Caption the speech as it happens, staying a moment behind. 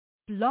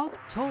Blog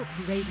Talk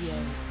Radio.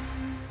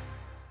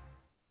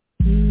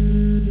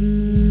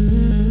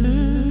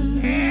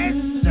 Yes,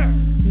 sir.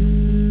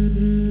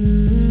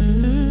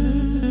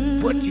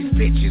 What these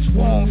bitches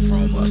want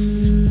from us?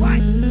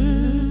 What?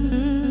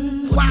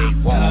 What they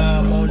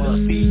want from us?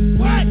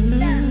 What?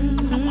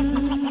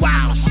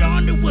 While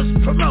Shonda was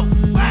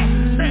promoted, what?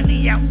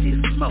 Sunny out this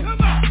smoke.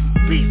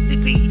 Beastie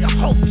be the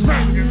host,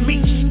 murder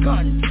me,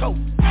 gun tote.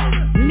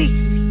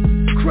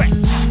 Niecy, Crash,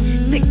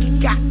 Nikki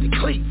got the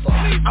cleaver.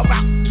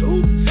 About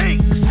two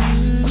things,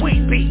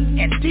 Queen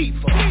Bee and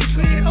Diva.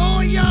 Treated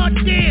all y'all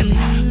daily,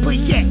 but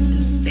yet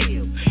and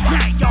still.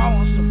 Now y'all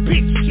on some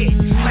big shit,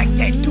 like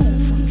that dude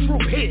from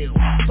Drew Hill.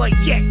 But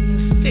yet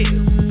and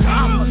still,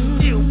 I'ma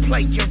still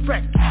play your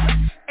record.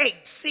 8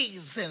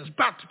 seasons,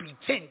 about to be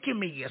 10, give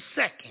me a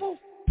second.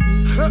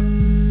 Huh?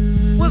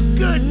 What's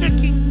good,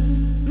 Nikki?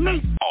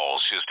 Me? All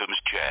systems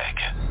check.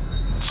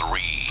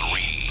 3, 2,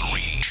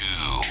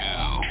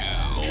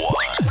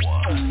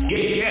 1.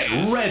 Get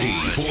ready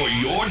for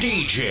your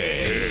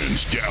DJ.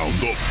 Hands down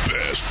the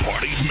best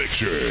party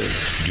mixer.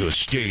 Your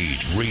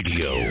stage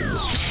radio.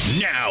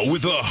 Now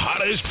with the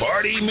hottest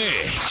party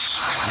mix.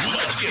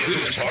 Let's get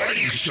this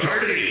party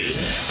started.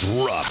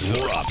 Drop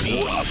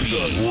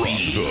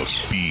the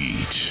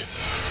beat.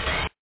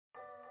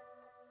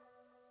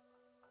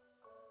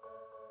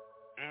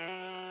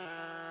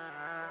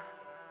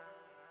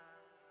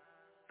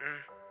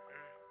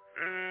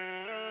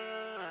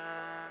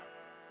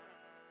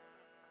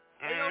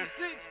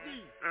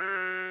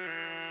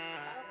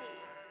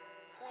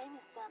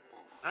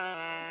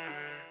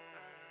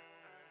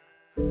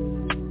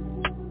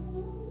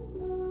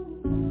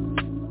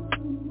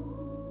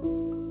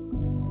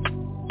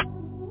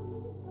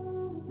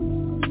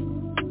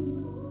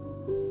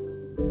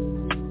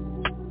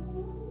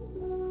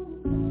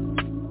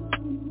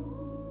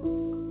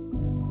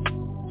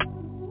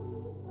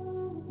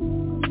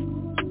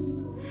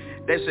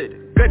 They said,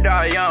 good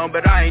die young,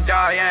 but I ain't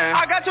dying.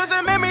 I got twisted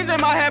memories in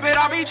my head, but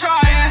I be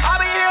trying. I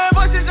be hearing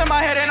voices in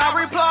my head and I'm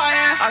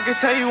replying. I can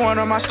tell you one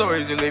of my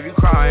stories and leave you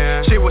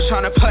crying. She was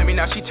trying to play me,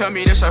 now she tell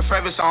me this her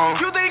favorite song.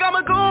 You think I'm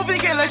a goofy,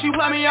 can't let you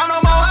play me out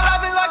no more.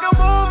 I think like a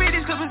movie,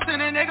 these clips are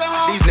sending nigga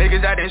home. These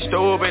niggas acting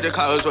stupid, the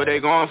colors what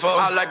they going for.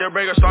 I like to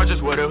bring a star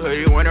just with a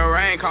hoodie when the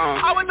rain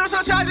comes. I went through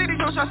some tragedy,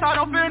 some shots, I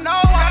don't fear no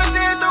one. Gotta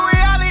stand through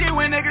reality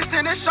when niggas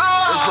send it show.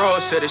 It's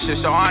rose to this shit,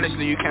 so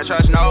honestly you can't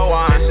trust no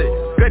one.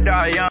 Good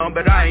die young,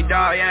 but I ain't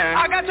dying.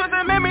 I got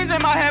twisted memories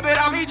in my head, but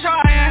I be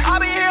trying.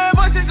 I be hearing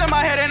voices in my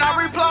head and I'm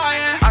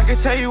replying. I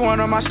can tell you one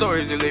of my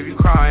stories and leave you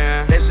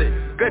crying.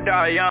 Listen, good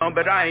die young,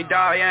 but I ain't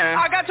dying.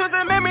 I got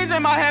twisted memories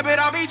in my head,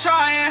 but I be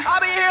trying. I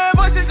be hearing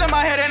voices in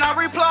my head and I'm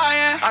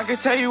replying. I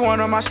can tell you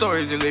one of my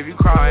stories and leave you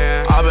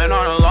crying. I've been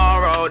on a long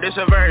road, this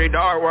a very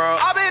dark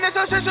world. I've been in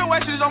some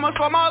situations almost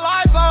for my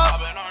life up. I've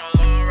been on a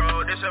long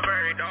road, this a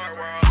very dark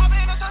world. I've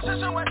been in some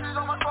situations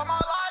almost for my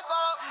life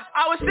up.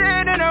 I was sitting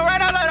in the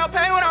rain, I let out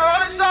pain when I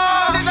wrote a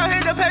song. Since I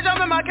hit the page,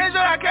 I'm in my case, so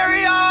I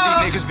carry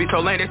on. These niggas be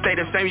so lame, they stay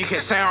the same, you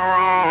can't say I'm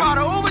wrong. Call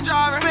the Uber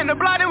driver, spin the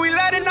block and we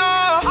let it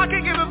know. I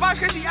can't give advice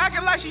cause she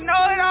acting like she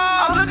know it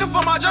all. I'm looking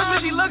for my drugs,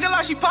 but she looking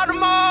like she popped them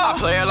all. I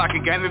play it like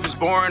a game, if it's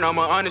boring,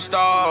 I'ma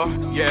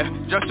uninstall. Yeah,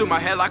 just through my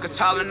head like a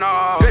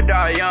Tylenol. Good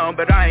die young,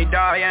 but I ain't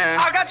dying.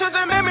 I got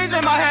twisted memories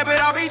in my head, but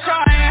I be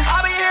trying.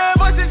 I be hearing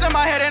voices in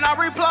my head and I'm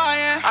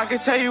replying. I can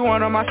tell you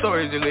one of my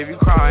stories and leave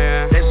you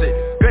crying. That's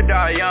it. Good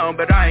die young,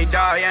 but I ain't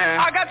dying.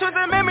 I got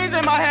twisted memories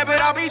in my head,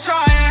 but I be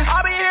trying.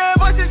 I be hearing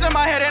voices in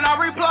my head and I'm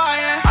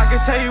replying. I can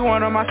tell you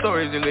one of my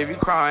stories and leave you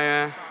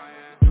crying.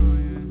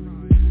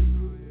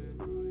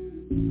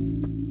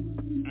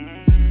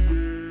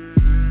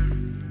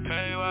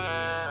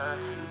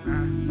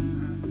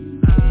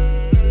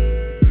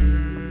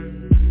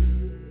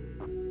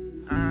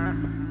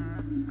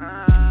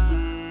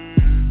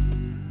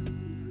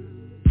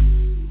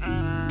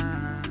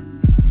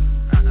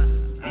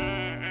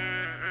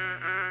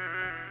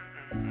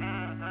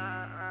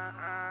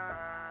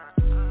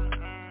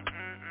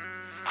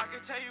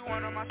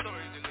 One of my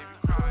stories and leave you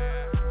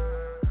crying.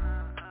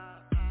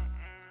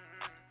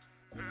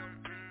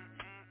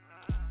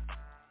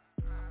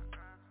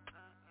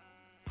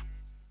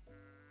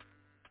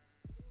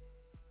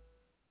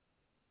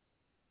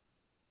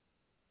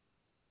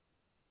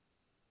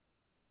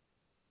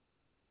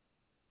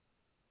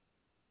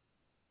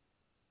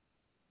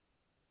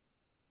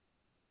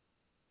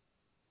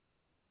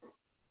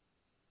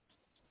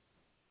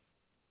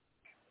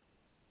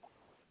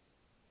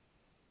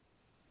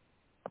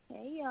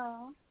 Hey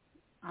y'all,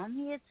 I'm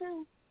here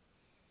too.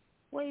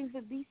 Waiting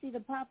for BC to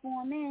pop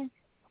on in.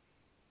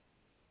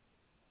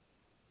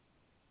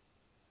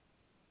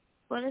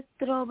 But it's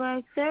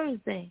Throwback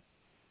Thursday.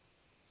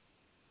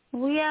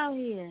 We out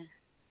here.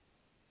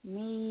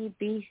 Me,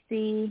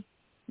 BC,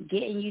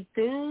 getting you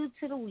through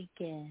to the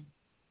weekend.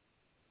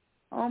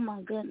 Oh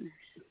my goodness.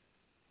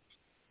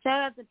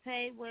 Shout out to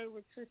Payway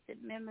with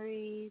Twisted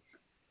Memories.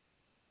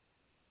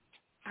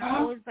 I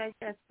always like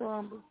that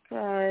song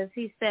because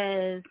he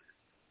says,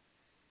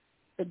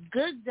 the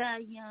good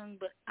die young,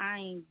 but I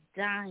ain't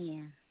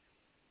dying.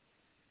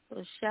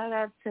 So shout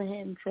out to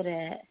him for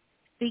that.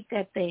 Speak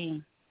that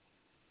thing.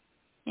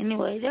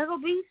 Anyway, there go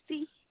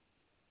Beastie.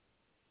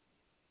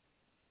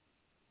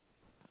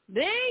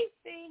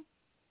 Beastie.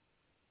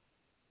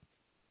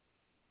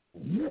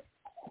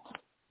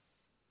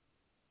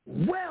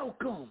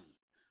 Welcome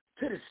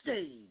to the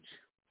stage.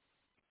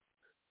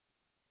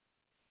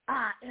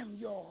 I am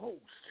your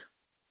host,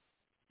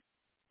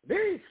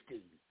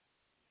 Beastie.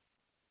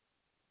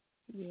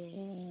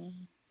 Yeah.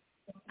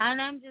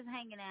 And I'm just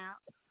hanging out.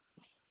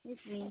 It's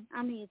me.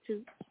 I'm here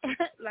too.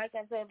 Like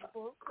I said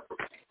before.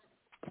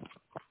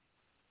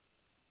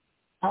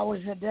 How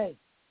was your day?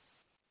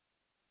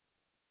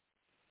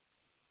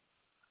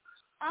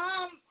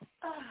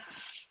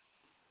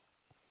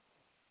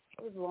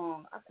 It was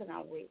long. I could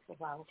not wait for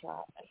 5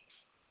 o'clock.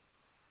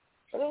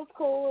 But it was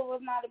cool. It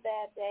was not a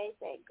bad day,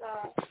 thank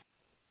God.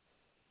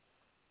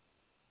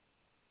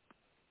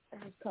 I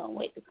just couldn't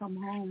wait to come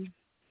home.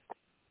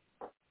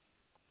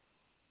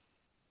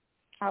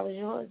 How was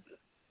yours?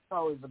 It's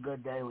always a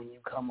good day when you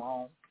come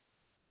home.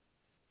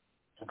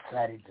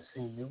 Excited to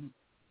see you.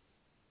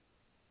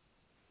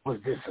 Was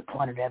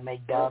disappointed at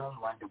McDonald's.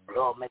 Wanted to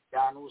blow up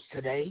McDonald's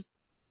today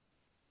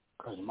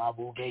because my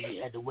boo baby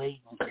had to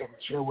wait and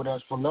couldn't chill with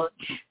us for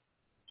lunch.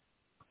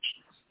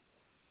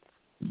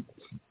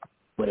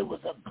 But it was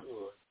a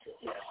good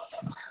day.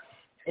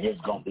 It is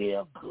going to be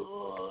a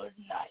good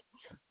night.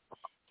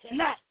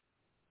 Tonight,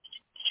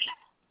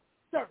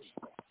 Thursday.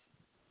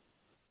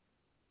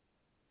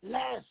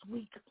 Last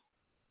week,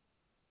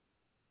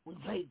 we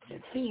played the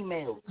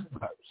females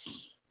first.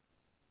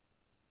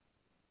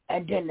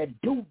 And then the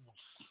dudes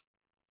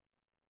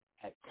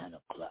at 10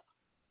 o'clock.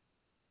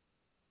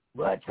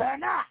 But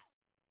tonight,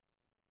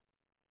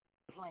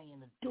 playing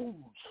the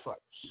dudes first.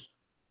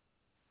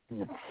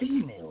 And the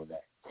females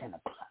at 10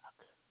 o'clock.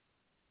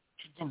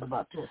 What you think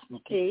about this,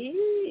 Nikki?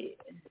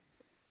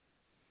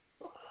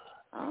 Yeah.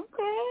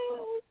 Okay.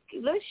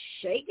 Let's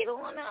shake it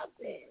on up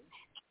then.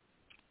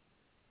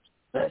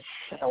 They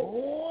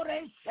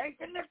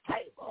shaking the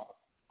table.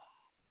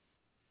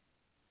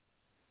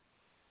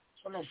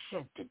 So let's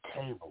shake the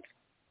table.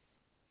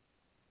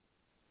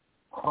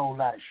 A whole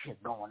lot of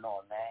shit going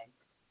on, man.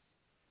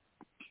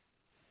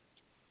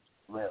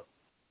 Well,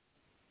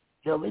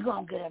 we're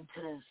going to get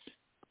into this.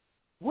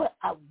 What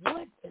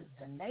is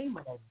the name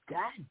of that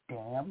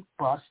goddamn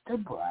Busta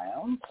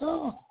Brown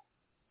song?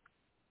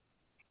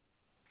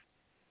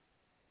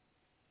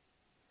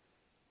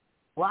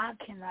 Why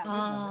can't I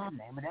remember the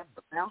name of that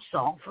Brown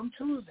song from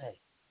Tuesday?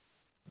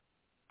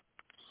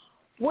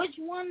 Which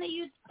one are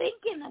you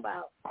thinking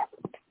about?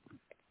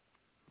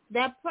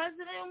 That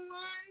President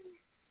one?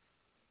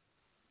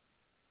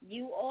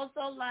 You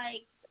also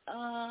like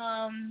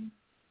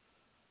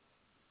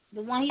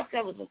the one he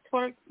said was a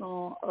twerk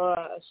song or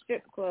a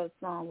strip club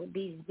song with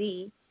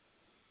BZ.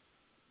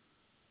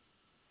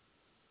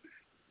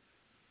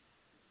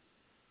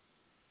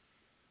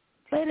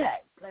 Play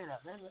that.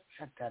 Let's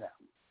check that out.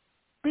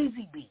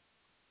 BZB.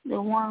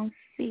 The one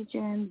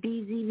featuring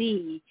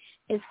BZB.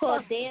 It's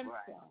called Dancer.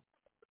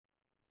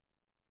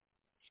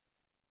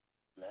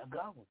 Let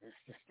go. This is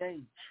the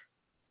stage.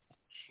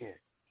 Shit.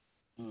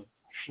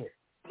 Shit.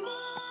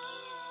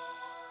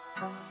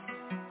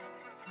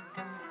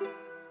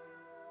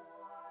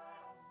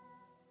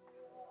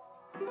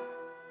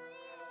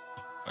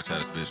 I tell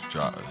this bitch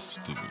drop is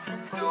stupid.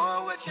 Do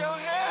it with your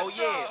hands. Oh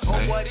yeah. Hey.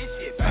 Oh what is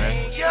it,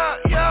 man? Yeah.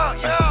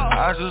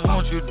 I just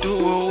want you to do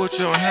it with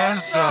your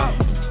hands up.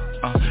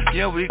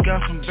 Yeah, we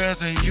got some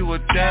bands and you a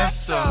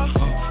dancer.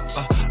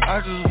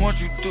 I just want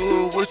you to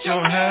do it with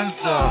your hands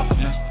up.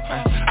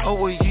 Yeah. Oh,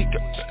 well, you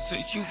got bands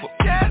and you a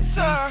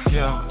dancer.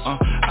 Yeah.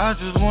 I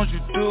just want you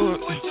to do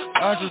it.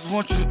 I just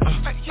want you to do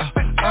it. Yeah.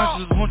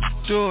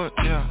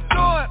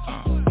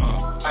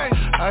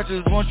 I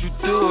just want you to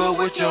do it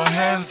with your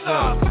hands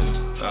up.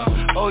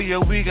 Oh yeah,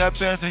 we got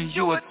bands and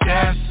you a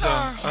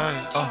dancer.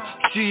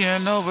 She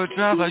in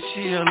overdrive like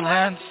she a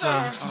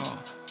lancer.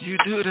 You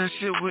do that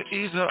shit with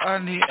ease, so I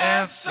need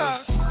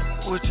answers.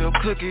 With your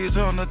cookies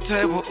on the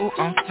table, ooh,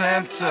 I'm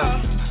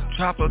Santa.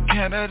 Drop a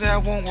candy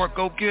that won't work,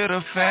 go get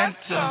a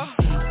Fanta.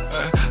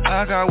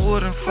 I got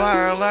wood and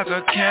fire like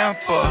a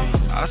camper.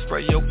 I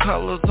spray your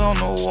colors on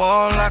the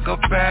wall like a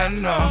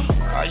banner.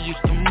 I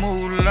used to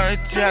move like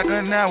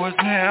Jagger, now it's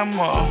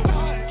Hammer.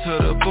 To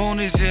the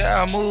boonies,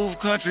 yeah, I move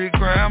country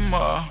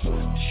grammar.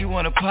 She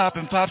wanna pop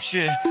and pop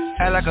shit.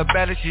 Act like a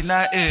baddie, she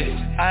not it.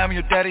 I am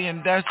your daddy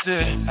and that's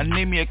it. I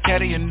need me a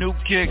caddy and new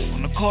kicks.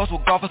 On the course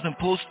with golfers and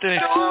pool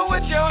sticks. Do it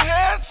with your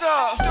hands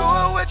up. Do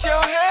it with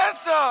your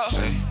hands up.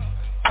 Hey.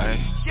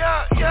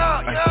 Yeah.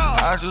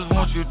 I just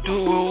want you to do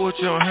it with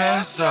your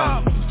hands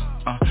up.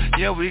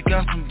 Yeah, we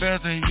got some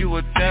bands and you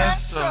a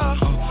dancer.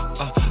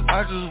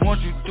 I just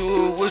want you to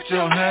do it with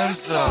your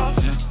hands up.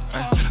 Yeah.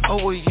 Oh,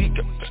 well, you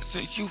got bands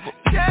and you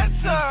a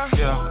dancer.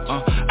 Yeah.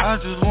 I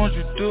just want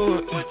you to do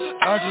it.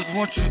 I just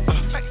want you to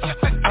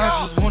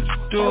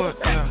do it.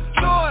 Yeah.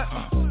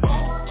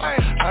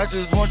 I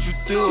just want you to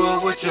do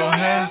it with your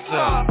hands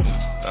up.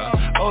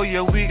 Oh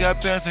yeah, we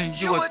got bands and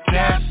you a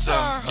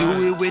dancer.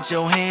 Do it with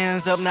your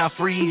hands up, now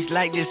freeze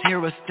like this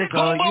here a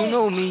sticker. You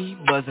know me,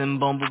 buzzing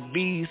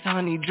bumblebees,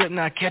 honey drip,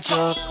 not catch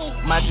up.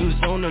 My juice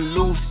on the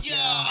loose,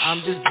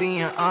 I'm just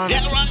being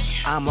honest.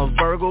 I'm a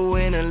Virgo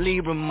and a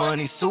Libra,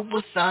 money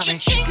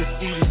supersonic. You can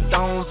see the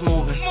stones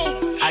moving.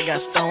 I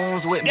got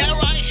stones with me.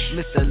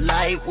 Mr.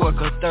 Light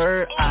worker,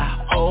 third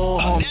eye, oh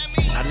homie.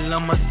 I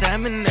love my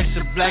salmon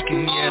extra black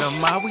and yeah, the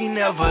my we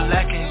never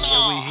lacking.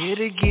 Yeah, we here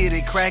to get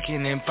it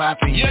cracking and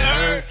popping.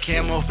 Yeah,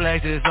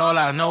 camouflage is all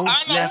I know.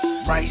 Left,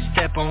 right,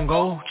 step on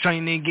go.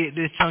 Train to get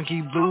this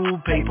chunky blue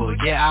paper.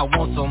 Yeah, I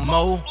want some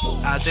more.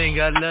 I think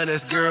I love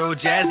this girl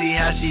Jazzy,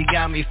 how she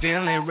got me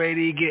feeling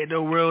ready. Get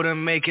the world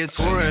and make it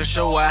tour and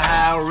show her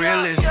how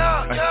real it is.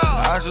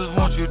 I just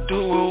want you to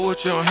do it with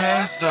your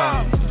hands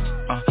up.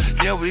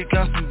 Yeah, we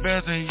got some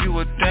bands and you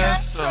a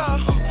dancer.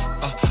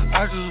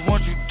 I just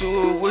want you to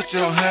do it with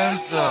your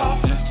hands up.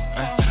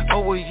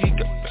 Oh, well, you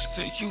got bands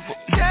and you a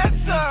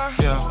dancer.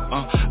 Yeah,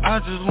 I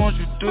just want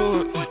you to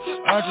do it.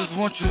 I just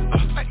want you to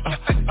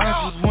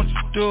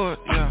do it.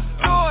 Yeah,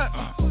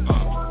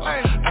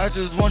 I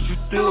just want you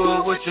to do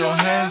it with your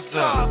hands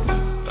up.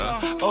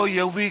 Oh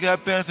yeah, we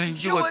got bands and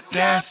you a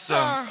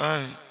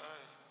dancer.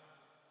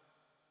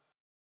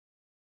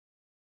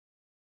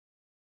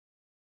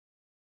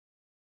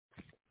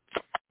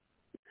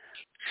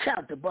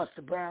 Shout to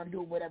Buster Brown,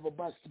 do whatever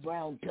Buster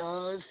Brown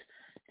does.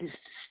 It's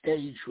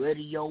Stage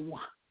Radio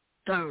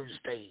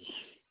Thursday.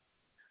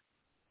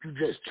 You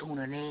just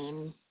tuning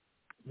in.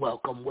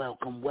 Welcome,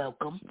 welcome,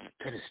 welcome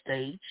to the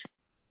stage.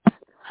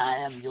 I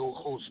am your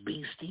host,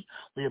 Beastie.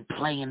 We're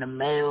playing the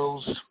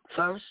males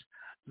first,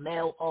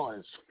 male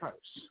artists first.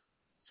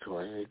 So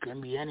it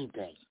can be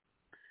anything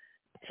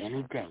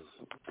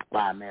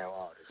by male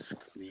artists.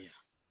 Yeah.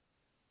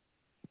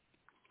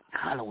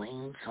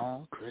 Halloween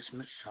song,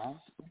 Christmas song,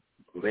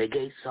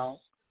 reggae song,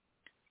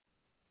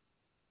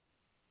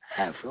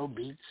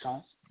 Afrobeat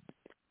song.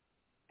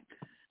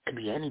 Could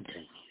be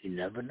anything. You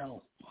never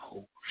know.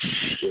 Oh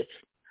shit.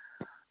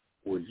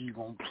 What you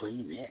gonna play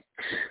next?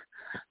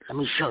 Let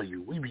me show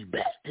you. We be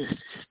back. This is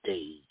the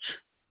stage.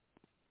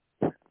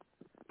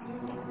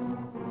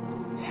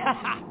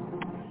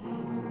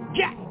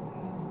 Yeah.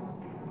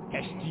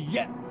 STF.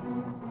 Yeah.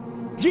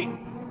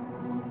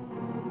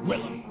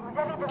 Willow.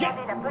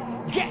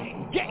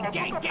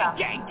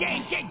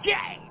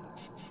 Gang.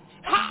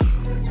 Ha!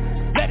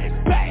 Let it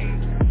bang.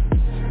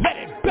 Let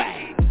it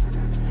bang.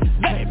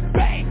 Let it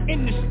bang.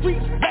 In the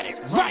streets, let it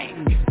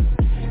rain.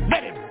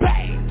 Let it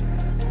bang.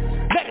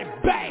 Let it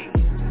bang.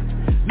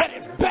 Let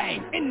it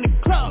bang. In the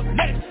club,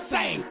 let it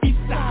sing. East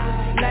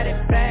side, let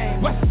it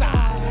bang. West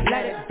side,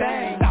 let it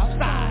bang. South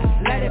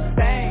side, let it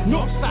bang.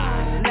 North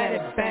side, let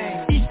it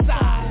bang. East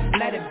side,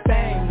 let it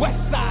bang. West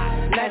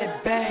side, let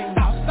it bang.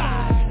 South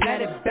side, let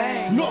it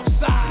bang. North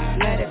side,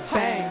 let it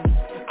bang.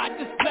 I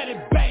just let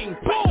it bang.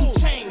 Boom.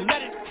 Chain,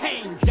 let it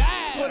hang.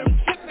 Yeah. For them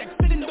chips that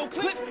sit in no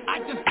clip, I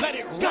just let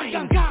it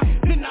rain.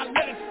 Then I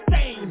let it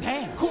stain.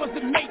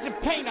 Causing major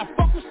pain. I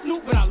fuck with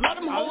Snoop, but I love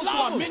them hoes. So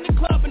I'm in the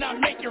club and I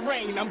make it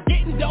rain. I'm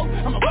getting dope.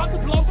 I'm about to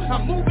blow.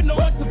 I'm moving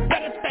on to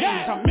better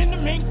things. I'm in the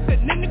mink,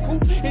 sitting in the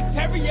coupe.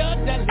 Interior,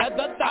 that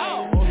leather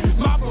thing.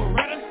 My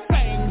Beretta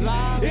sing.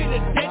 In a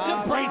ditch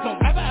of brains.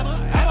 Don't ever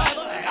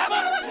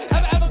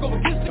go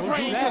against the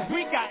grain. Cause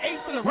we got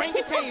apes in the rain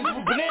and pains.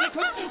 With banana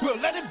clips, we'll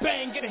let it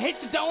bang. Get a hit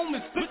your dome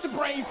and split your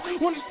brains.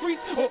 On the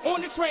streets or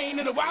on the train.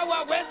 In the Wild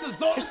Wild West is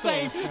all the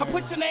same. I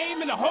put your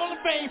name in the Hall of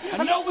Fame.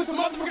 I know it's a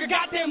motherfucker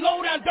goddamn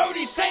low down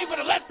dirty shame, but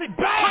let it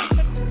bang.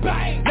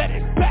 Bang. Let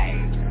it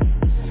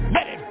bang.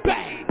 Let it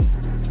bang.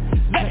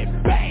 Let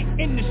it bang.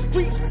 In the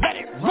streets, let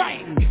it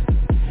rain.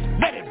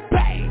 Let it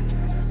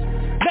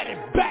bang. Let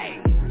it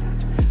bang.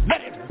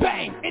 Let it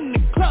bang. In the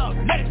club,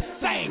 let it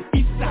sing.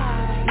 East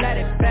side, let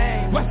it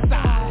bang. West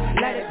side,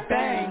 let it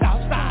bang.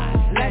 South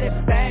side, let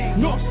it bang.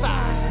 North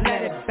side,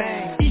 let it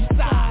bang. East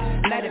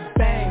side, let it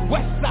bang.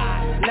 West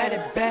side, let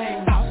it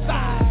bang. South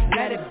side,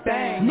 let it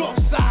bang. North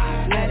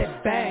side, let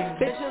it bang.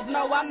 Bitches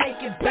know I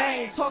make it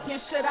bang. Talking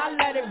shit, I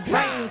let it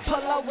rain. Pull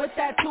up with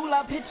that tool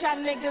up, hit y'all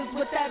niggas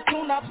with that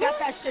tune up. Got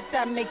that shit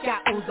that make y'all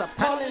ooze up.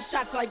 Calling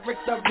shots like Rick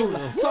the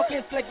Ruler.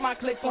 Talking slick, my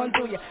click on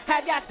do ya.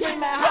 Have y'all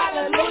screaming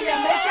hallelujah.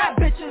 Make y'all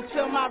bitches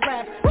feel my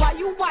rap. While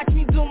you watch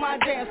me do my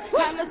dance.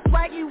 Kinda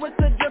swaggy with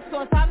the drip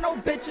sauce. I know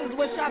bitches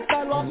wish I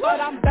fell off,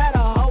 but I'm better,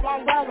 ho,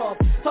 I'm well off.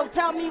 So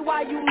tell me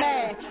why you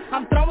mad.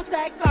 I'm throwing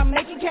stacks, I'm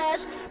making cash.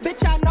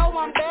 Bitch, I know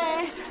I'm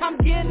bad. I'm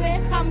getting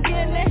it.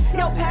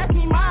 Yo, pass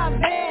me my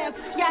advance.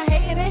 Y'all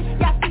hating it,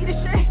 y'all see the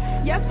shit.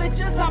 Yes,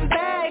 bitches, I'm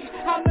back.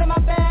 I'm in my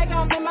bag.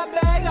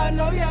 I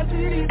know y'all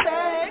see these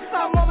bags.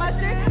 I'm on my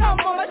shit, and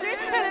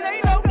it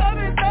ain't no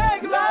coming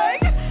back.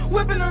 Like,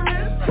 whipping the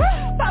wrist,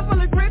 pop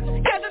full of grits,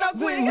 catching up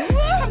quick.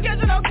 I'm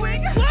catching up quick.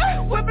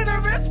 Whipping the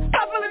wrist,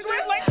 pop full of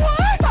grits, like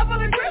what? Pop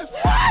full of grits,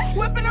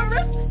 whipping the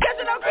wrist,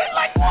 catching up quick,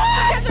 like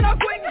what? Catching up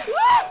quick,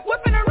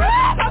 whipping the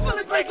wrist, pop full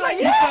of grits, like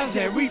yeah. East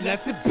side, we let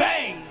it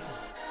bang.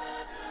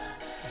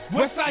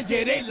 West side,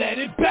 yeah, they let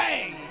it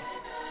bang.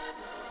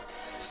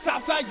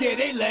 South side, yeah,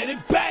 they let it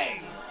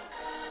bang.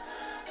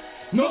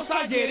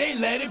 Northside, yeah, they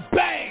let it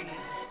bang.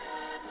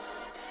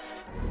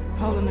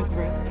 Holding the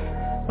grip,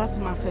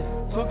 busting my fist,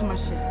 talking my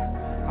shit.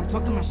 I'm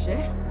talking my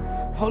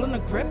shit. Holding the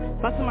grip,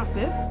 busting my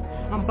fist.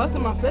 I'm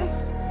busting my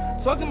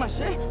fist, talking my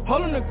shit.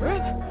 Holding the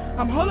grip,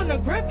 I'm holding the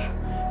grip,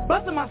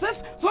 busting my fist,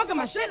 talking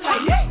my shit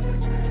like yeah.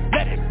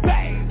 Let it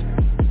bang,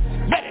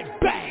 let it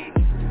bang,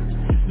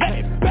 let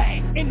it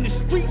bang in the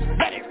streets,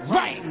 let it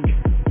ring.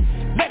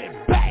 Let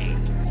it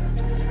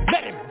bang,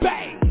 let it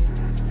bang,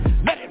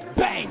 let it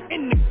bang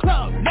in the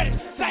club, let it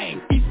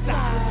sing. East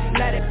side,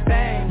 Let it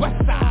bang,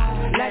 west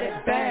side, let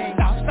it bang,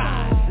 south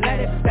side, let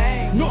it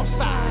bang, north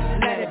side,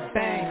 let it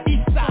bang,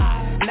 east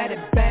side, let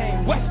it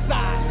bang, west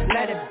side,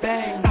 let it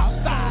bang,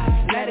 south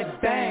side, let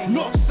it bang,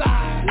 north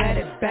side, let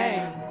it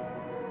bang.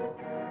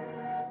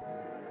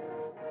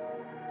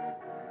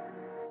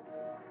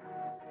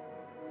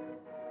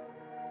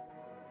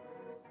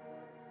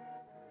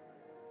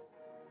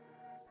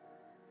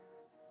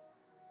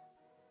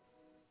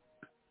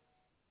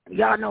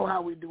 Y'all know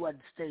how we do at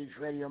the Stage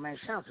Radio, man.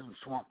 Shout out to the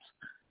Swamps.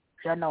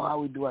 Y'all know how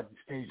we do at the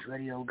Stage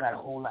Radio. We got a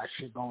whole lot of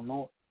shit going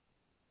on.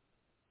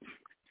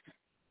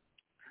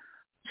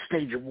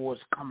 Stage Awards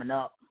coming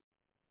up.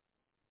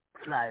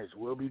 Flyers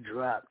will be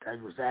dropped. I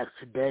was asked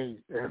today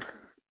if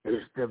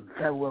it's the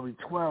February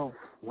 12th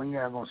when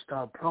y'all going to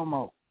start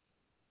promo.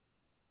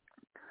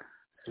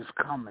 It's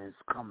coming, it's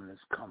coming, it's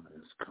coming,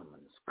 it's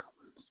coming, it's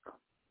coming, it's coming.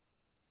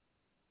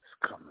 It's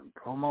coming.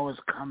 Promo is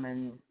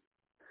coming.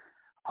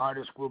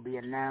 Artists will be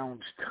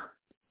announced.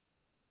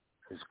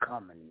 It's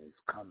coming, it's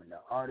coming. The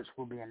artists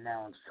will be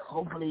announced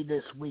hopefully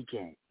this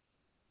weekend.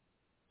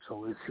 So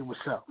let's see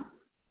what's up.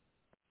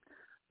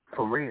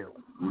 For real.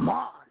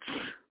 March.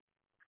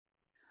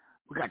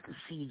 We got the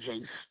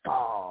CJ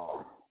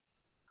Star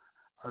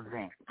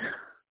event.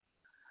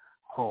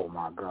 Oh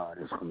my God,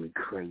 it's gonna be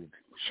crazy.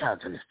 Shout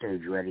out to the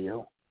Stage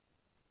Radio.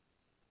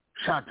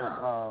 Shout out to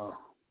her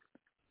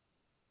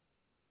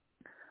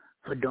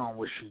for doing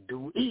what she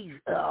do.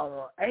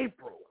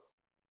 April.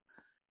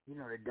 You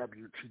know the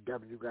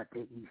WTW got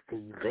their Easter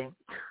event.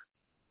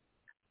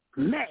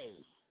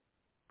 May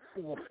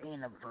 4th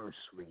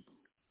anniversary.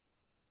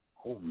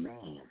 Oh man,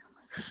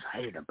 I'm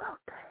excited about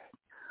that.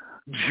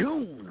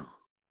 June,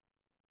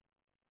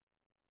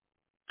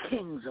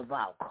 Kings of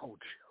Our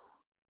Culture.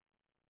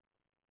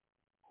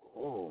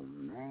 Oh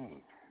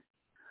man.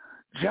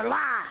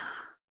 July.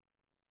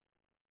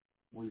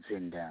 We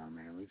sitting down,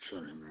 man. We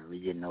chilling, man.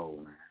 We getting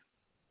old, man.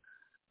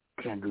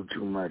 Can't do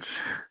too much.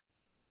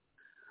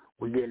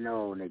 We getting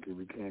old, nigga.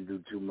 We can't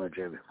do too much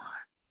every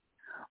month.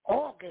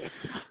 August.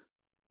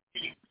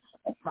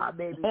 My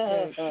baby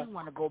said she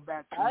want to go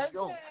back to New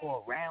York for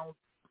a round.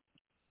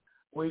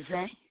 What you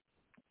say?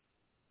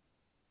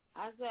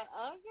 I said,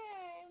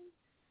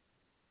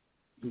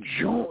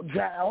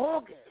 okay.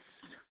 August.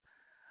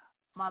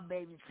 My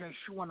baby said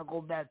she want to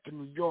go back to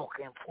New York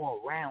and for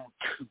a round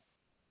 2.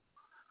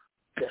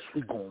 Guess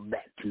we going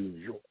back to New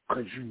York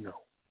because, you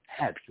know,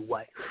 happy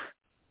wife.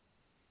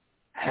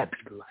 Happy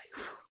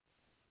life.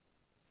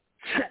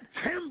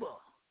 September,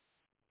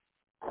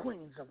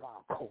 Queens of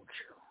Our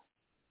Culture.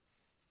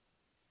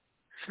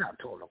 Shout out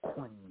to all the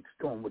queens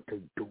doing what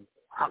they do.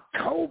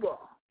 October,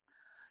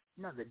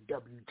 another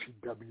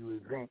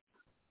WTW event.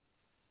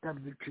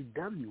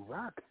 WTW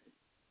rocking.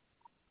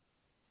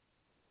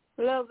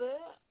 Love it.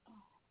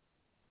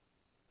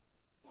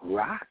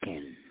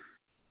 Rocking.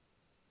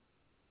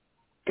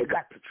 They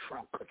got the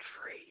trunk or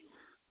treat.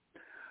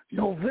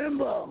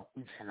 November,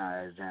 we send our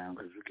eyes down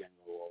because we're getting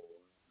old.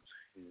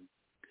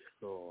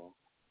 So,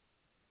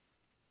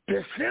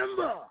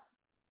 December,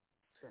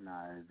 send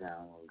our eyes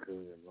down because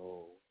we're getting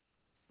old.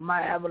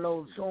 Might have a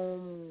little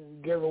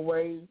Zoom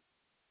giveaway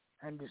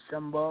in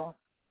December.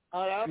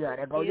 Oh, that's yeah,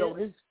 they go, yo,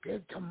 this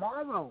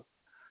tomorrow.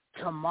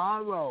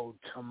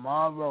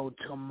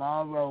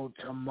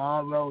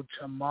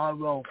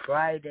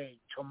 Friday,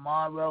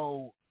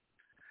 tomorrow.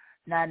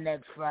 Not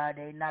next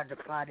Friday, not the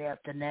Friday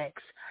after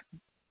next.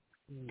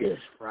 This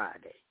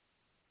Friday.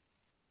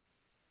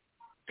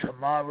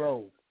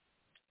 Tomorrow.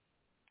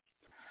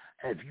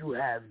 If you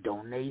have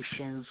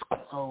donations,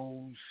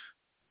 clothes,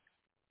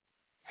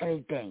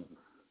 anything,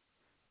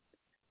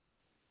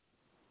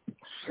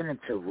 send it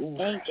to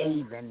Ruth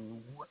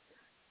Haven.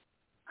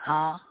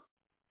 Huh?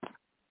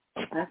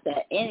 I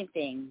said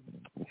anything.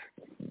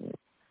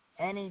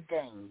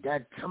 Anything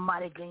that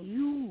somebody can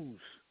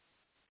use.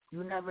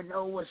 You never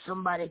know what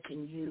somebody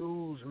can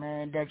use,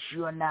 man, that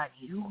you're not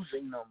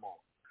using no more.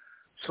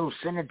 So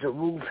send it to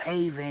Ruth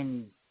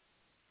Haven.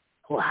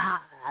 Well,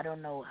 I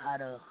don't know how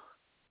to.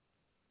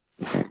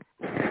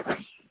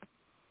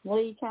 What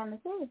are you trying to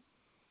say?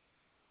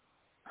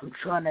 I'm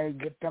trying to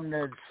get them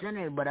to send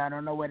it, but I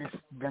don't know where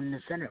them to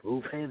send it.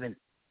 Ruth Haven.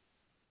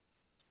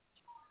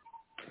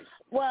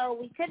 Well,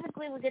 we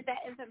typically would get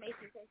that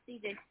information from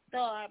CJ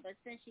Star, but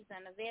since she's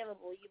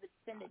unavailable, you would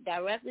send it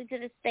directly to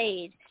the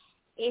stage.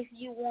 If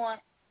you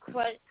want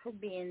credit for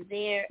being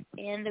there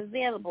and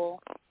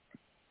available,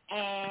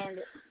 and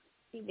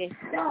CJ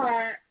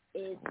Star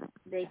is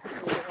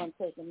basically the one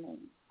taking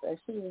names. So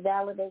she's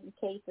validating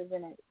cases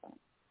and everything.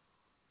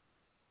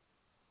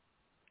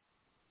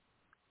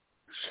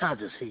 Shout out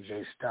to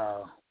CJ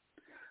Star.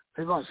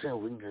 We're going to see if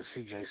we can get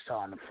CJ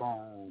Star on the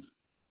phone.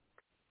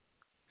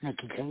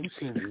 Nikki, can you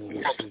see if you can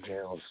get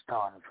CJ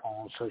Star on the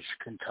phone so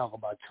she can talk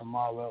about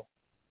tomorrow?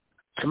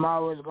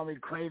 Tomorrow is going to be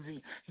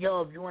crazy.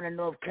 Yo, if you're in the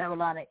North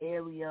Carolina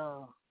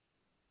area,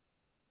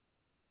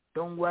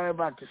 don't worry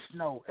about the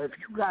snow. If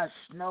you got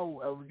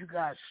snow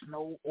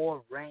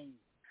or rain,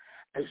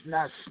 it's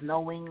not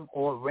snowing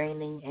or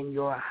raining in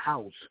your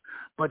house.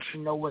 But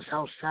you know what's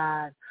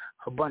outside?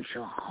 A bunch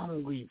of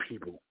hungry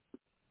people.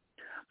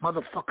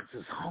 Motherfuckers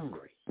is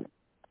hungry.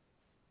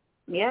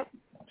 Yep.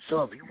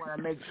 So if you want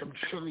to make some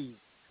chili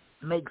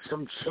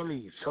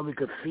so we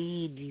could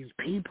feed these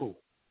people.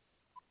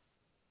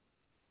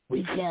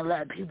 We can't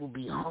let people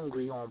be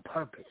hungry on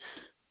purpose.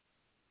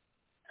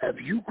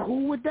 If you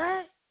cool with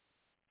that,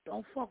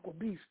 don't fuck with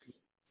Beastie.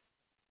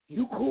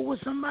 You cool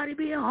with somebody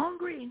being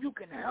hungry and you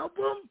can help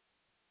them?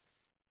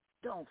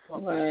 Don't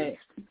fuck with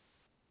Beastie.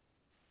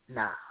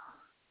 Nah,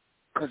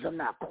 because I'm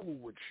not cool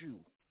with you.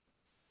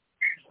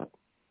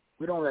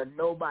 We don't let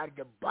nobody,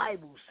 the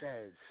Bible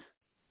says,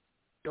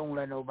 don't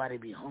let nobody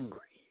be hungry.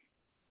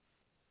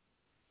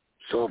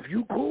 So if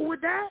you cool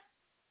with that,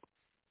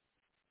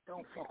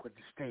 don't fuck with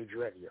the stage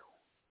radio.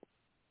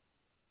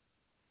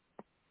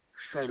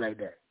 Straight like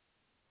that.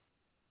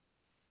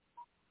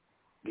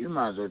 You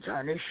might as well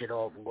turn this shit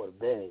off and go to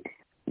bed.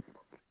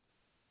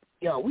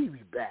 Yo, we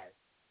be back.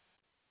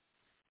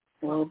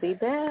 We'll be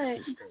back.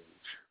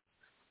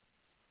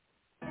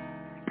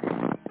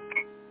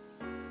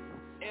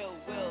 Ill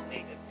will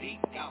make a beat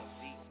out.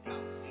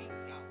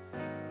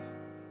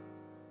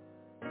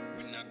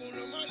 We're not gonna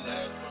let my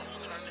last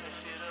turn that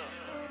shit up.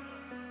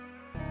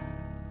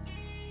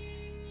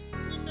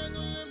 We're not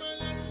gonna let my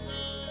last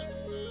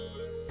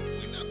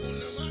we're not gonna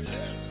let my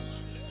last.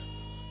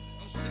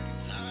 I'm sick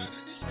and tired of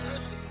this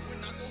stressing.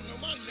 We're not gonna let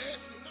my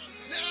last.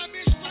 Now I've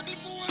been struggling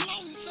for a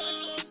long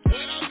time,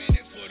 but I'm in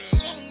it for the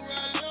long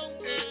ride.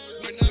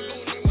 We're not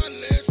gonna let my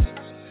last.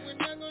 We're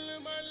not gonna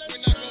let my last.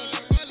 We're not gonna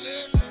let my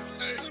last.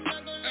 We're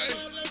not gonna let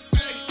my last.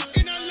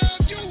 And I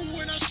love you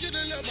when I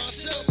should've loved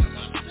myself.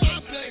 I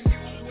blame you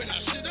when I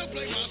should've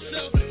blamed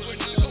myself. We're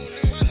not gonna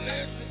let my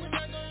last. We're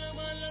not gonna let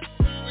my last.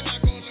 We're not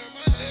gonna let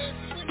my last.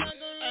 We're not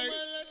gonna let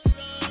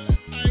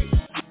my last.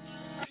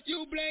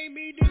 You blame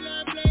me, then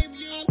I blame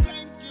you.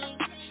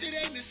 Shit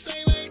ain't the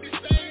same,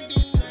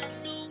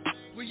 dude.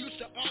 We used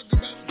to argue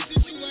about some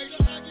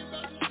situations,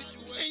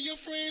 and your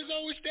friends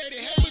always steady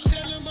happy.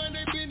 Tell them on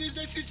their business,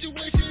 that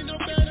situation no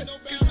better.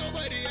 Cause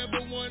nobody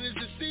ever wanted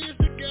to see us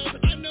together.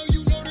 I know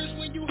you notice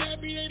when you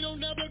happy, they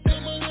don't ever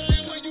come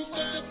around. When you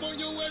fuck up on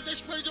your ass, they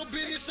spread your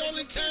business all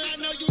the time. I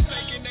know you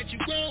thinking that you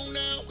grown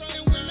now,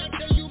 and when I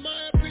tell you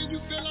my opinion, you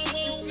feel I'm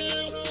wrong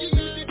now. You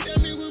used to tell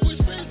me we was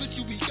friends, but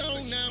you be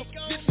gone now.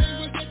 This ain't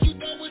what that you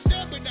thought was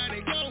there, but now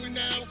they gone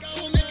now.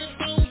 So making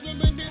songs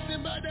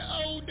reminiscing about the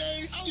old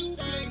days. You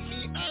blame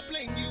me, I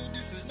blame you.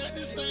 This is not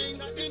the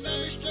same. And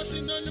I'm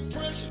stressing under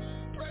pressure.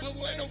 But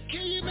what don't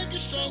kill you, make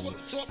it stronger.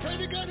 So I pray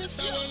to God that's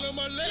how I learn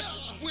my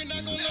lesson. We're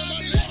not gonna learn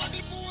my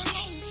lesson for a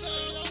long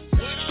time,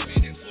 but I'm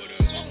in it for the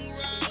long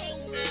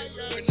ride.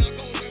 We're not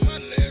gonna learn my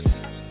lesson.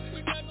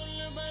 We're not gonna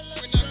learn my lesson.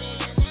 We're not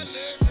gonna learn my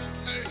lesson.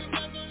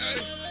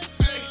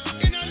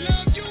 And I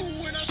love you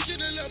when I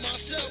should've loved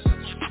myself.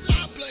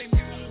 I blame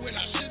you when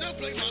I should've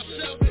blamed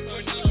myself.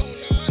 We're not gonna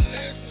learn my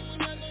lesson.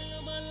 We're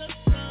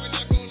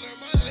not gonna learn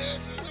my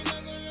lesson. We're not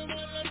gonna learn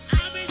my lesson.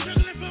 I've been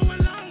struggling for a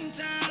long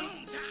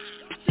time.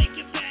 Take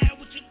it back,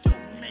 what you do,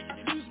 making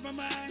me lose my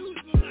mind. You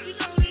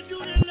know they do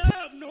to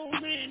love no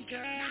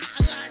mankind.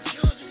 I got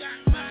yours, you got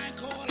mine,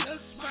 call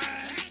us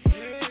spine.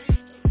 Hey,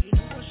 you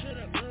know I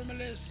should've learned my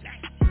lesson.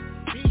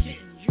 Me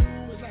hitting you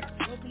was like a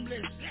broken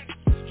bliss.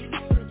 You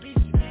know the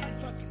beast man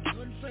fucking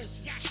confess.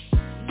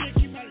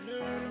 Nikki, my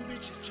little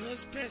bitches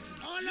just pissing.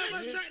 All of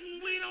a sudden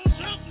we don't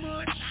talk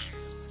much.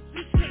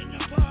 We sitting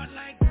apart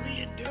like we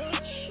a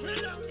Dutch.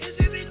 Is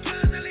it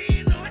because I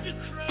lean on your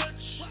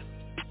crutch?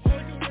 Or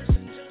you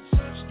listen to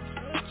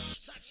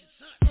such and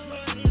such?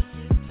 What is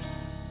it?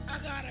 I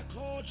got a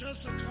call just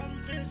to come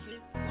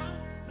visit.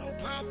 No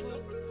papa.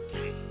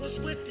 What's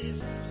with this?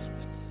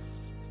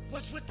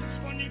 What's with this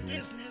funny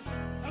business?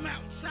 I'm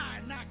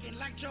outside knocking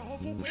like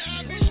Jehovah's Witness.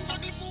 I've been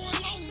struggling for a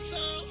long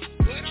time,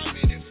 but I'm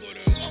in it for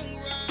the long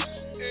ride.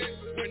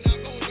 We're not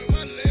gonna learn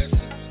my lesson.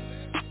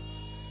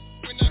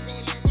 We're not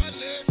gonna learn my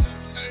lesson.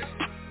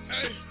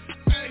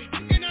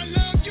 And I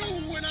love you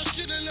when I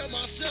should've loved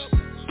myself.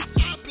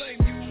 I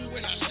blame you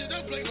when I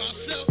should've blamed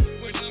myself.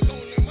 We're not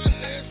gonna learn my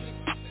lesson.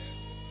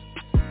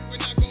 We're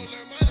not gonna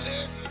learn my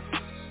lesson.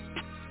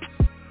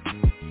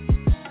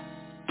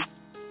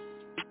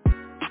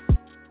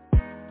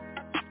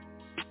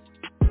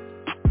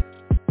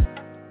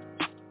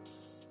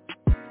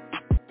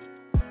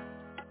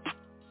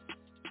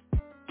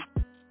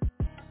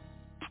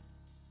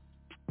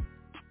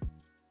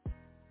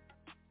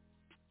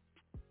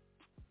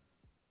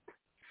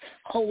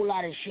 Whole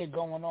lot of shit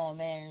going on,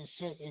 man,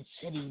 in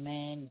city,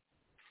 man.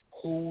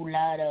 Whole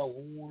lot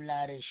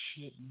of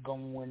shit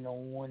going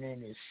on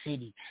in the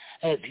city.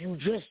 If you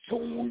just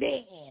tuned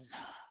in,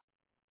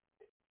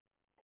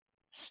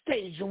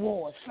 Stage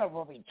Awards,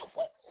 February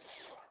 12th.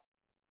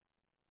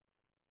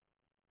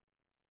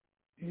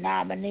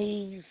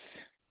 Nominees.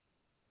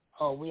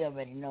 Oh, we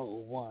already know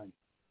who won.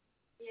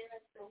 Yeah,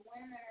 that's the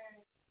winner.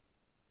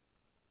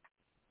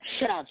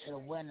 Shout out to the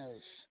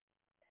winners.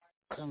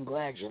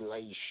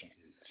 Congratulations.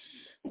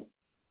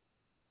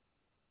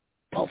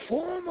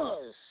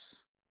 Performers.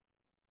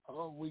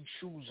 Oh, we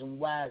choose them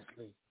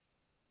wisely.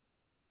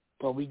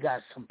 But we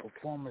got some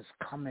performers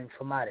coming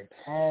from out of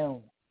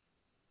town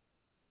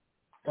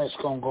that's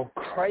going to go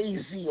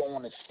crazy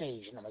on the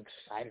stage, and I'm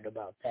excited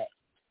about that.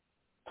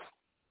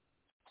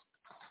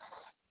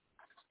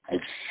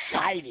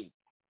 Excited.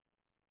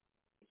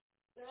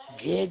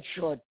 Get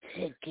your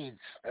tickets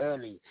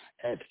early.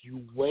 If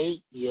you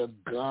wait, you're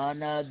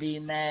gonna be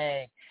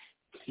mad.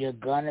 You're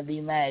gonna be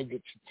mad.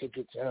 Get your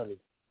tickets early.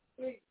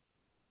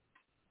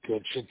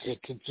 Get your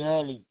tickets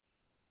early.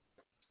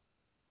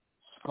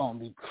 It's gonna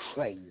be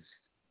crazy.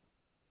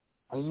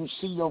 When you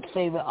see your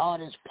favorite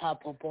artists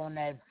pop up on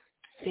that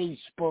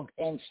Facebook,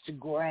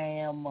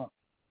 Instagram,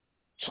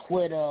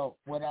 Twitter,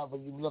 whatever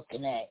you're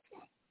looking at,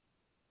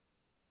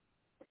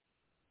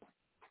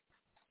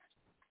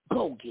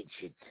 go get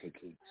your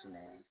tickets,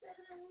 man.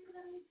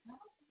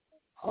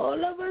 All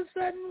of a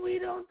sudden, we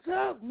don't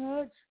talk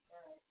much.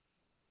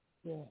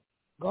 Yeah.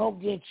 Go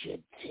get your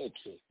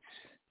tickets.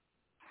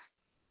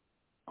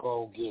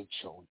 Go get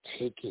your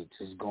tickets.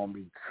 It's going to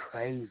be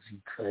crazy,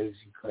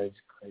 crazy, crazy,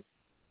 crazy.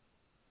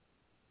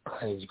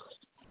 Crazy,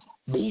 crazy.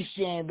 BC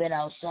ain't been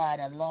outside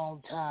a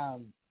long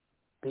time.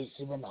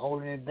 BC been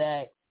holding it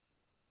back.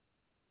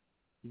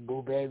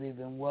 Boo Baby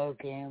been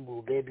working.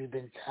 Boo Baby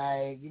been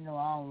tired. You know,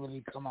 I don't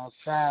really come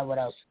outside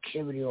without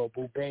security or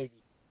Boo Baby.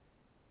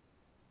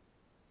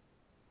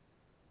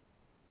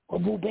 Or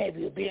Boo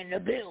Baby will be in the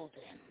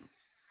building.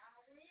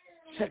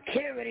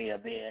 Security will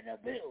be in the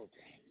building.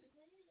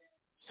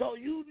 So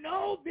you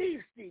know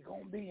Beastie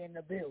gonna be in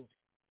the building.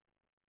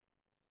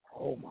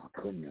 Oh my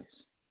goodness.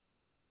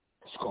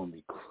 It's gonna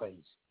be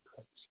crazy.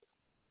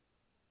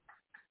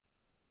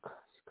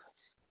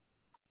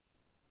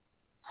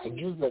 And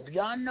if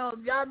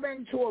y'all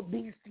been to a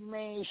Beastie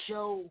Man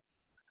show,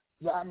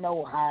 y'all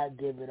know how I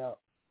give it up.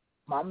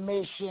 My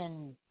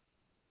mission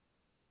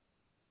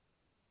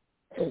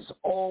is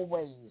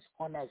always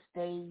on that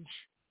stage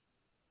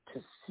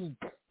to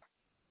seek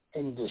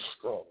and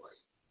destroy.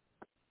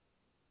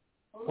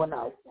 When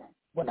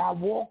I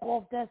walk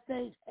off that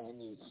stage,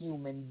 any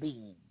human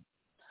being,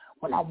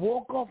 when I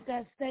walk off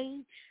that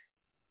stage,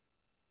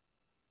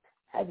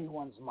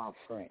 everyone's my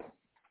friend.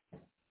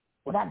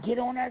 When I get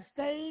on that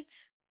stage,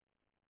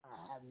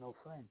 I have no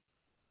friend.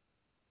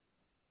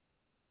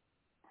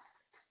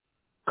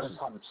 Because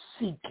I'm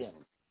seeking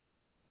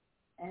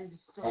and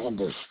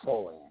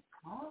destroying.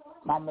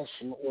 My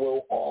mission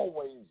will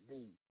always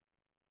be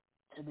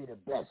to be the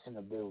best in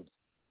the building.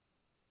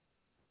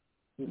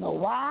 You know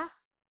why?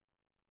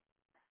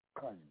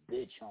 Because,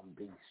 bitch, I'm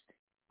Beastie.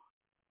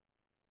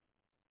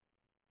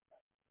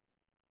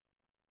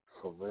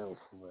 For real,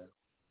 for real.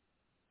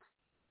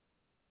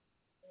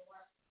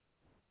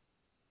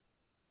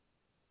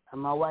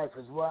 And my wife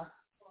is what?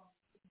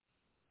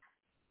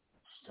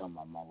 Still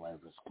my wife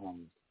is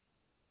clumsy.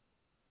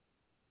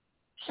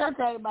 Shout out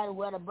to everybody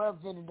who had a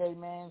birthday today,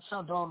 man. Shout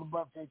out to all the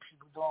birthday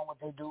people doing what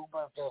they do.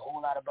 Birthday, a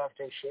whole lot of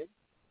birthday shit.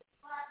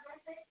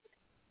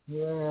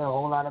 Yeah, a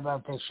whole lot of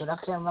birthday shit. I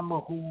can't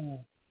remember who,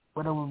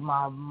 but it was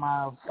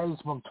my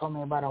Facebook told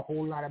me about a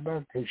whole lot of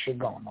birthday shit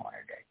going on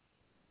today.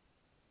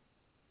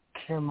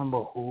 Can't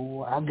remember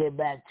who. I'll get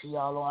back to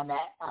y'all on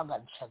that. I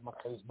gotta check my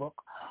Facebook.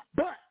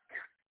 But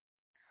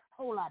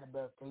whole lot of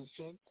birthday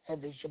shit.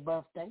 If it's your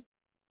birthday,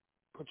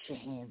 put your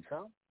hands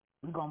up.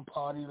 We're gonna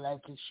party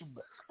like it's your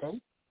birthday.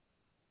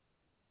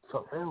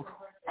 For real.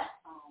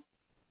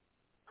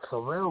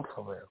 For real,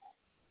 for real.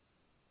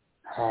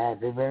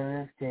 Happy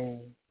birthday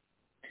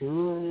to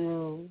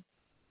you.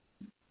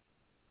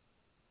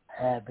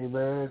 Happy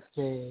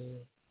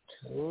birthday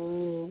to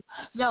you.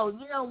 Yo,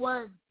 you know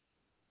what?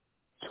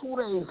 2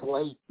 days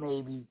late,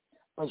 maybe.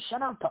 But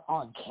shout out to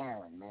Aunt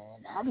Karen,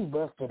 man. Happy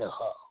birthday to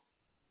her.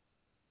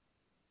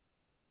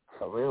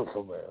 For real,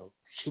 for real.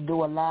 She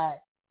do a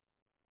lot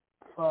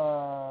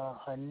for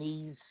her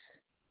niece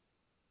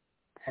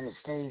and the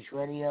stage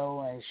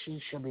radio, and she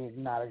should be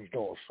acknowledged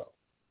also.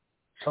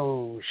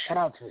 So shout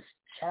out to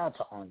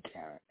Aunt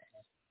Karen,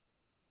 man.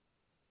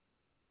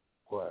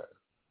 Word.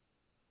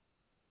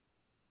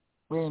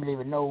 We ain't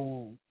leaving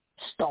no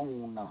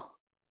stone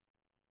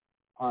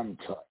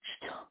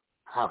untouched.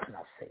 How can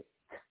I say it?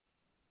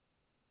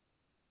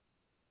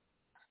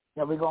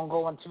 Now we're gonna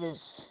go into this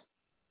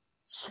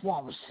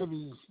Swamp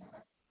City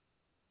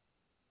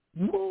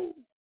move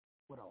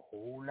with a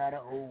whole lot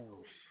of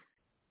O's.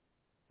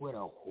 With a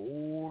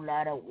whole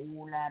lot of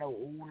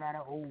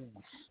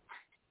O's.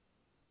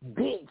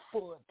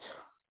 Bigfoot,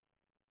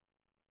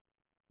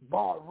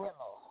 Barilla,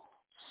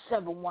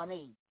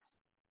 718.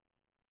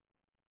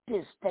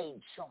 This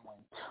stage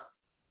showing.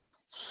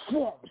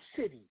 Swamp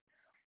City,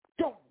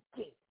 don't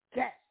get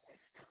gassed.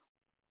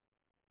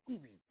 We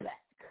be back.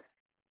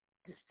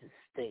 This is the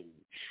stage.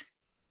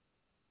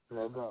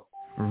 Let's go.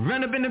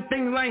 Run up in the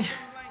thing like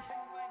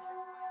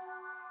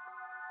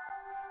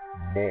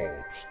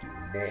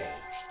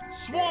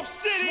Swamp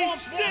City.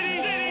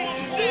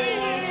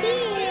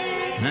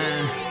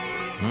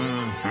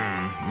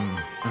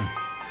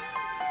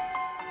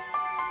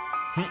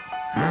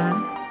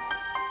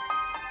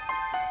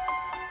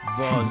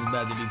 Balls is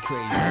about to be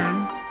crazy.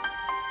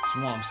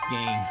 Swamp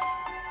Gang,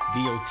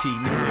 DOT,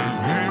 nigga.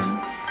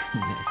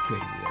 That's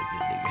crazy right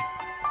there, nigga.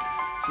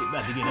 Shit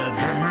about to get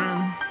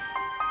ugly.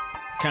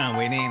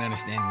 Conway, they ain't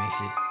understanding that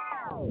shit.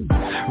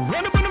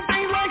 Run up in them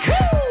things like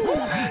who?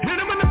 Hit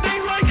them in the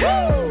things like who?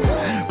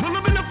 Pull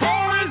up in the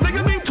forest,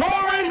 nigga be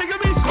touring,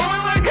 nigga be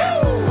scoring like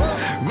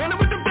who? Run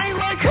up with them things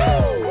like who?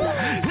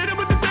 Hit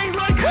them with the things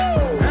like who?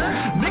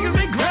 Niggas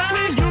be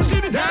grinding, you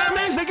see the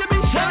diamonds, nigga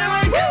be shining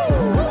like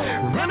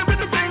who? Run up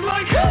in the things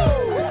like who?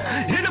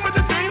 Hit them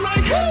with the things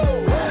like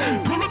who?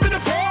 Pull up in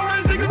the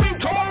forest, nigga be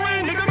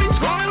touring, nigga be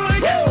scoring like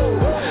who?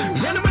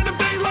 Run up with them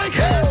things like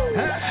who?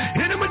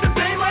 Hit them with the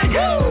things like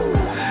who?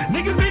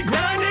 Niggas be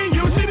grinding,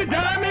 you see the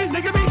diamonds,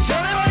 nigga be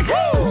shining like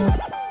who?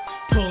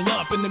 Pull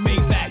up in the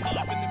Maybach,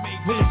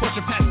 really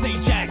pushing past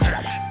stage jack.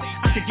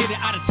 I could get it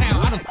out of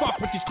town, I don't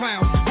fuck with these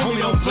clowns, homie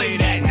don't play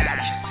that.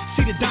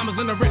 See the diamonds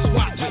in the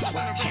wristwatch,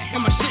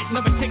 and my shit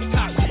never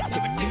TikTok.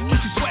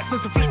 Get you sweats and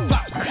some flip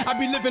flops, I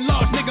be living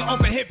large, nigga off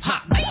of hip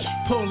hop.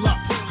 Pull up,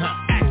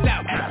 act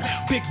out,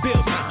 big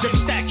bills, Jerry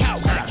Stack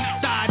house,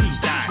 thotty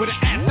with an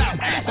ass out.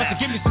 About to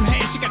give me some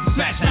hands, she got the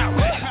smash out.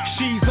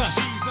 She's a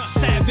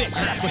savage,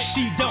 but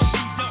she don't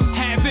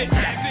have it.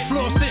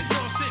 Flossing,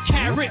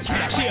 carrot,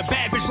 she a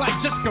bad bitch like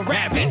Jessica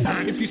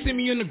Rabbit. If you see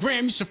me on the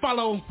gram, you should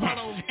follow.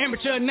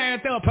 Amateur now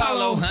at the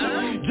Apollo,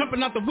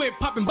 jumping out the whip,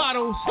 popping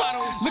bottles,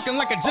 looking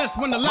like I just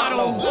won the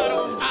lotto.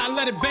 I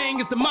let it bang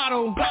is the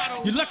motto.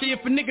 You're lucky if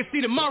a nigga see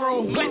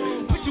tomorrow.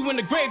 Put you in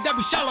the grave, that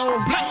be shallow.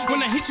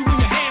 When I hit you in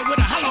your head with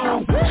a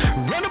hollow.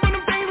 Run up on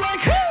them things like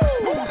who?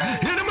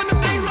 Hit them in the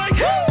things like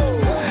who?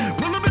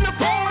 Pull up in the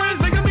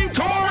forest, nigga be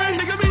touring,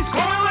 nigga be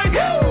scoring like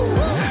who?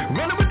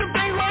 Run up with them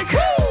things like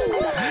who?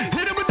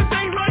 Hit them with the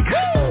things like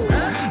who?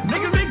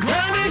 Niggas be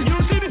grinding, you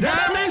see the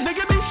diamonds,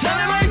 nigga be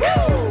shining like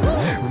who?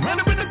 Run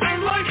up with the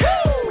things like who?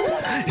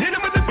 Hit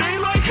them with the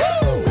things like who?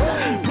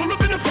 Pull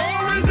up in the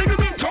forest, nigga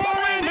be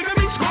touring, nigga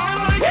be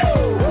scoring like who?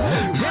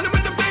 Run up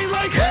with the things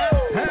like who?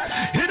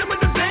 Hit them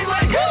with the things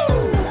like who?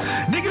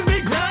 Niggas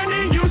be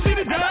grinding, you see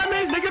the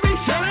diamonds, nigga be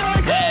shining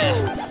like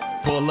who?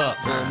 Pull up,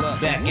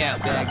 back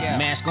out,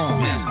 mask on,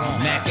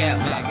 Mac out,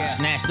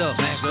 snatched up,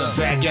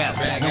 drag out.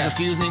 Don't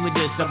confuse me with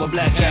this, double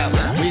blackout.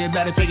 We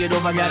about to take it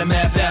over, I got it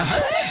mapped out.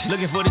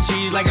 Looking for the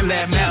cheese like a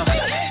lab mouth.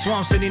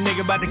 Swamp City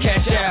nigga about to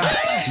cash out.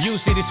 You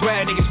see the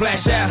swag, nigga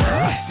splash out.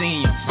 I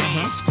seen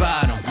him,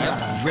 spot him,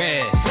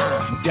 red,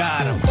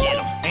 got him,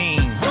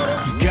 aim,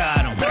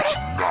 got him.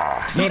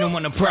 Need him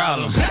on the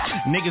problem.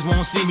 Niggas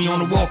won't see me on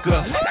the walk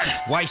up.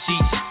 White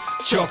sheets,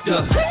 chalked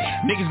up.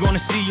 Niggas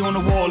gonna see you on the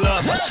wall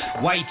up.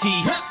 White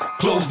tee,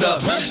 closed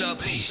up.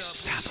 Please,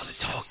 stop all the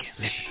talking.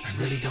 I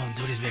really don't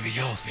do this very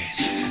often.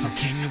 I'm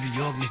King of New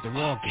York, Mr.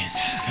 Walking.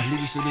 I'm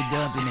really suited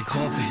up in the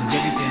coffins and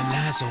everything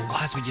lies, so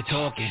watch when you're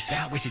talking.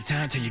 Stop wasting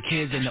time till your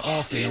kids in the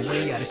office.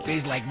 Way out of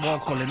space like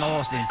Mark calling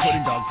Austin. Put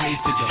in dark place,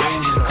 put your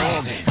holes in the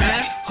organ.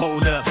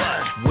 Hold up,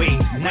 wait,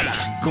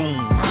 night,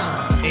 goon,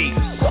 ace,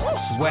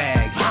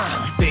 swag,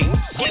 bait,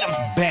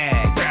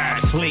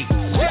 bag, plate.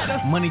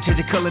 Money change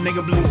the color,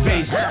 nigga, blue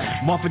face.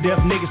 Mark for death,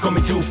 niggas call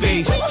me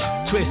Two-Face.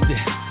 Twisted,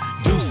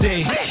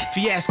 Juicy,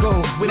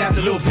 Fiasco, without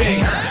the little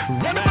pig.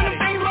 Run up on the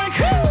things like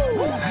who?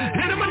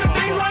 Hit them on the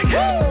things like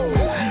who?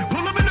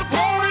 Pull up in the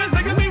forest,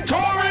 nigga be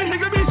touring,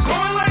 nigga be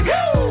scoring like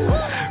who?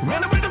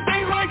 Run up with the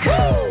things like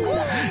who?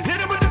 Hit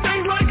them with the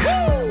things like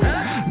who?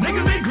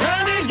 Niggas be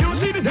grinding, you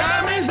see the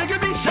diamonds, nigga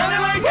be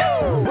shining like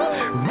who?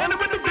 Run up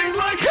with the things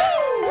like who?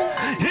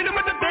 Hit them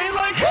with the things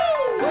like who?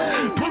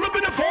 Pull up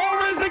in the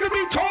forest, nigga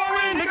be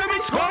touring, nigga be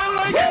scoring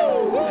like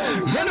who?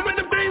 Run up with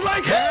the things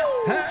like who?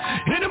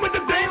 Hit them with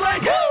the things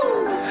like who?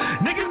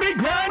 Niggas be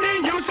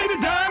grinding, you see the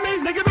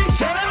diamonds, nigga be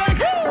shining like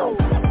who?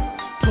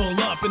 Pull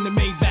up in the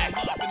Maybach.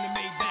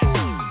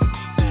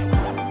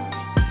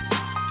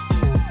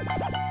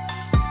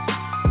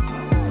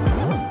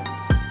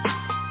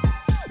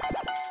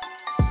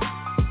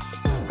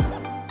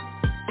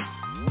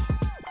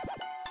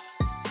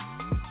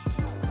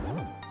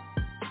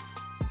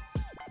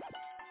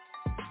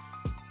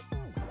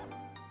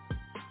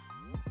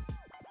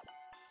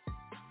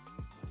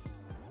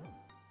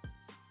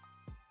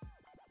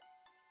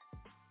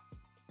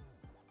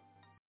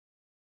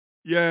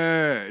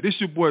 Yeah, this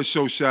your boy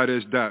Show Shot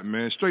S. Dot,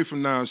 man. Straight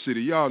from Nam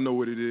City. Y'all know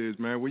what it is,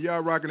 man. When y'all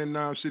rocking in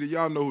Nam City,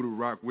 y'all know who to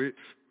rock with.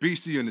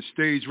 BC and the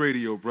Stage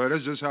Radio, bro.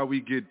 That's just how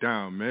we get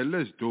down, man.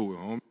 Let's do it,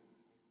 homie.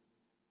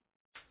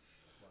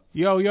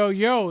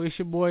 Yo, it's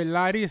your boy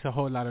Lottie. It's a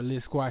whole lot of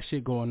Lit Squad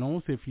shit going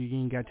on. So if you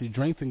ain't got your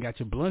drinks and got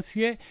your blunts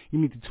yet, you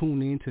need to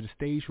tune in to the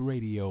Stage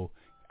Radio.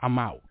 I'm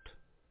out.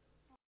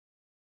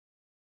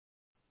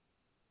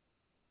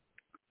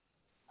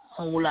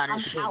 Whole lot of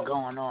shit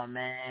going on,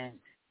 man.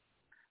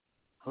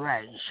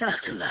 Right, shout out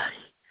to Lottie.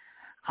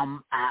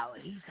 I'm out.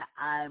 He said,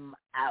 I'm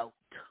out.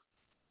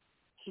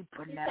 He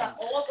pronounced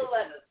all the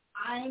letters.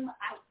 I'm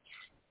out.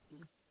 He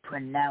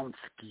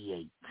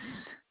pronunciates.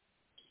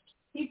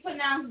 He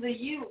pronounced the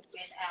U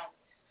in out.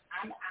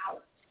 I'm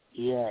out.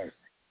 Yes,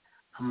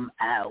 I'm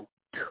out.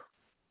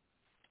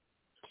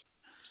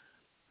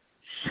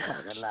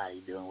 Shut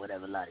Lottie doing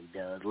whatever Lottie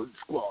does. Let the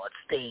squad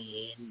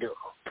stand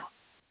up.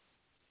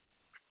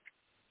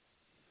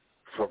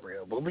 For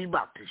real, but we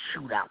about to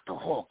shoot out the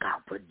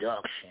Hawkout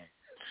Productions.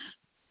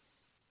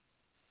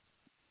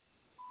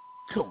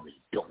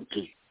 Tony, don't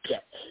get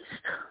gassed.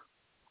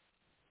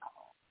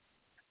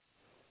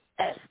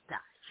 Esta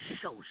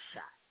show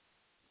shot.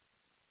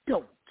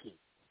 Don't get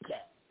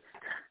gassed.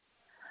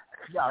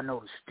 If y'all know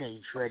the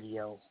stage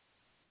radio,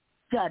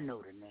 y'all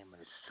know the name of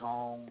the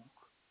song.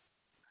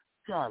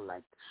 Y'all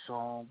like the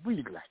song. We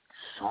like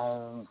the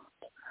song.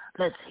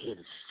 Let's hear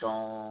the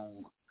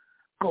song.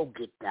 Go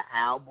get the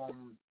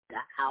album.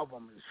 The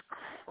album is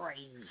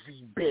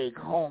crazy. Big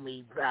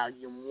Homie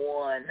Volume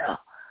 1.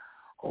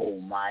 Oh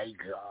my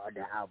God,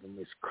 the album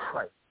is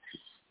crazy.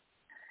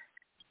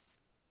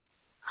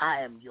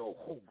 I am your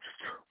host,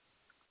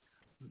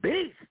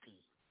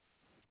 Beastie.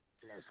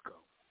 Let's go.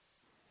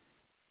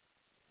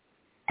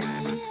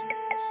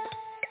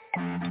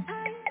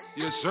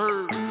 Yes,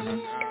 sir.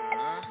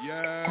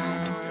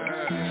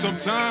 Yeah.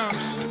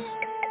 Sometimes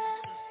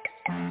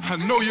I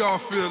know y'all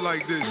feel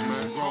like this,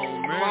 man.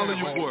 Follow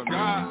your boy,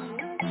 man.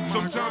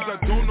 Sometimes I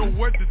don't know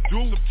what to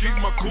do. Keep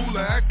my cool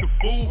or act a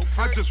fool.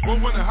 I just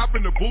won't wanna hop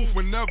in the booth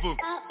whenever.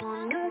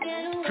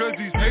 Cause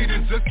these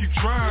haters just keep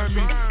trying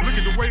me. Look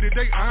at the way that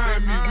they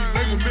eyeing me. We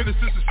label menace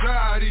to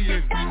society.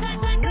 And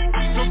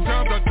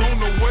sometimes I don't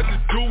know what to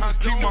do.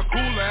 Keep my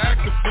cool or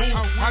act a fool.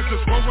 I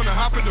just won't wanna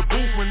hop in the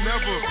booth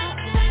whenever.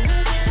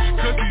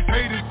 Cause these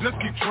haters just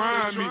keep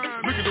trying me.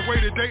 Look at the way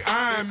that they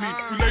eyeing me.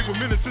 We label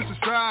menace to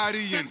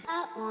society. And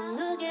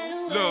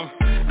look,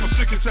 I'm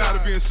sick and tired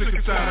of being sick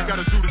and tired. I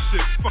gotta do the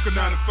shit. Fuck a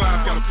 9 to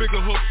 5. Got a bigger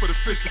hook for the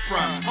fish to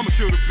fry. I'ma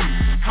kill the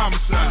beat.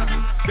 Homicide.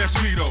 That's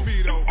me though.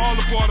 All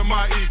a part of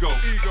my ego.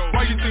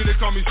 Why you think they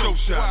call me show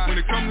shot? When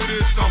it come to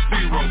this, I'm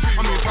P-Ro.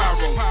 I mean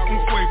Pyro. Un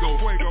fuego.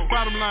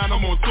 Bottom line,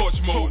 I'm on torch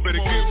mode.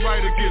 Better get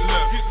right or get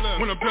left.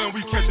 When I'm done,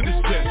 we catching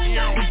this jet.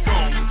 We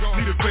gone.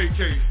 Need a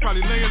vacate.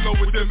 Probably laying low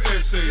with them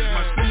essays.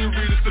 My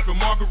senoritas sipping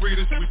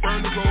margaritas. We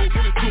burn the road.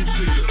 Get a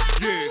two-seater.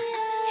 Yeah.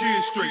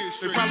 Kids straight,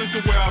 they probably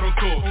somewhere out on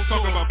tour.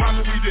 Talking about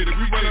Papa, we did it,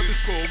 we run up the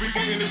score. We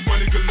getting this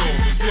money galore,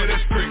 yeah,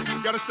 that's great.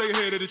 Gotta stay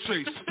ahead of the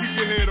chase, keep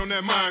your head on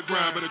that mind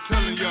grind. But I'm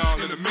telling y'all,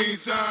 in the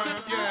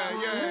meantime,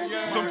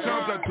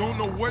 sometimes I don't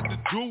know what to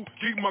do.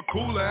 Keep my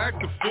cool or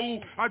act a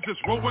fool. I just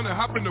won't wanna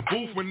hop in the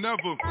booth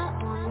whenever.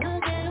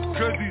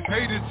 Cause these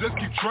haters just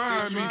keep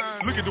trying me.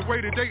 Look at the way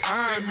that they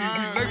eyeing me.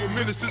 We label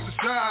menace to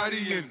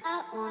society. And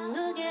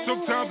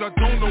sometimes I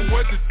don't know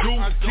what to do.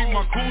 Keep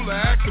my cool or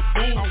act a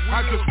fool.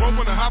 I just won't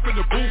wanna hop in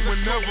the booth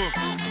whenever.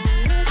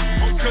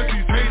 Cause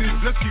these haters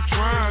just keep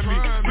trying me.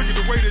 Look at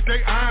the way that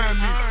they eyeing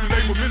me. We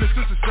label menace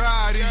to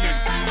society. And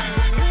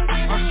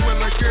I swear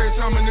like every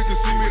time a nigga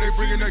see me, they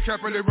bringing that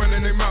cap and they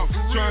running their mouth.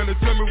 Trying to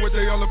tell me what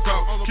they all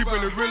about.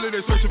 Keeping it real,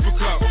 they searching for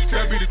clout.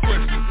 That be the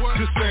question.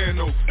 Just saying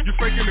though. You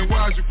faking it,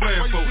 why is you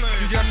playing for?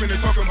 You yapping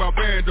and talking about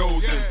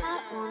bandos and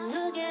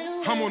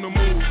I'm on the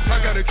move, I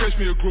gotta catch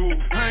me a groove.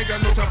 I ain't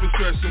got no time for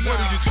stressing. What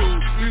do you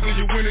choose? Either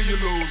you win or you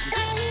lose.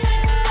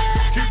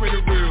 Keeping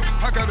it real,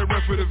 I gotta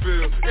run for the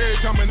bill. Every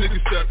time a nigga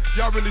step,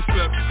 y'all really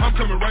slept. I'm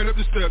coming right up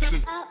the steps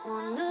and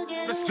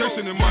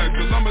Jason and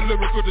Michael, I'm a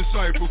lyrical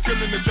disciple.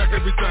 Killing the track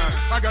every time.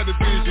 I got the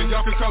vision,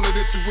 y'all can call it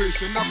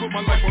intuition. I put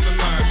my life on the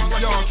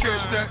line. Y'all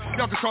catch that?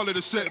 Y'all can call it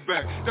a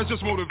setback. That's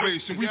just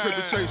motivation. We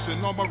paper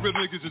chasing. All my real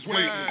niggas is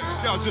waiting.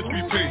 Y'all just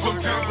be patient.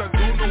 Sometimes I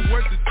don't know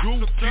what to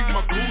do. Keep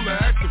my cool or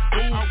act a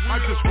fool. I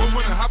just won't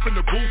wanna hop in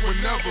the booth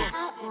whenever.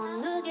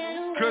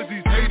 Cause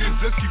these haters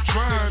just keep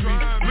trying me.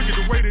 Look at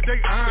the way that they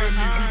eyeing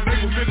me. We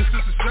label menace to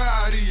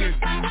society. And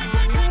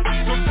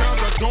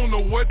sometimes I don't know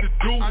what to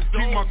do.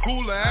 Keep my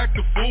cool or act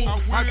a fool.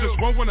 I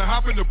just won't wanna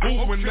hop in the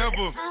booth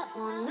whenever.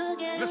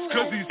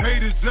 Cause these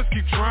haters just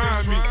keep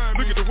trying me.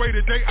 Look at the way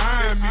that they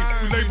eyeing me.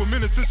 We label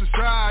menace to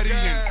society.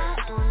 And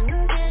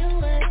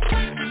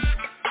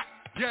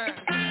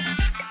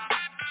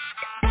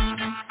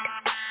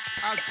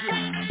I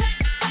will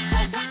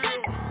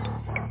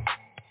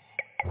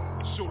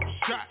shoot a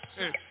shot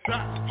and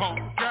stop.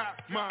 Home got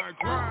my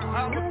grind.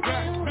 Holla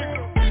back,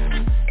 nigga.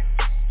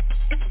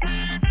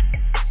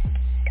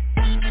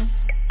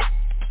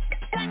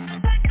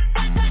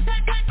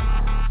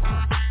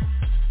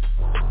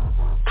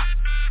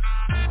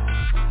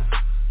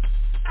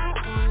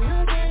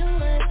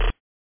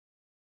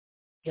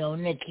 Yo,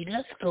 Nikki,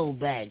 let's go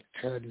back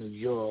to New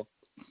York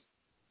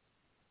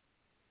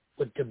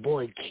with the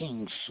boy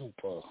King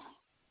Super. What's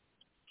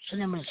the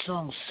name of the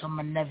song?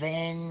 Summer Never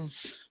Ends?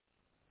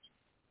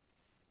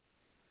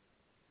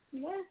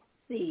 Let's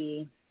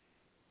see.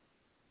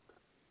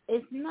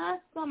 It's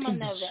not Summer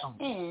Never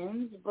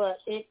Ends, but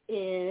it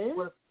is...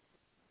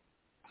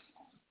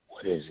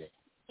 What is it?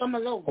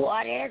 Summer's Over.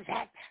 What is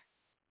it?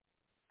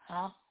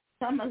 Huh?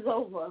 Summer's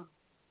Over.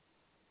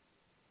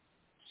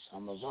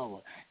 Summer's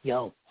over.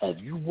 Yo, have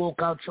you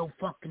woke out your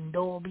fucking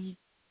doorbell?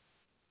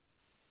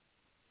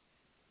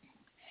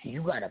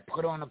 You gotta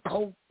put on a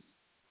coat.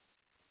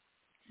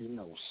 You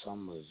know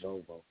summer's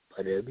over,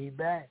 but it'll be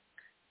back.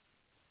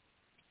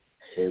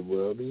 It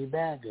will be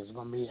back. It's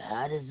gonna be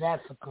hot as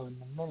Africa in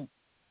a minute.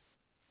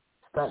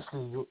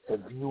 Especially if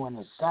you in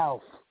the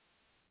South.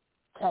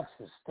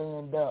 Texas,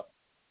 stand up.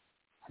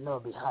 I know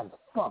it'll be hot as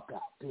fuck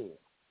out there.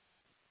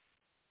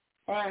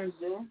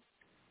 Andrew.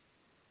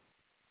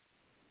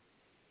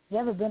 You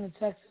ever been to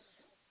Texas?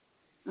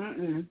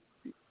 Mm-mm.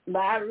 But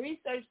I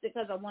researched it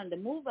because I wanted to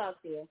move out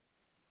there.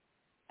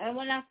 And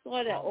when I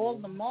saw that all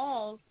the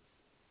malls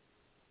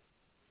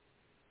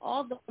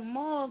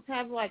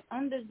have like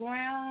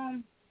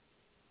underground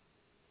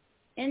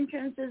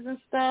entrances and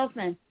stuff,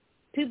 and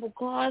people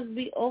cars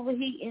be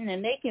overheating,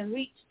 and they can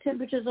reach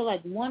temperatures of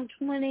like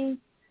 120.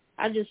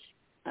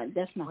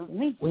 That's not for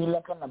me. We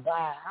looking to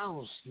buy a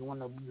house. You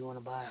wanna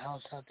buy a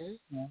house out there?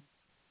 Yeah.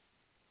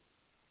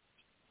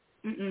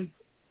 Mm-mm.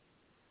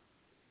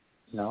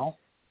 No.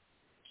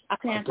 I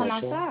can't come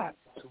outside.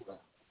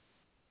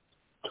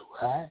 Too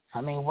hot. I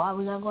mean, why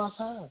we gotta go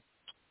outside?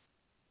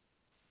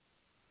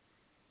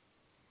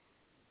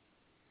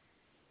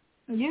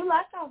 You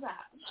like outside.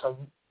 So,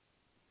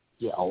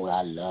 yeah,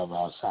 I love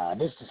outside.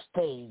 This is the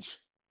stage.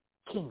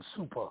 King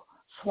Super,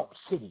 Swamp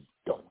City,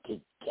 don't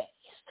get gassed.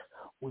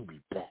 We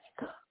be back.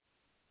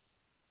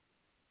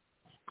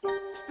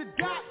 The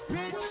dot,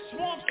 bitch,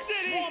 Swamp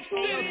City. I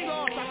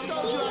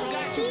told you I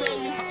got you,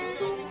 baby.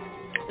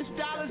 It's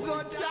dollars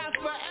on top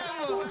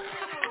forever.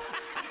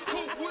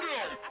 What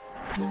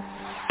up?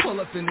 Pull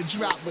up in the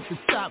drop with the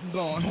top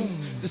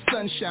gone. The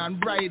sunshine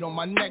bright on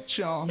my neck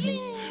charm.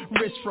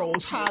 Wrist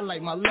froze high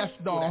like my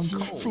left arm.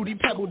 Fruity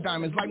pebble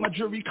diamonds like my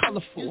jewelry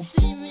colorful.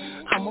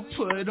 I'ma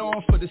put it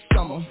on for the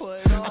summer.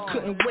 I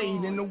couldn't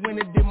wait, in the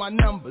winter did my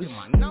numbers.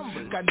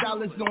 Got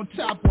dollars on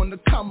top on the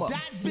come up.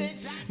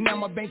 Now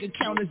my bank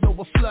account is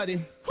over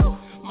flooded.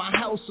 My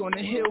house on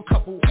the hill,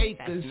 couple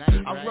acres.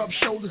 I rub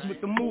shoulders with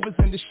the movers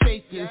and the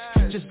shakers.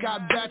 Just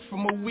got back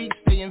from a week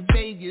stay in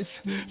Vegas.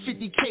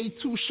 50K,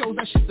 2 shows,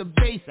 that shit the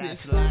basis.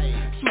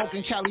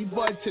 Smoking Cali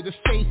Bud to the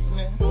face,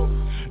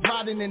 man.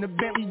 Riding in a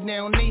Bentley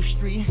down 8th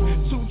Street.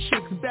 2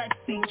 chicks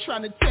backseat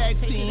trying to tag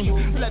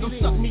team. Let them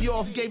suck me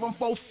off, gave them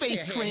 4 face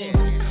cream.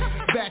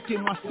 Back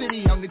in my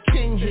city, I'm the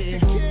king here.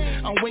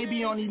 I'm way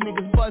beyond these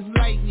niggas Buzz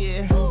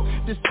Lightyear.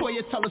 This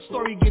Toya tell a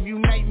story, give you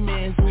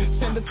nightmares.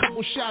 Send a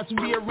couple shots,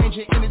 rearrange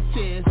your inner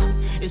tears.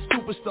 It's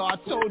Superstar,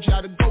 I told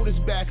y'all to go this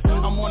back.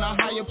 I'm on a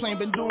higher plane,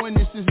 been doing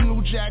this is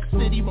New Jack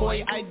City.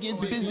 Boy, I get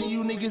busy,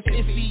 you niggas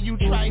iffy. You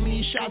try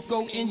me, shots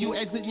go in, you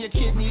exit your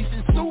kidneys.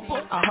 It's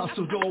super. I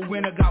hustled all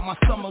winter, got my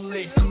summer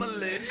lit.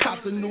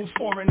 Copped a new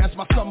foreign, that's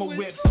my summer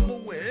whip.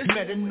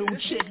 Met a new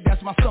chick,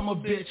 that's my summer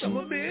bitch.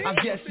 I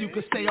guess you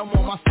could say I'm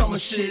on my summer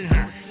shit.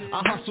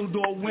 I hustled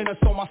all winter,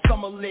 so my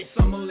summer lit.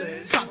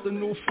 Copped a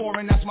new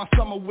foreign, that's my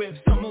summer whip.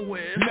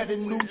 Met a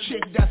new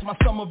chick, that's my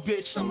summer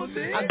bitch.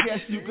 I guess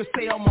you could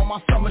say I'm on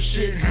my summer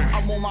shit.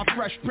 I'm on my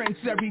Fresh Prince,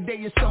 every day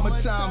is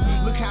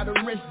summertime. Look how the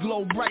wrist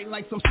glow bright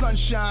like some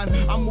sunshine.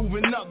 I'm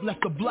moving up,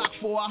 left the block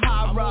for a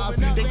high rise.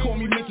 They call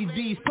me Mickey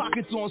D's,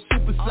 pockets on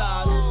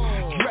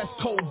supersize. Dress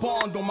code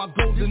bond on my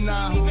golden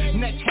eye.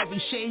 Neck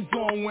heavy, shades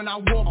on when I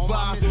walk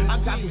by.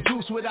 I got the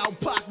juice without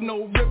Pac,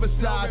 no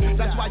Riverside.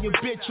 That's why your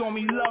bitch on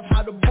me love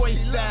how the boy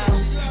style.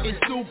 It's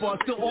super,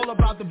 still all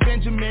about the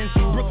Benjamins.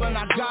 Brooklyn,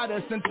 I got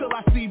us until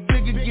I see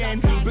big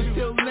again. But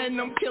till then,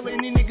 I'm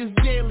killing these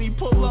niggas daily.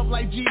 Pull up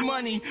like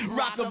G-Money,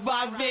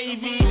 rock-a-bye,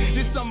 baby.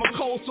 This summer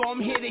cold, so I'm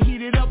here to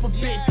heat it up a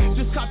bit.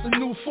 Just got the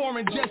new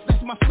foreign jet,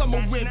 that's my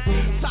summer whip.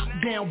 Top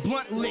down,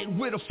 blunt lit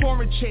with a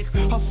foreign chick.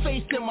 Her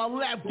face in my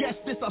lap, guess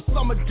this a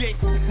summer dick.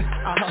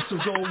 I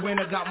hustled all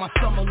winter, got my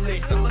summer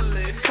lit.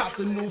 Copped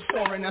a new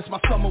foreign, that's my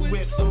summer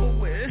whip.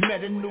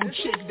 Met a new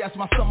chick, that's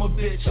my summer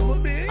bitch.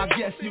 I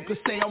guess you could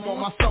say I'm on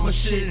my summer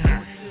shit.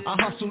 I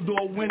hustled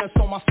all winter,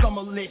 so my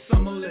summer lit.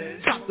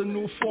 Copped a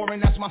new foreign,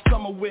 that's my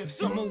summer whip.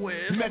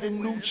 Met a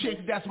new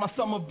chick, that's my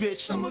summer bitch.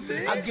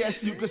 I guess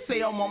you could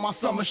say I'm on my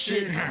summer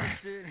shit.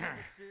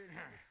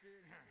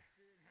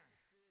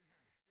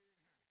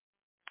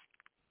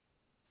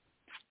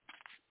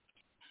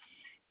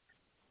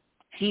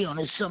 He on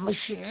his summer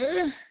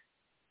shit.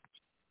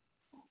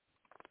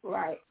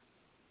 Right.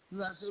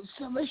 That's his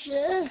summer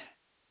shit.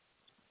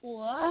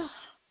 What?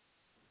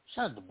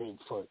 Shout out to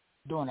Bigfoot.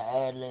 Doing the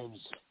ad-libs.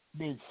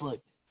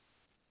 Bigfoot.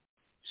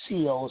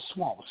 CEO of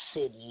Swamp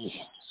City.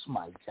 That's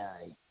my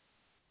guy.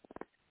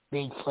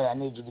 Bigfoot, I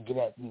need you to get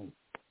at me.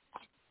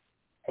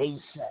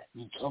 ASAP.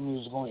 You told me you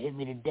was going to hit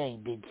me today,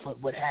 Bigfoot.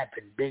 What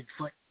happened,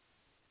 Bigfoot?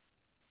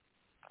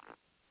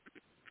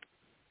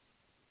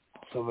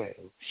 For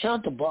real. Shout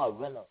out to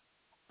Barilla.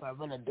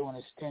 Barilla doing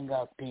his thing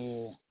out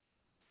there.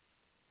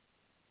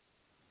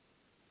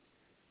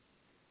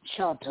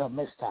 Shout out to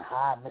Mr.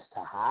 Hyde.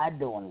 Mr. Hyde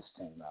doing his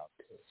thing out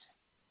there.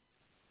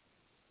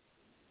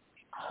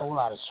 A whole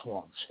lot of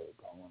swamp shit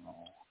going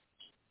on.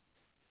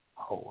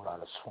 A whole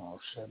lot of swamp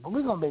shit. But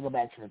we're going to bring it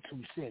back to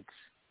the 2-6.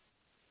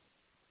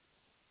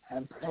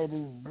 And play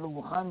these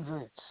blue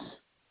hundreds.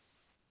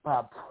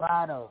 by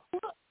Prada.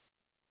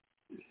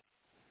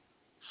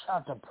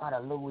 Shout to Prada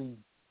Louis.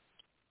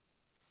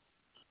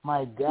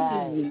 My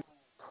guy,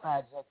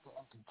 Project the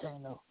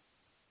Entertainer.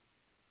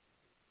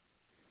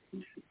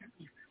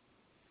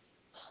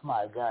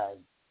 My guy.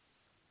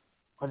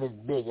 With his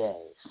big ass.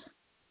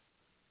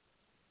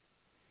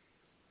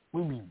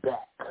 We be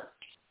back.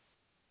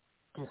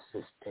 This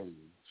is stage.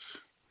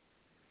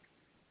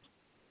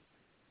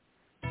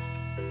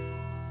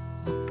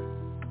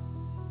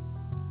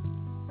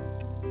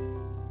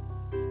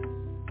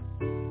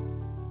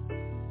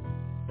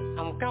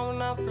 I'm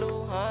counting up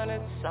blue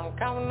hundreds, I'm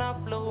counting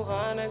up blue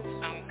hundreds,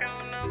 I'm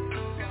counting up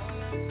blue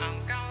hundreds,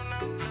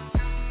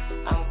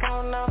 I'm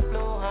counting up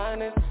blue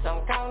hundreds,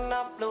 I'm counting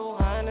up blue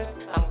hundreds,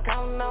 I'm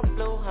counting up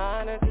blue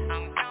hundreds,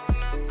 I'm counting up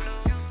blue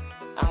hundreds,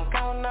 I'm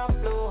counting up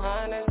blue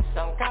hundreds,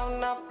 I'm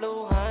counting up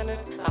blue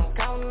hundreds, I'm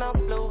counting up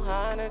blue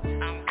hundreds,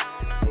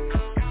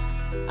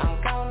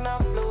 I'm counting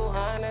up blue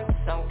hundreds,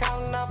 I'm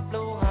counting up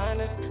blue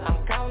hundreds,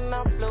 I'm counting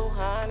up blue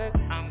hundreds,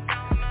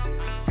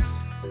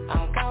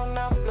 I'm counting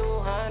up blue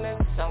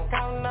hundreds, I'm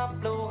counting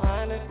up blue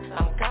hundreds,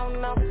 I'm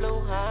counting up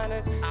blue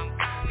hundreds.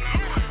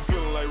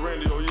 Feeling like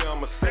Randy, oh yeah,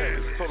 I'm a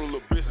savage. Total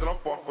little bitch and I'm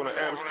far from the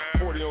average.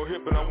 40 on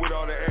hip and I'm with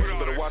all the action.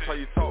 Better watch how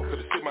you talk, cause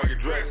the shit might get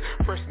dragged.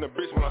 Fresh in the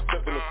bitch when I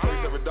step in the place.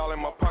 Every dollar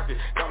in my pocket,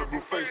 got a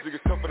blue face.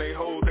 Niggas tough and they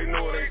hoes, they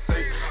know it ain't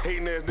safe.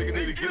 Hating ass niggas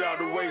need to get out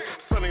of the way.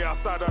 Sunny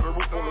outside, out the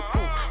roof on the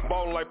coupe.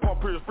 Ballin' like Paul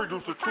Pierce, free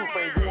juice the truth.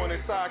 Ain't going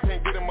inside,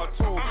 can't get in my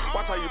tube.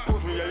 Watch how you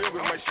push me, your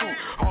youngers might shoot.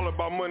 All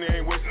about money,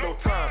 ain't wasting no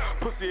time.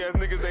 Pussy ass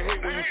niggas, they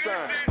hate when you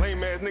shine.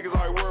 Lame ass niggas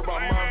already worry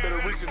about mine.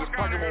 Better reach it, this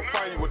pocket won't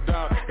find you a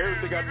dime.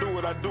 Everything I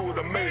do it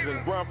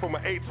amazing. Grind from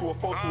an 8 to a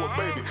 4 to a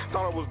baby.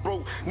 Thought I was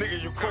broke,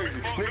 nigga you crazy.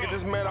 Nigga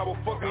just mad I was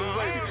fucking this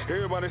lady.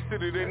 Everybody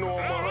city, they know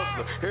I'm a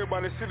hustler.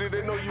 Everybody city,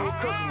 they know you a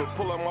customer.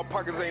 Pull out my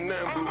pockets, ain't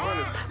nothing blue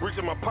hundreds. Reach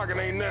in my pocket,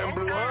 ain't nothing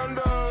blue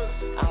hundreds.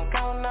 I'm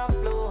counting up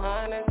blue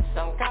hundreds,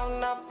 I'm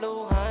counting up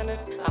blue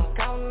hundreds, I'm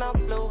counting up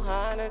blue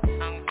hundreds,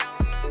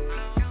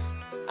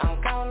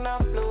 I'm counting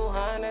up blue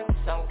hundreds,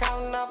 I'm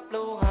counting up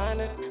blue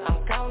hundreds,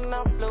 I'm counting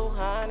up blue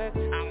hundreds,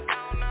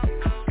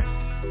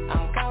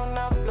 I'm counting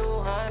up blue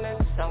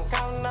hundreds, I'm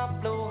counting up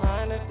blue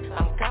hundreds,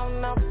 I'm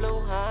counting up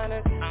blue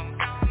hundreds,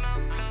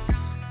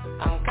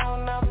 I'm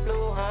counting up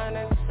blue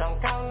hundreds,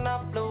 I'm counting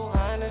up blue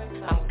hundreds,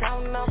 I'm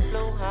counting up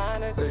blue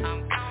hundreds.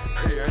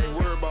 Hey, I ain't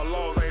worried about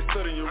laws, I ain't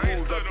studying your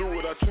rules. I do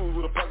what I choose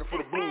with a pocket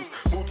full of blues.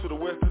 Move to the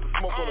west, to the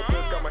smoke on the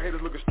best. Got my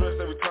haters looking stressed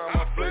every time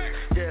I flex.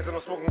 Gas and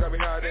I'm smoking got me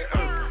higher than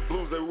earth.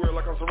 Blues everywhere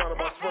like I'm surrounded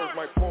by smurfs.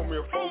 Might pour me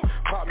a fork,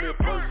 pop me a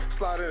perk.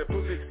 Slide in that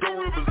pussy, go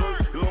real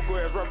berserk. Your local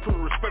ass rap, put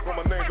respect on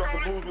my name. Drop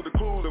some blues with the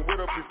clues and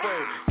wet up your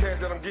fame. Cash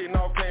that I'm getting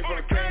all came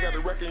from the cane. Got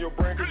the wreck in your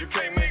brain cause you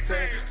can't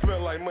maintain.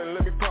 Smell like money,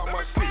 let me pop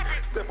my shit.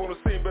 Step on the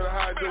scene, better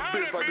hide your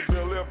bitch. Like the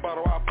Bill F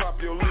bottle, I'll pop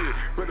your lid.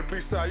 Better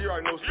be side, you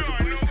already know shit to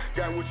breathe.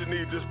 Got what you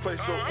need, just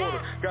place your order.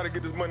 Gotta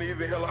get this money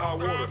either hell or high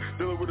water.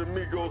 Dealing with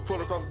amigos,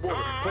 pull across the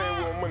border. Playing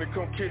with my money,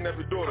 come kidnap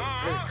your daughter.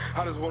 Hey,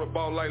 I just wanna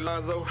ball like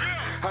Lonzo.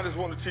 I just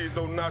wanna cheese,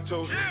 no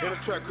nachos. In the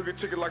trap, cooking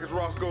chicken like it's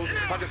Roscoe's.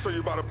 I can show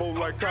you about a boat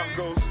like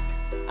Costco's.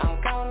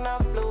 I'm counting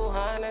up blue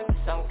hundreds,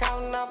 I'm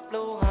counting up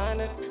blue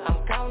hundreds,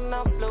 I'm counting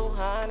up blue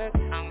hundreds,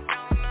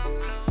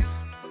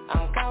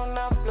 I'm counting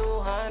up blue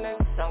hundreds,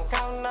 I'm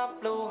counting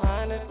up blue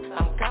hundreds,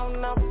 I'm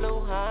counting up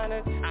blue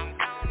hundreds,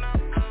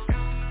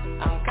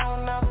 I'm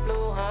counting up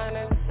blue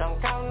hundreds, I'm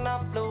counting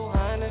up blue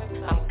hundreds,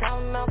 I'm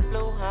counting up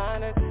blue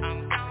hundreds,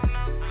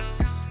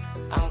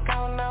 I'm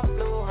counting up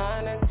blue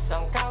hundreds,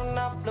 I'm counting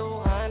up blue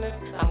hundreds,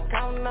 I'm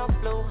counting up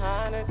blue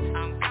hundreds.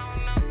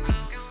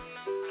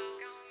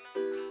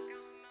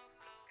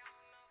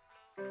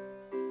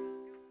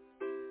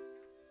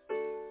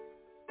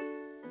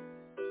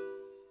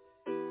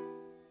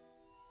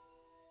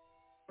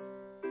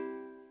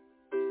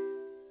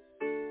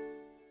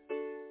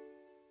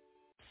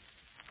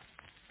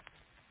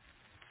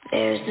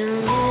 There's a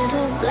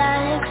little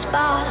black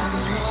spot on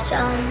the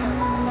sun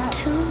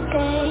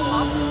today.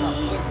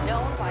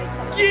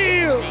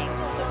 Yeah,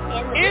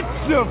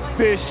 it's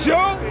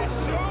official.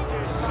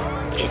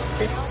 It's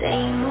the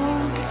same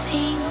old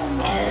thing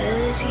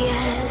as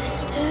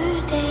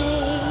yesterday.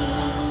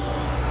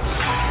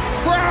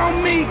 Crown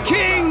me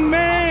king,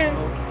 man.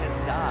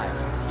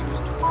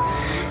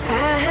 I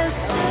have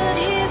stood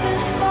here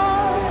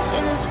before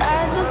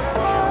inside the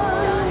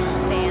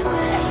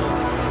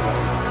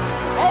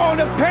all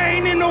the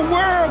pain in the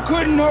world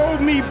couldn't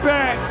hold me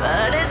back.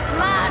 But it's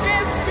my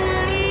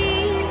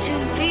destiny to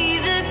be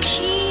the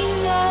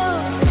king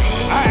of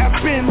pain. I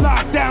have been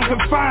locked down,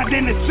 confined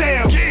in a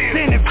cell.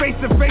 Standing face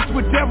to face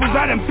with devils,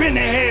 I done been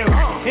to hell.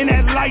 In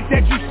that light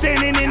that you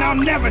standing in, I'll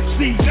never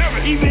see.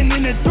 Even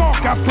in the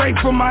dark, I pray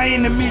for my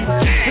enemies.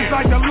 It's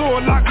like the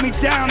Lord locked me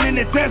down in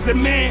the desert,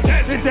 man.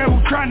 The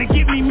devil trying to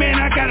get me, man,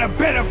 I got a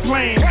better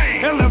plan.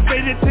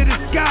 Elevated to the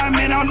sky,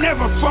 man, I'll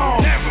never fall.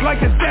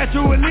 Like a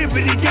Statue of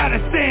Liberty, gotta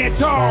stand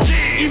tall.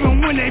 Even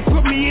when they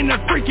put me in the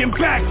freaking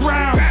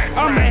background,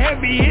 I'm a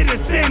heavy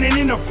hitter standing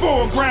in the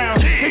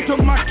foreground. They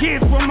took my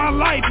kids from my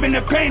life and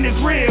the pain is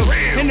real.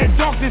 And the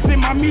darkness in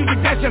my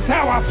music, that's just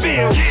how I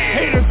feel.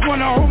 Haters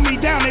wanna hold me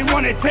down, they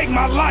wanna take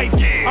my life.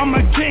 I'm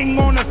a king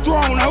on the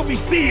throne, hope you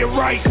see it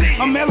right.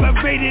 I'm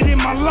elevated in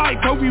my life,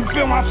 hope you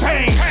feel my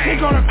pain. They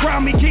gonna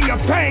crown me king of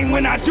pain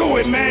when I do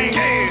it, man.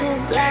 The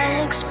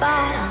black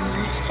spot on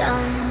the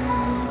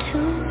sun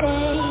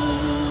today.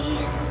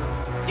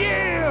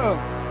 Yeah,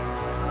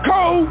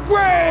 cold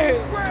red.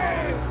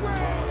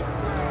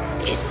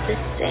 It's the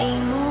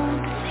same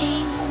old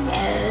thing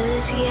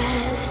as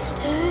yesterday.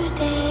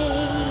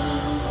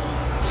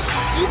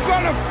 You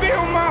gonna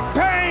feel my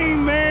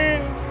pain,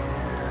 man.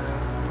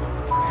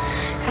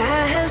 I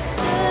have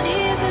stood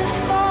here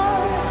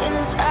before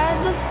inside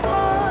the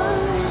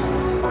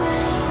pouring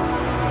rain.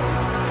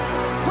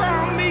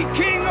 Crown me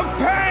king of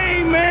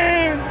pain,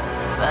 man.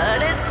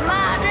 But it's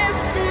my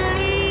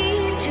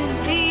destiny to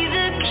be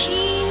the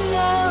king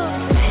of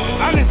pain.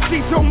 I done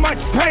see so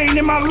much pain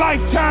in my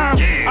lifetime.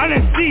 I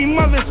done see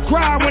mothers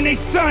cry when they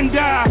son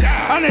die.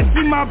 I done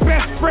see my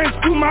best friend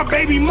screw my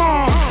baby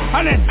mom.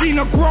 I done seen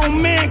a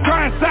grown man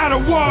cry inside a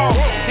wall.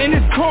 And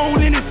it's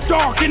cold and it's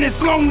dark and it's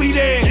lonely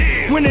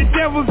there. When the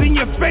devil's in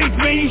your face,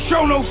 man, you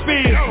show no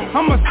fear.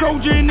 I'm a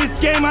soldier in this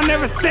game, I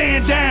never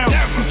stand down.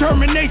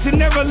 Determination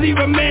never leave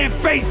a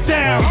man face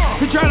down.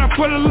 They're trying to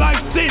put a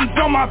life sentence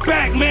on my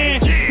back, man.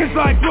 It's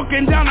like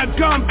looking down a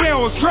gun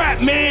barrel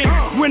trap,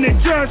 man. When the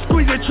judge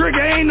squeeze the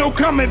trigger, ain't no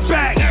coming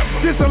back.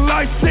 This a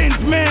life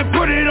sentence, man,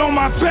 put it on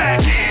my back.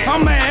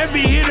 I'm a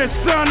heavy hitter,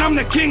 son, I'm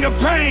the king of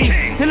pain.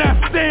 And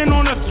I stand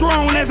on the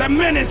throne as a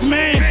menace,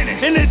 man.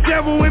 And the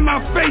devil in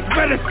my face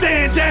better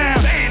stand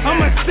down.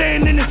 I'ma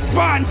stand in this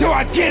spot until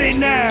I get it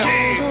now.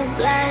 The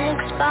black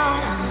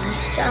spot on the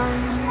sun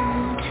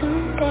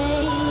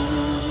today.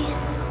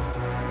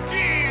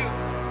 Yeah,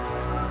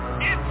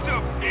 it's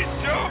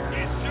official.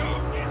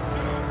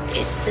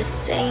 It's the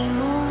same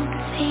old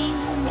thing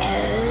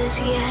as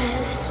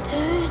yesterday.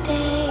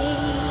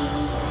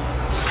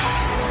 I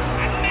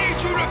need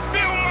you to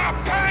feel my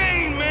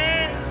pain,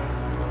 man.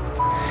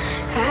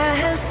 I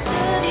have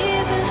stood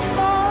here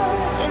before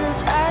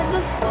inside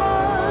the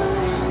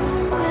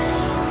pouring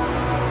rain.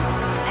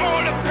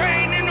 All the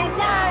pain in the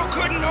world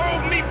couldn't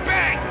hold me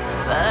back.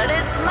 But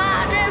it's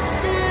my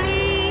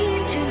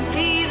destiny to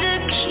be the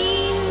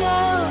king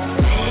of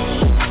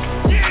pain.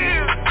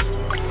 Yeah.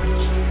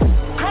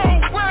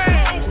 Cold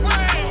red.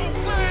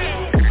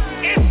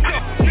 It's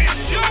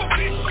official.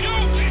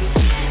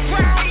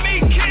 Crown me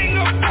king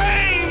of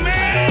pain,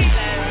 man.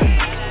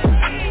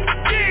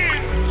 Yeah.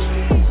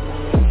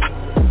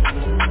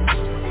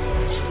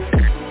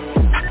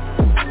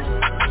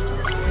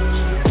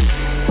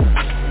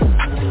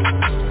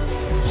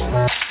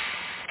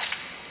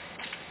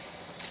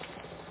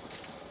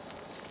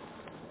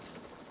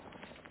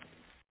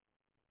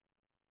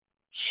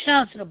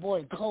 Shout out to the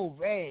boy Code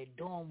Red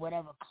doing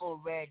whatever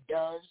Code Red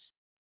does.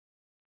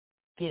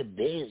 Get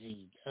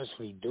busy. That's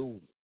what he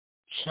do.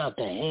 Shout out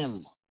to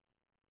him.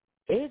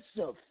 It's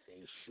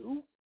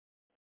official.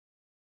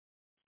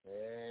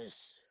 Yes,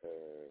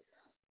 sir.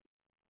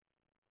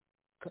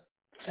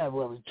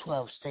 February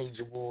 12th Stage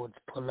Awards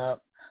pull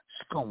up.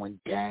 It's going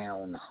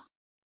down.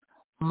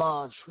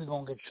 March, we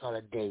gonna get y'all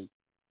a date.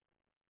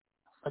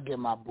 I get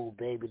my boo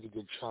baby to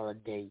get y'all a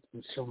date.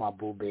 Until my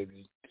boo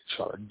baby get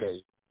y'all a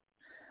date.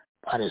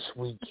 By this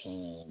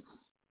weekend.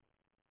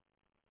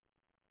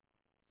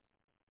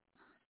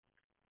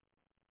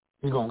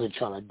 We gonna get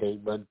y'all a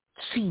date, but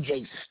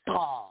CJ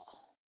Star.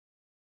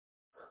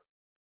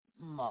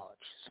 March,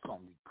 it's gonna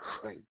be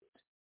crazy.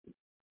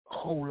 A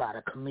whole lot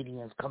of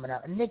comedians coming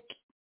out. And Nick,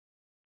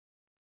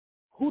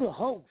 who the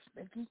host,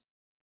 Nicky?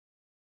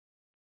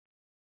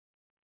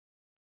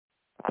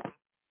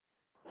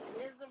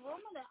 There's a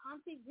rumor that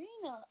Auntie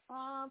Gina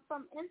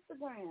from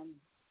Instagram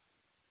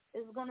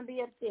is going to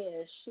be up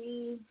there.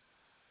 She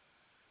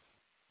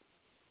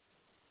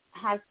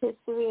has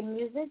history in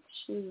music.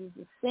 She's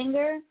a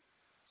singer.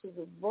 She's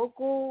a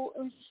vocal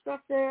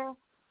instructor.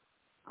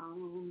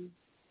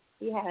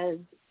 She has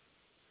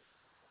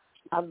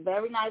a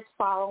very nice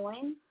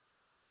following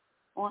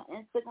on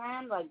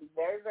Instagram, like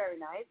very, very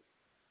nice,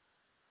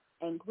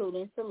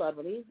 including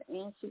celebrities,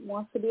 and she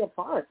wants to be a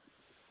part.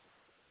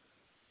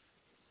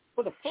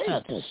 For the free. Shout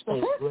out to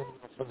Stage Radio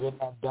for getting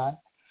that done.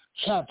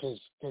 Shout out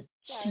to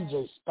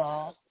CJ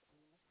Star.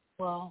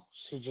 Well,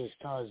 CJ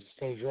Star is the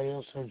Stage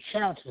Radio, so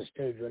shout out to the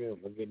Stage Radio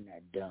for getting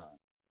that done.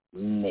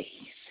 Amazing.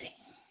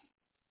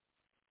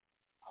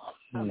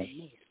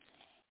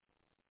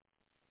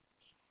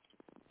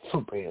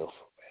 For real.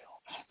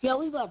 Yeah,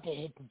 we about to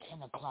hit the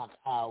 10 o'clock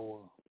hour.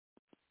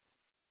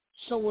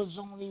 So it's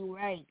only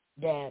right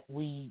that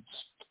we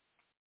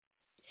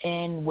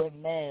end with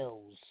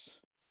males.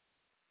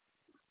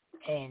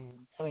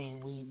 And, I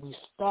mean, we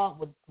start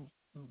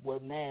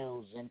with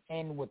males and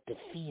end with the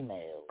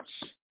females.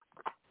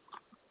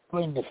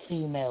 Bring the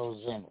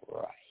females in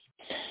right.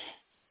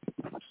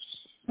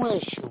 Where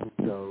should we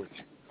go?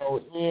 Should we go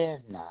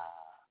here? Nah.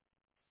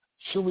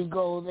 Should we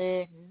go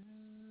there?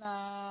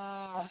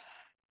 Nah.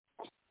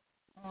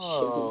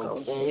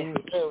 Oh, okay.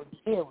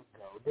 Here we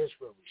go. This is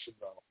where we should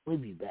go. We'll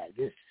be back.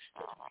 This is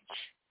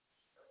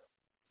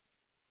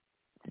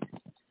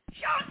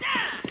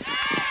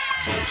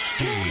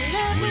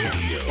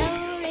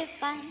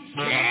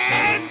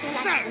Yes,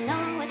 sir.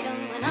 Know what's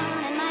going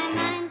on in my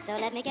mind, so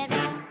let me get real.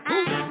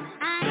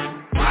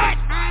 What?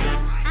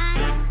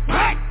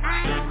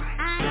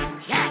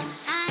 Yes.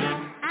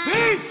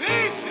 Beef.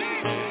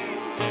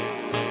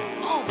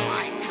 Oh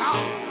my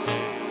God.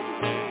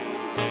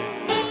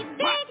 Big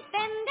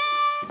Bender.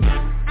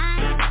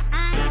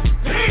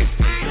 Beef.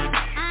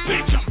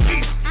 Bitch, I'm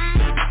beef.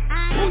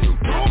 Who you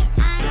bro?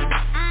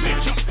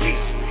 Bitch, I'm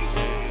beef.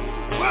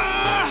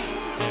 What?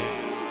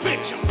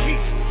 Bitch, I'm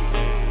beef.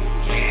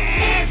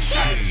 Yes,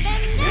 sir.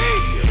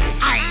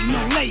 I ain't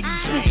no ladies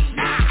man.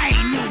 I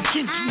ain't no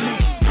gentleman.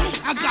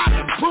 I got a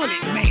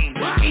bullet man.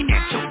 Ain't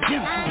that your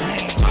dimple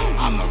man?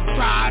 I'm a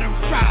rider.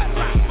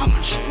 I'm a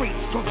straight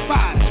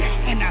provider.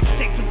 And I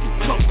stick with the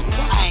coke.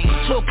 I ain't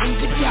talking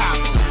to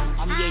Godfather.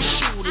 I'm your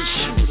shooter.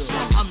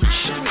 I'm the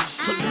street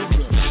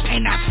polluter.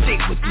 And I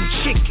stick with them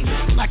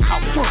chickens like I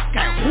work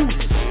at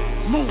Hooters.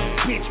 Move,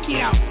 bitch,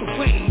 get out the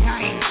way. I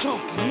ain't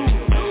talking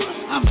noodles.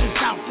 I'm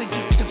just out to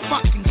get the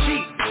fucking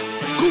cheese.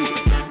 Good.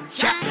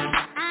 Yeah.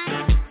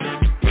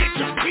 Bitch,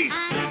 I'm peace.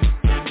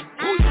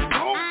 Who you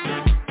bro?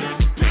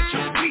 Bitch,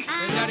 I'm peace.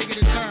 They gotta get a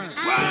turn.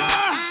 What?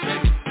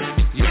 Hey.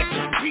 Bitch,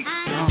 I'm peace.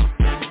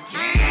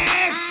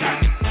 Yes, sir.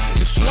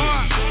 The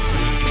swamp.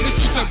 There's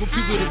two type of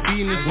people that be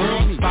in this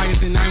world. Buyers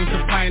and irons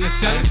supplying and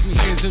sellers.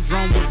 Players a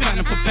drum with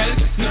platinum propellers.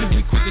 Niggas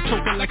be quick to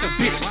choke her like a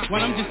bitch.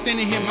 While I'm just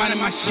standing here minding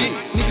my shit.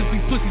 Niggas be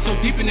pussy so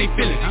deep in they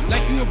feelings.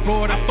 Like you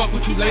abroad, I fuck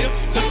with you later.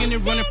 Ducking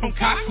and running from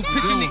cops who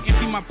pitching and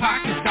empty my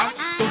pockets out.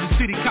 Those the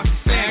city cops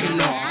are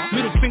sagging off.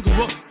 Middle finger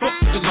up, fuck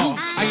the law.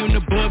 I on the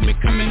bud, me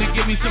coming to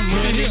give me some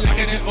money. Like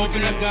I just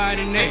open a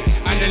garden, eh?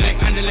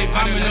 Underlay,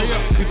 bombing over.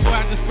 Before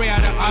I just spray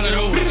out of all of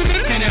those.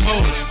 Can it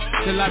hold?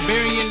 The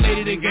Liberian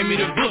lady that gave me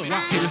the book.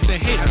 Killer said,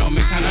 hey, I don't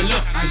make kind of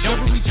look. I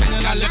double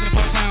returning, I left it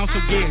for clowns, so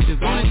yeah,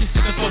 just only just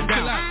sit the fuck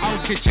down. I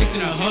was just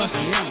chasing a hustle,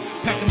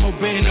 packing more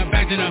bread in the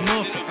bag than a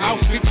hustle. I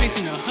was just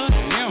chasing a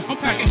hustle, I'm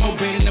packing more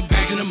bread in the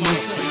bag than a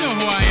muscle. You know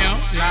who I am,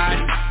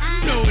 Lottie.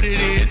 You know what it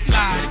is,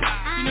 Lottie.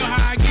 You know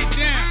how I get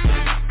down.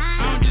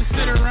 I don't just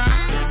sit around.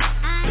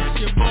 It's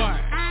your boy.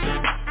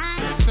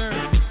 Yes, sir.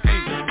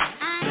 Hey.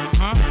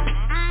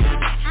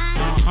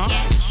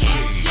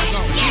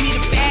 Give me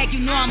the bag, you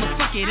know I'ma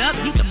fuck it up.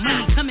 Need the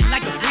money coming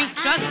like a brink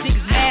truck.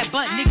 Niggas mad,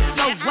 but niggas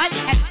so what?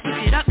 Had to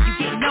switch it up, you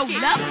get no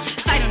love.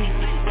 Fight on these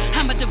bitches,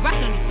 I'm about to rock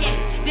on these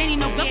bitches. There ain't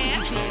no go with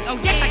these bitches. Oh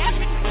yes, I got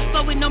bitches.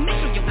 Flow with no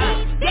Mitchell, your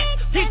boy. Yes,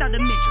 please out the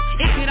Mitchell.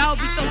 It could all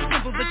be so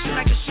simple, but you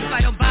like a shoe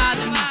fight, don't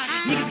bother me.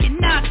 Niggas get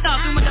knocked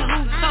off and with the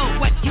who's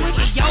told. What, you ain't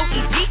get yo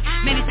EP?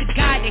 Man, it's the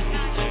guy they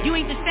see. You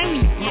ain't the same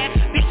when you get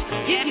bitch.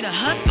 Give me the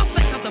hustle,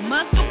 flex out the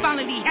muscle.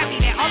 Finally happy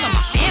that all of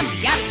my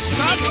family got it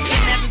struggle.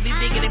 You'd never be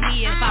bigger than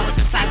me if I was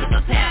the size of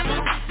a pebble.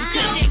 You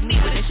couldn't dig me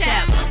with a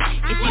shovel.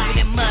 If you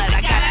were in mud, I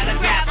got out of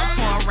gravel.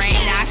 Pouring rain,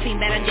 now I seen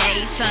better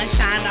days.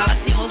 Sunshine, all I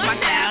see was my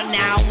style.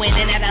 Now I'm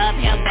winning at an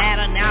uphill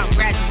battle. Now I'm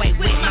graduate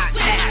with my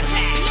title.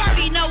 You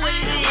already know what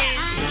it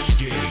is.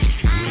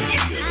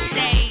 It's the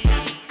stage.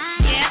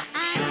 Yeah.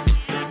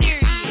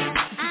 Serious.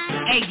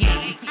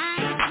 A-game.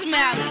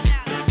 Smiley.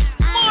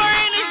 More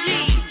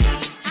energy.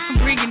 I'm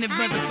bringing the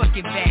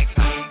motherfucking back.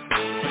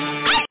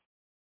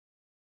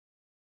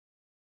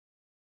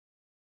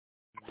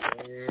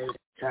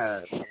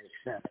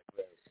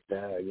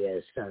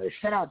 Yes, sir.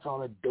 Shout out to all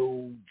the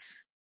dudes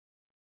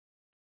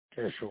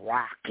just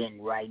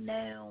rocking right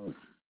now.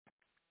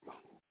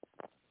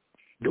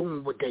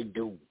 Doing what they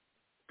do.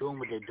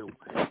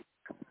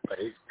 But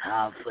it's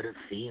time for the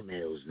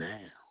females now.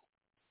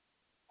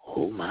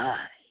 Oh my.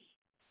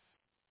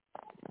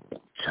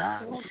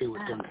 Time to see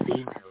what them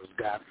females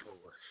got for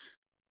us.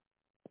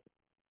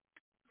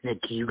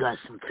 Nikki, you got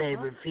some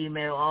favorite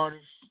female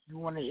artists you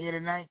want to hear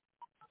tonight?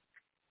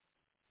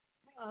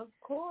 Of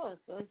course.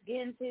 Let's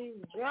get into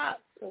these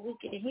drops so we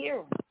can hear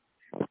them.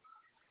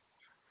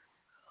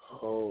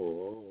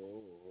 Oh.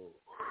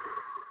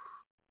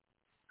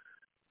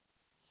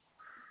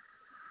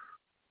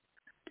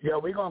 Yo,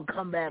 we're going to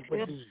come back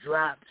with these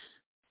drops.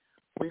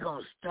 We're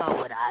going to start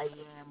with I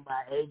Am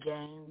by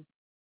A-Game.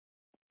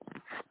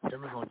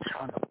 Then we're going to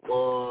turn the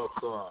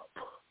fuck up.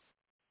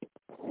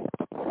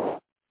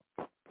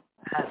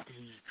 After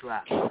these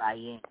drops,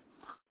 I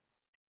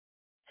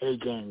Am.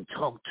 A-Game,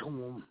 talk to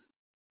him.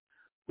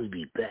 We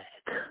be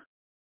back.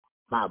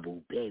 My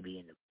boo baby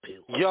in the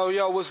building.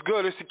 Yo, what's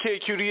good? It's the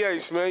Kid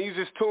QDH, man. You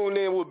just tuned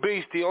in with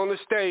Beastie on the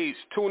stage.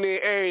 Tune in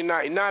every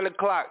night, 9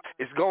 o'clock.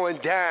 It's going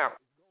down.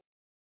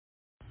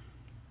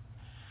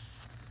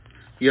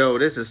 Yo,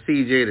 this is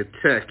CJ the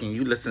Tech, and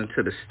you listen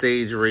to the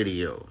Stage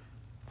Radio.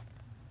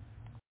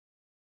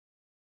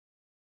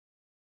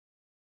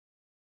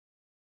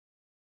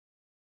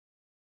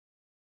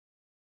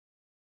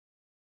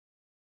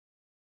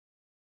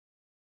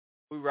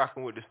 We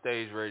rocking with the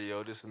Stage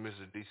Radio. This is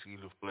Mr. DC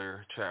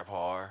LaFleur, Trap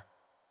Hard.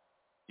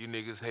 You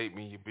niggas hate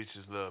me, you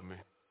bitches love me,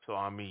 so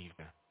I'm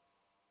even.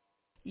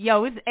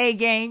 Yo, it's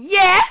A-Game.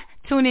 Yeah!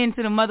 Tune in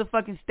to the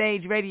motherfucking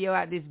Stage Radio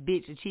out this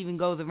bitch. Achieving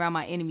goals around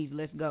my enemies.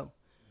 Let's go.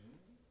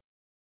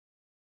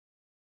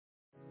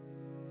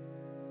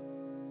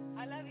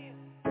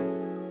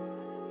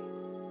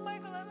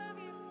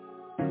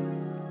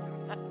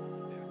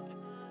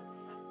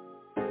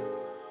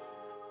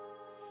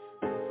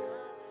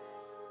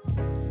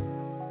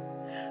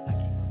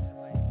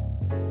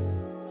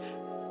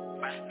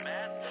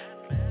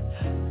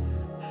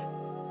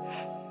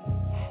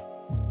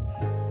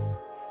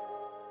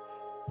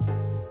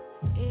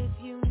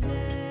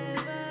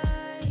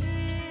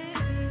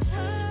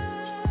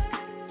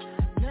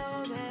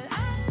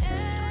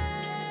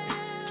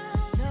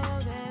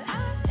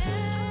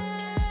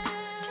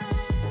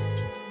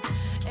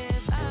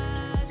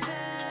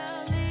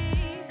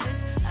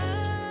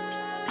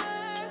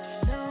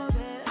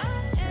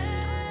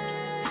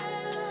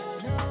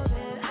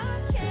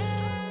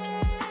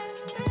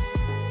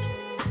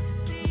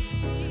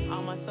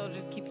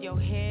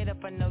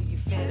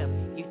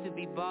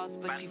 boss,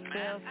 but you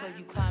fail, so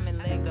you climb and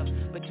leg up.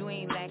 But you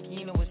ain't lacking,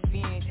 you know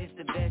experience is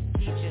the best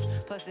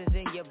teacher. Plus it's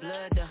in your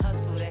blood, the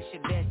hustle, that's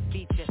your best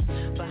feature.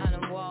 Behind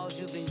them walls,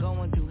 you've been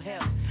going through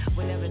hell.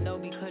 We'll never know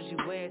because you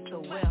wear it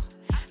so well.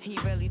 He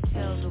rarely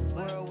tells the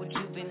world what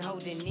you've been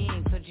holding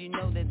in, cause you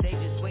know that they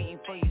just waiting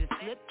for you to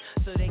slip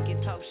so they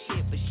can talk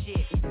shit. But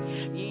shit,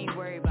 you ain't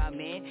worried about,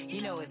 man.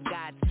 You know it's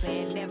God's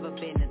plan. Never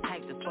been the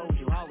type to fold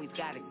you, always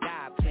got a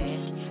God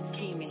plan.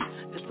 Scheming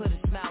to put a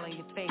smile on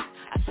your face.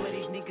 I swear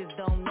these niggas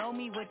don't know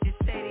me, what you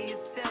say to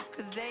yourself,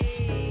 cause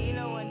they, you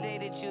know one day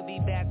that you'll be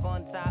back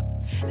on top.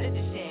 Let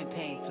the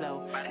champagne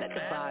flow, let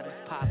the bottles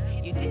pop.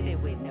 You did it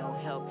with no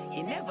help,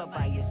 you're never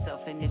by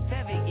yourself. And if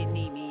ever you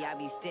need me, I'll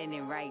be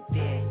standing right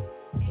there.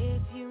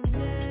 If you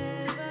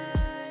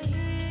never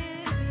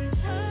hear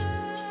these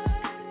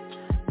words,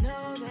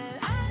 know that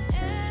I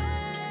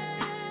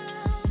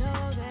am,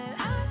 know that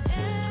I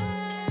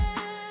am.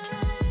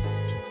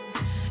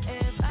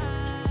 If I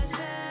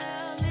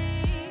shall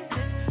leave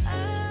this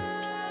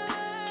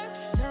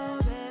earth, know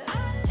that I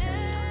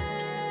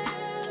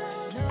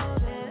am, know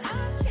that I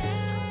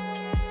can.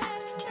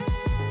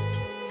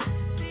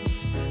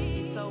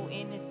 You're so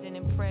innocent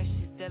and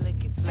precious,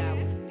 delicate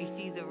flowers.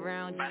 DC's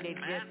around you, they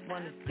just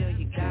wanna steal you.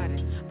 Got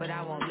it, but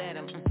I won't let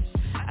them.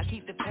 I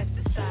keep the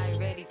pesticide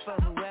ready for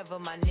whoever,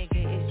 my nigga,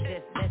 it's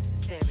just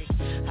necessary.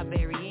 I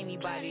bury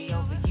anybody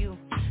over you.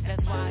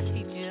 That's why I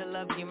teach you to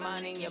love your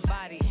mind and your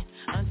body.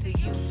 Until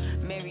you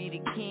marry the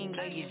king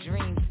of your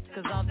dreams.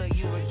 Cause although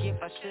you a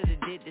gift, I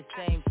should've did the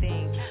same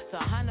thing. So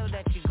I know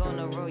that you're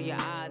gonna roll your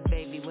eyes,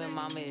 baby, when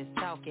mama is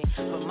talking.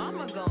 But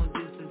mama gonna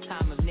do some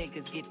time if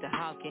niggas get to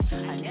hawking.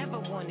 I never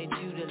wanted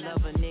you to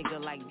love a nigga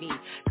like me.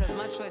 Cause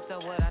my choice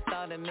of what I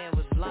thought a man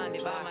was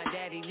blinded by my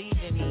daddy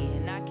leaving me.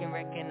 And I can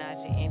recognize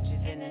your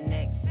interest in the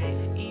next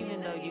step.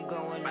 Even though you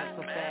going up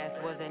so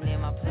fast, wasn't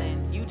in my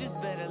plan. You just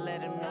better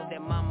let him know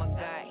that mama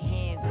got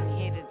hands and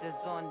hitters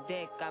that's on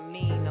deck. I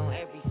mean on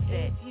every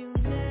set. If you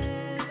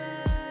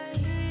never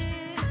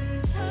hear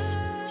these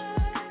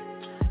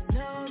words,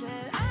 know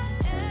that I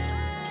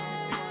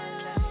am,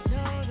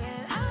 know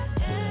that I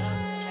am.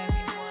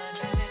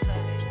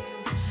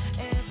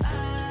 If I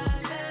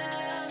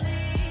shall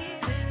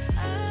leave this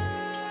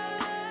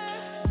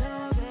earth,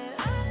 know that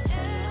I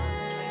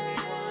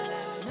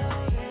am, know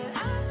that I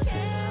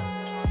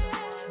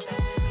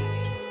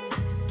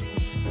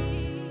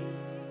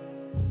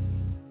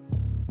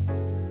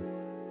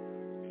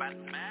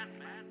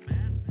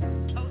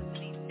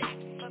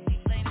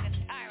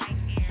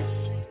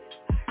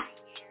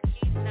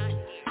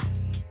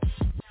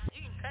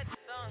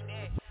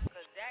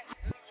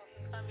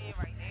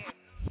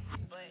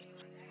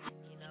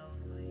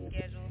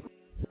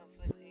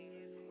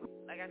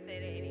like I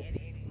said,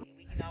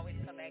 we can always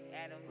come back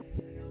at them.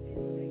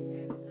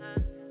 Huh?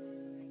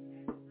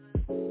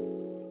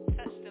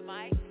 Touch the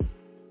mic.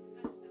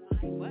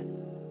 What?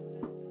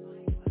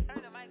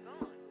 Turn the mic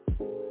on.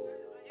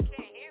 You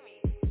can't hear me.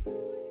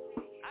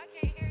 I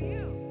can't hear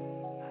you.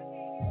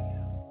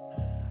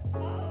 Oh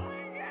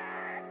my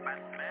God.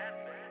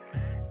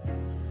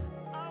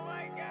 Oh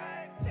my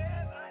God,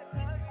 Tim, I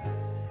love you.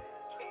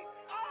 Keep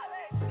all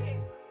that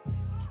shit.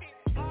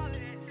 Keep all that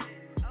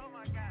shit. Oh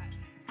my God.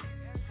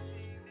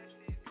 Everything, that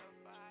shit so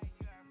fine.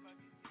 You are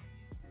fucking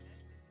genius.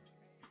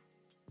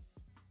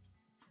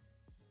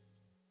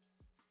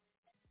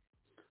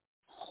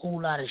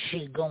 Whole lot of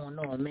shit going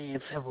on, man.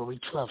 February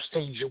 12th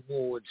Stage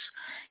Awards.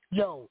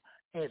 Yo,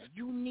 if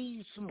you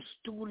need some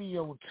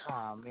studio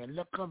time, man,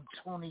 look up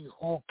Tony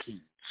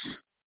Hawkins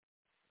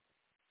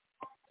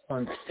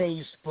on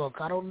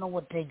Facebook. I don't know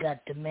what they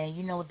got the man.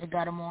 You know what they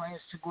got him on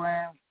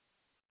Instagram?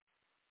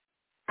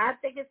 I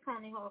think it's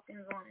Tony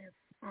Hawkins on his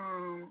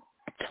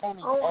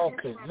Tony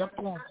Hawkins. Look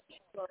on.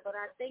 But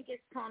I think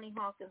it's Tony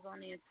Hawkins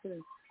on there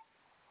too.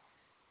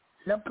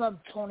 Look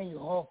up Tony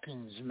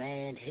Hawkins,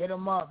 man. Hit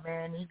him up,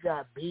 man. He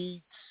got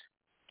beats.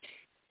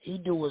 He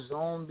do his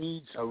own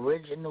beats,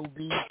 original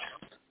beats.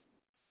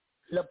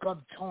 Look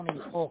up Tony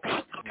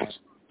Hawkins, man.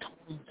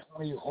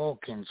 Tony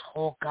Hawkins,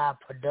 Hawkeye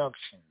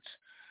Productions.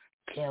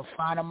 Can't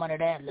find him under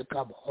that, look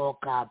up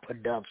Hawkeye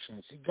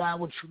Productions. He got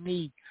what you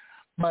need,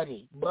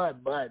 buddy. But.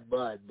 There's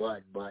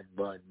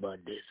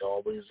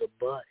always a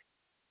but.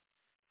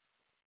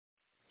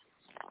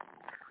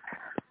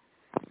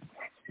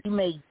 You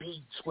make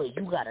beats where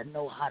you gotta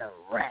know how to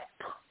rap.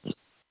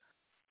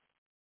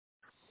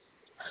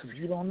 If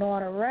you don't know how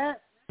to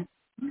rap,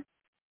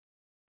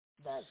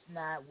 that's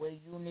not where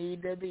you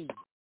need to be.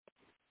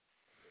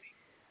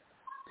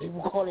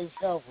 People call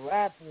themselves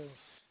rappers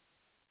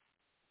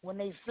when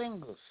they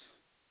singers.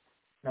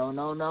 No. You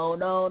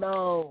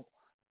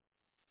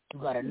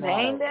gotta know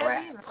how to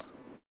rap.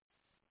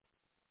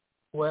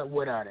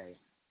 What are they?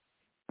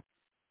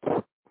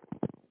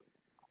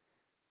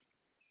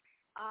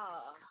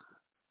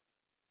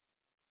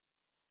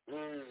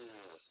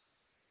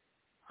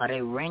 Are they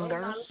ringers?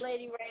 And my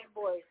Lady Rain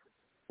boys.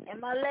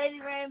 And my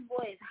Lady Rain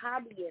boys,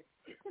 hobbyists.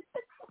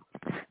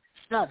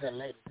 Shout out to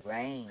Lady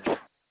Rain.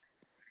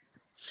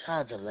 Shout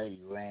out to Lady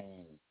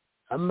Rain.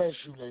 I miss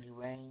you, Lady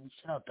Rain.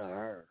 Shout out to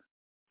her.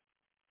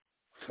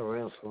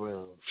 For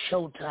real.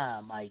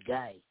 Showtime, my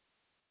guy.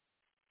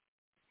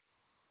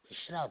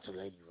 Shout out to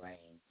Lady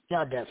Rain.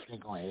 Y'all definitely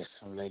gonna hear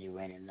some Lady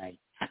Rain tonight.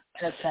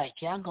 Matter of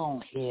fact, y'all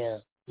gonna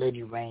hear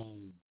Lady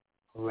Rain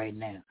right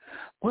now.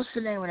 What's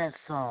the name of that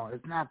song?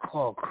 It's not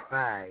called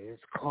Cry.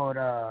 It's called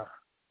a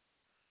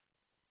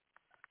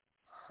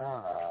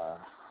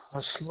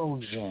slow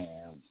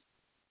jam.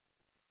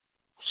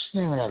 What's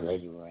the name of that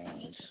Lady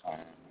Rain song?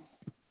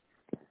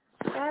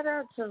 Shout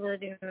out to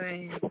Lady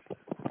Rain.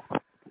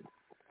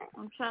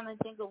 I'm trying to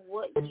think of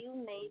what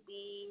you may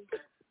be.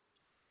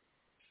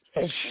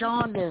 It's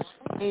Shonda's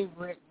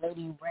favorite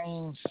Lady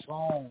Rain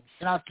song.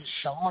 Shout out to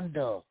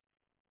Shonda.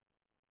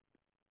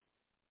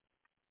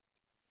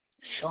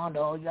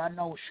 Oh, y'all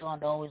know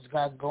Shonda always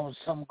got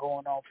something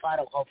going on.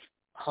 Follow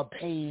her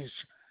page,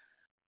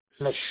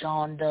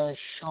 LaShonda,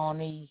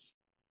 Shawnee.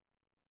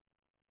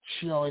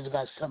 She always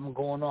got something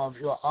going on.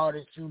 If you're an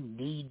artist, you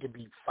need to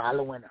be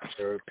following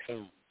her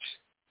page.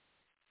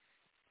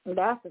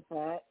 That's a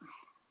fact.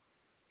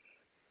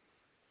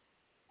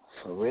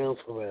 For real.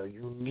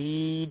 You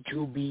need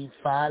to be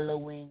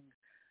following.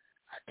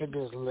 I think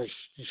it's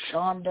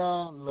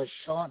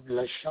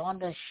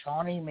LaShonda,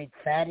 Shawnee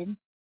McFadden.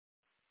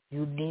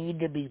 You need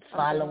to be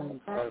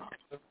following her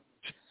page.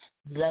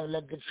 Get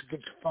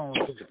your phone.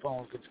 Get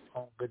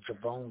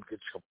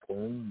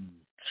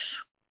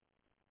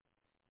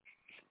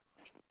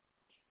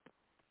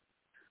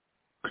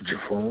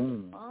your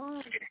phone.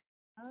 Oh.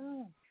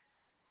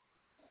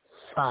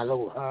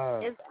 Follow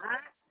her.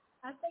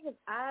 I think it's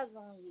Eyes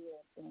on You, I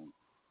think.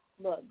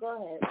 But go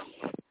ahead.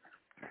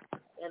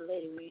 That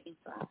Lady Rain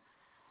song.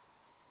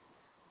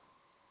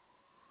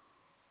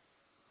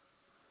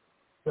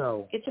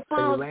 So, get your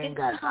phone. Lady Rain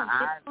got her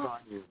eyes on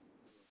you.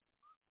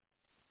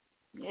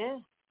 Yeah.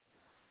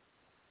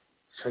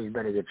 So you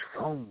better get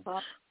your phone.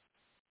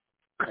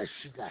 Because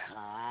she got her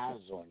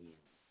eyes on you.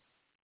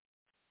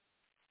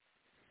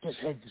 This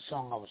ain't the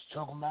song I was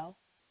talking about,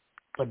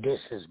 but this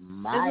is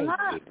my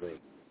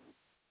favorite.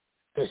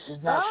 This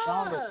is not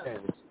Shonda's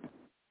favorite.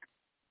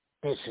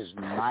 This is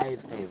my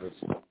favorite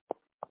song.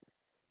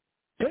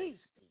 Tasty.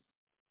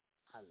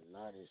 I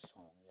love this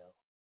song, yo.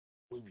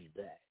 We'll be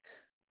back.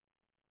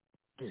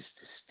 This is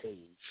the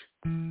stage.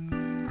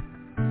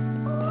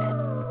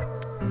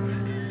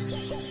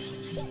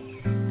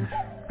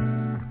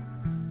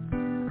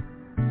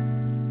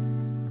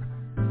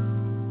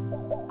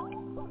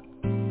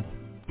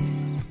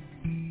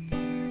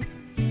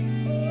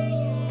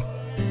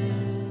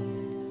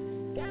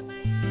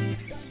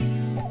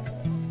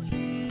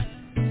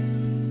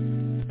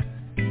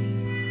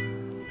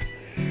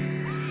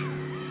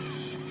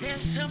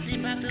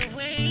 About the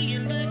way you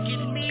look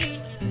at me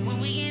when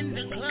we in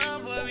the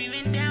club or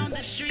even down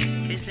the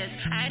street. It says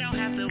I don't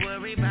have to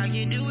worry about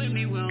you doing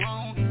me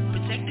wrong.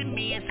 Protecting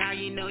me is how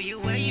you know you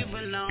where you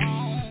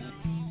belong.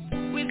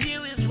 With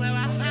you is where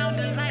I found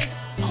the light.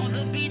 On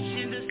the beach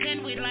in the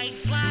sand we like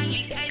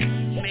flying kites.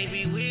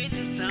 Maybe weird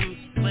to some,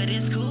 but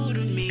it's cool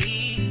to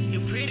me.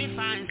 Your pretty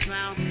fine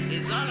smile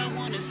is all I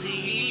wanna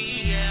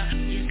see. Yeah,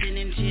 you're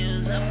sending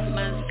chills up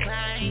my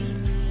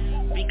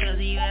spine because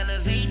you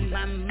elevate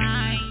my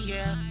mind.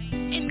 Yeah.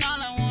 And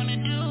all I wanna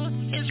do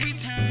is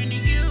return to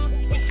you.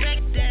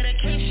 Respect,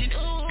 dedication,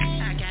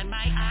 ooh, I got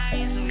my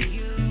eyes on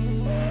you.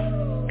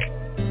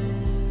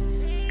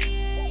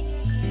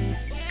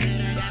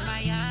 Said I got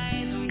my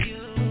eyes on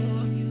you.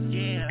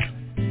 Yeah.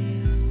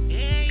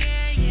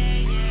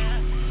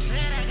 Yeah.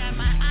 Said I got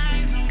my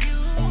eyes on you.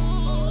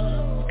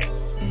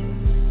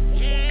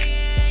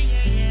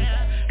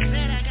 Yeah.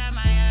 Said I got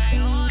my eye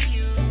on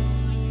you.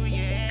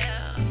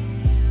 Yeah.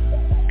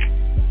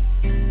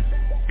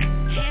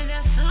 And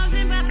that's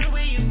something about the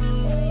way you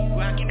move,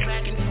 rocking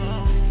back and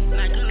forth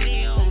like a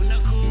Leo on a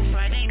cool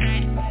Friday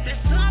night.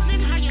 There's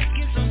something how your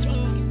skin so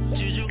smooth,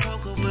 juju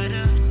cocoa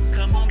butter.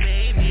 Come on,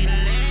 baby,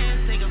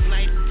 let's take a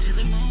flight to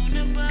the moon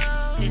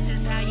above. This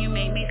is how you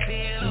make me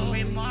feel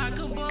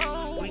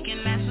remarkable. We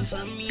can last for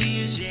some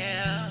years,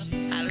 yeah.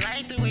 I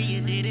like the way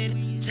you did it,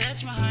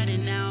 touch my heart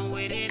and now I'm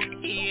with it,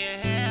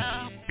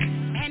 yeah.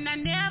 And I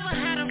never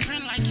had a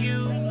friend like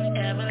you,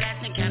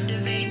 everlasting,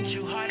 captivating,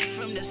 true-hearted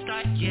from the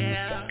start,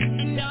 yeah.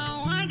 And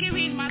no one can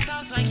read my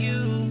thoughts like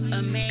you.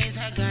 Amazed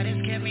how God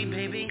has kept me,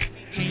 baby.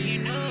 And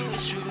you know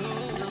it's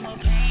true. No more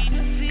pain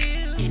to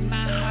feel. In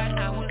my heart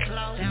I was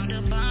lost. Found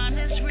a bond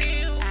that's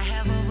real. I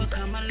have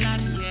overcome a lot,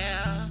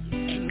 yeah.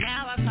 And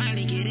now I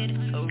finally get it.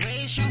 A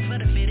race strong for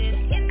the fitted.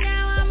 And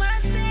now I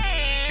must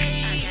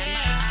say I got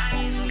my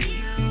eyes on you.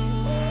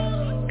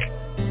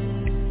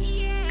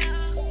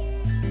 Yeah.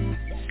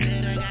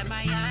 Said I got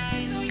my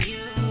eyes on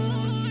you.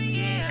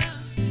 Yeah.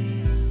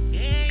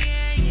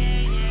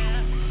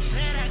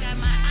 Said I got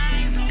my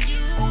eyes on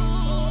you.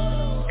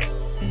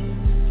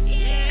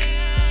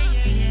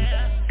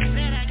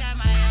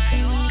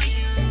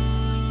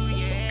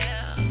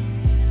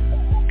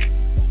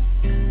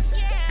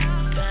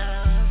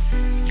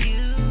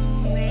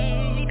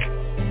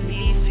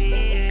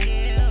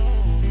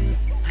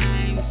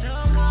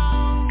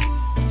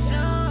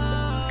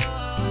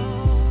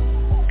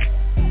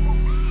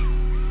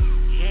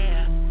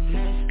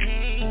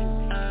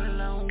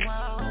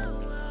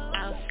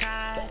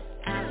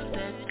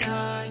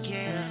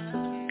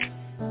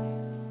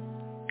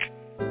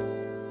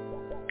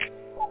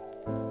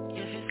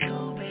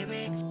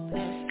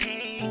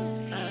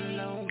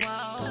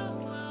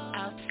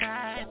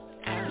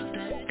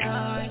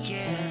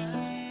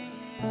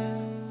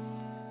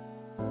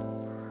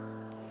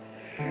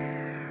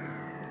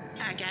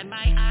 I got my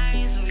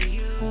eyes on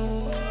you.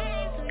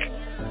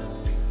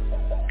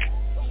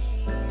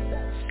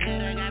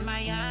 Said I got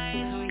my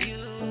eyes on you.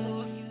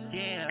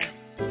 Yeah.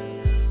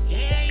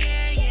 Yeah,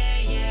 yeah, yeah,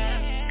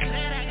 yeah.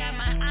 Said I got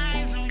my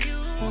eyes on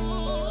you.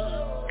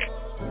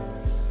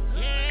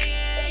 Yeah,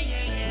 yeah,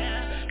 yeah, yeah.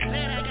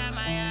 Said I got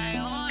my eye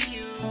on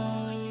you.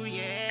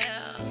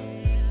 Yeah.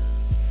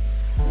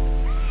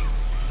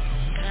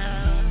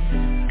 'Cause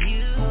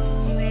you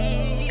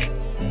make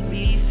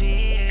me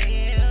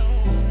feel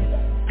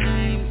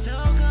I'm so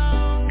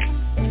gone,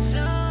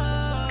 so.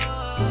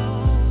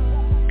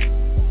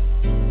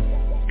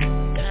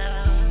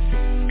 'Cause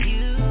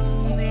you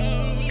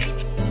make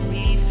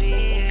me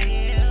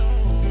feel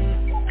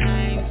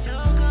I'm so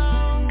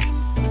gone,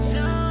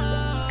 so.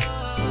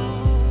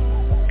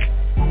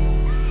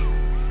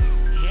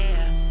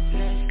 Yeah,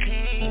 let's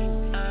take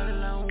a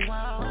long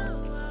walk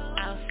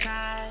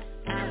outside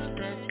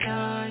after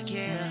dark,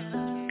 yeah.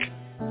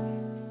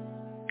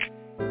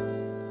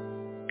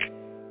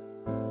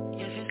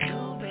 If it's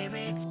cool,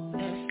 baby,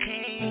 let's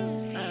take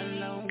a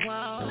long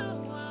walk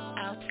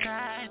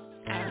outside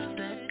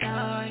after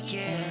dark,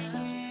 yeah.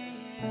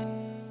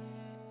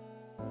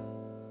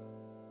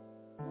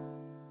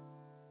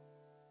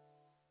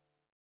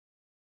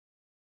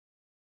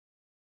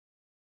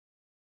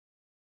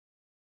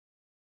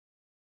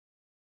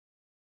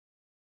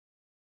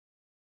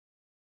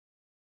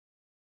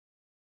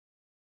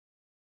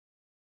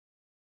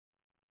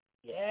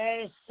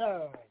 Yes,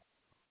 sir.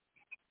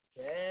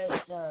 Yes,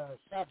 sir.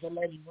 Shout to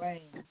Lady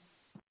Rain.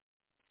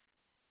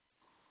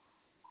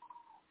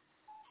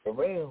 For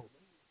real.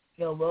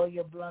 Yo, roll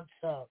your blunts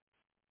up.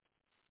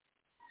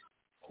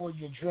 Hold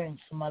your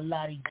drinks to my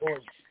Lottie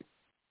voice.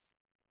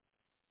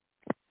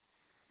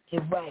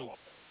 Get right.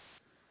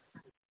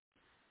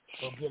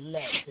 Go get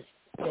left. This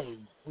day,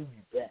 we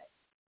be back.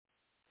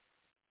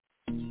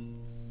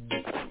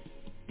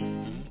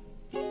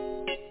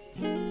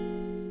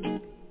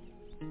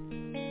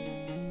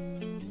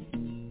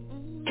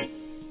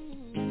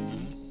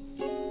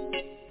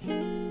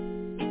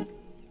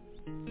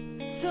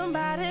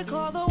 Somebody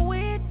call the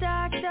weed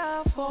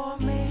doctor for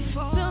me.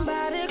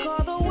 Somebody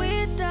call the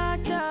weed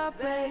doctor,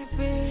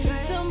 baby.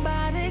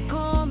 Somebody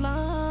call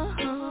her.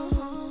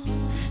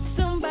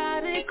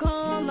 Somebody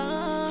call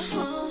her.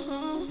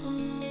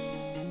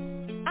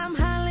 I'm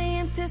highly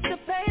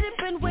anticipated,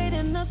 been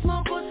waiting to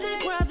smoke or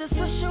take. Grab the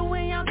swish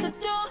away out the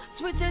door.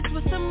 Switch it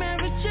with some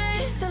Mary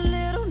Jane. A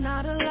little,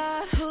 not a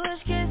lot.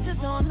 Push kisses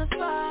on the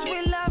spot.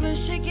 Sweet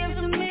loving she gives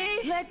to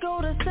me. Let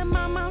go to set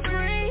my mind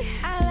free.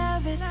 I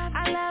love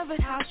it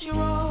how she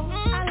rolls.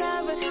 I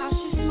love it how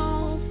she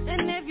smokes.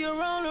 And if you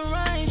roll her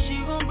right,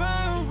 she gon'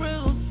 burn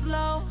real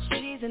slow.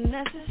 She's a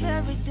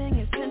necessary thing,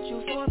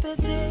 essential for the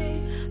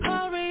day.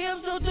 Hurry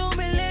up, so don't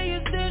be late,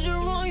 you said you're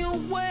on your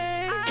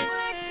way. I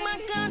like my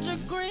ganja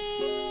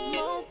green.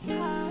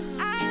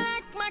 I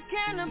like my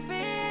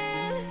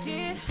cannabis.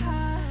 Get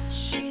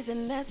high. She's a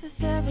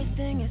necessary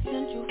thing,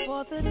 essential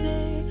for the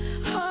day.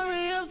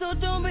 Hurry up, so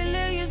don't be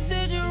late, you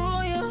said you're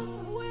on your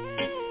way.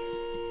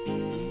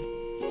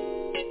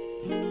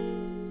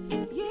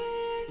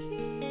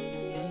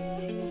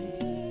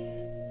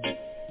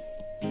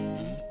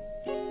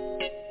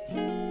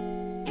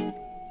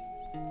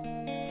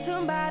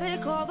 Somebody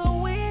call the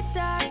weed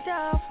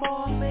doctor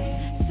for me.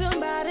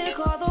 Somebody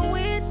call the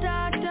weed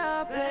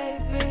doctor,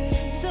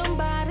 baby.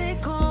 Somebody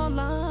call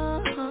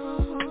her.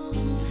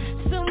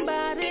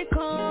 Somebody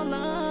call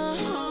her.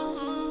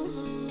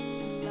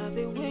 Love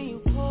it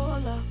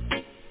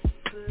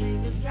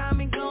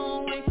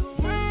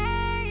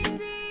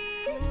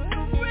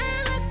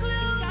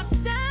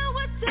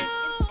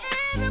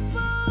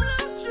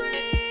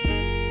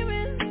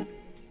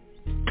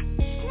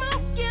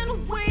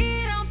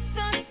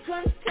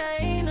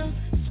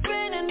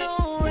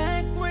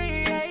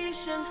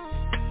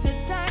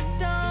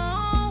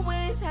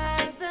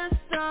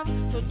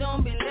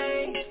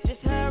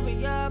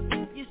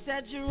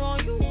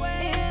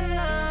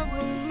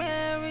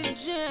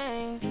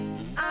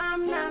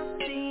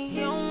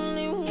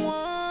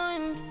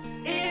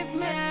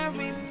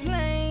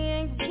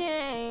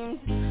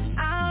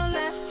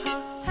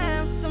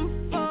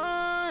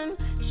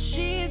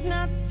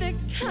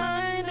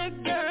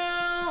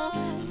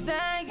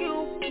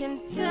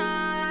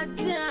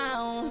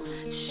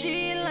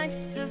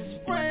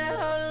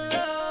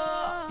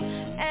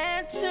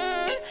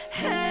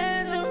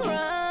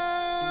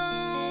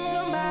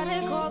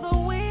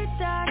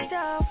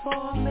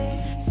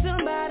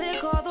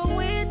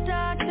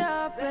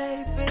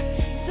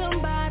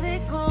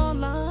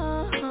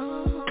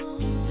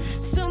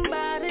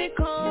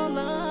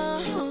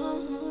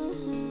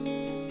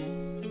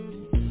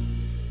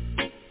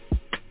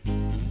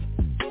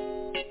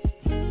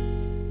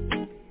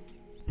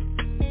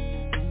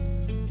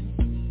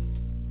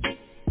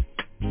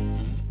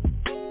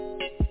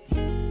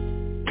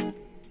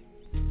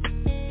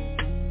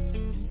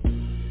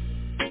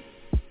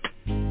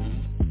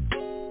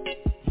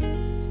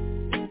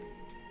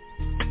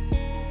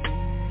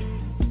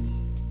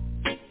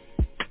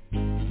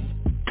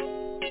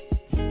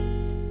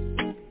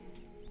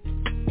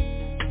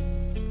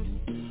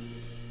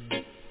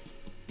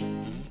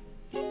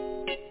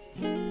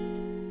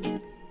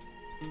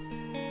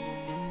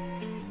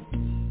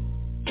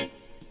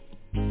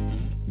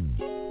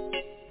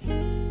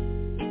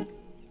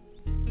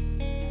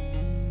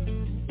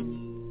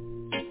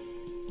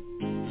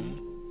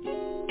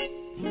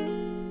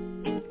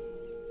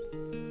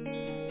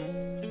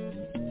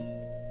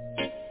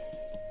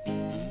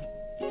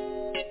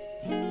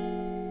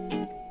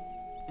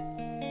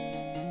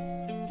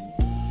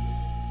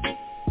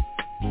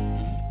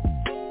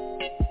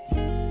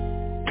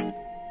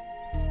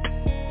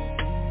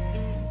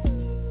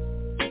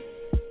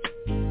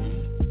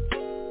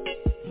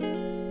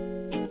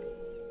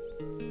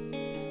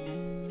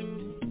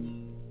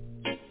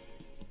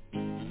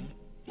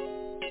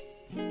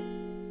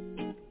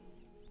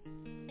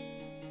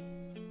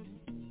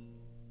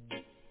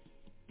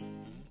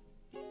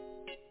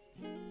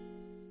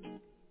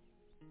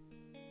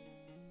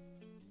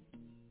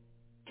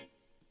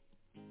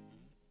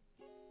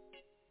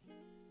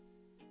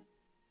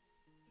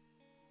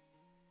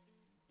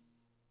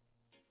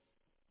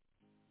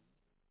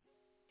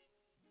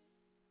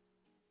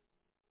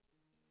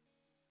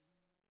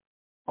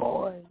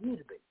boy, you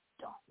the big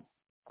dog.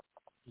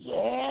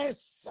 Yes,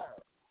 sir.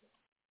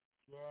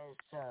 Yes,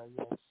 sir.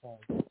 Yes, sir.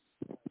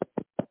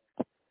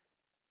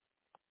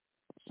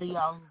 So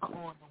y'all can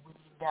call the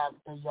weed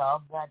doctor.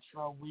 Y'all got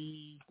your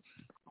weed.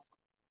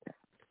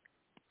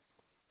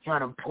 Y'all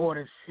done poured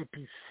a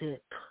sippy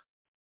sip.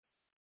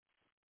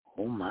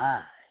 Oh,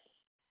 my.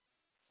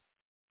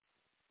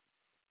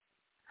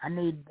 I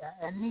need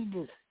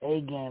this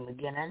A game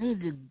again. I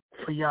need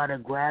for y'all to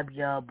grab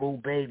your boo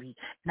baby.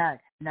 No.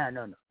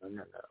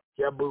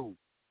 Your boo.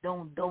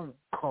 Don't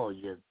call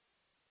your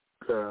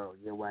girl,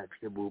 your wife,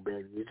 your boo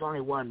baby. There's only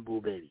one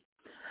boo baby.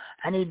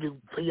 I need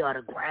for y'all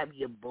to grab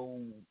your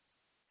boo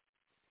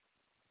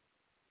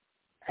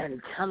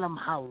and tell them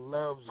how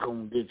love's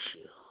gonna get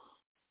you.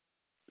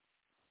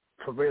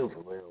 For real.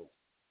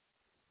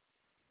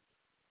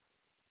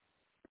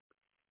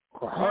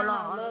 Well, hold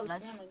on.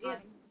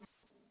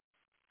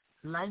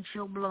 Light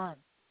your blood.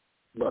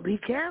 But be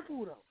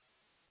careful, though.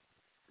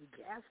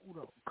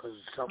 Because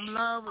some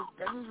love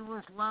is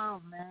dangerous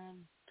love, man.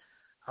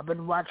 I've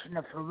been watching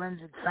the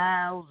Forensic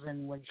Files,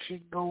 and when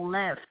shit go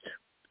left,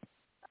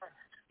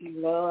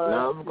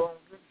 love gonna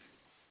get you.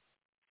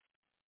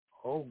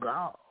 Oh,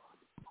 God.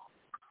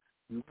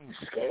 You be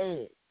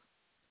scared.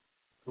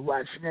 You're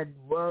watching that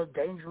World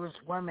Dangerous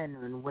Women,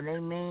 and when they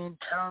mean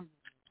turn,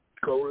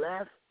 go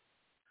left,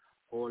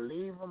 or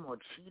leave them, or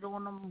cheat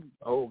on them,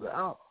 oh,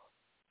 God.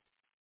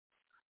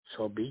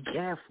 So be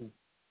careful.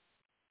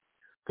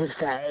 This is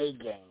that A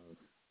game.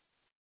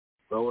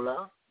 Roll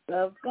up.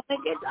 Love's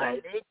gonna get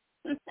light it.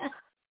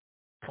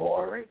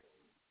 Pour it.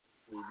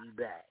 We'll be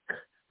back.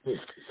 This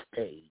is the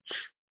stage.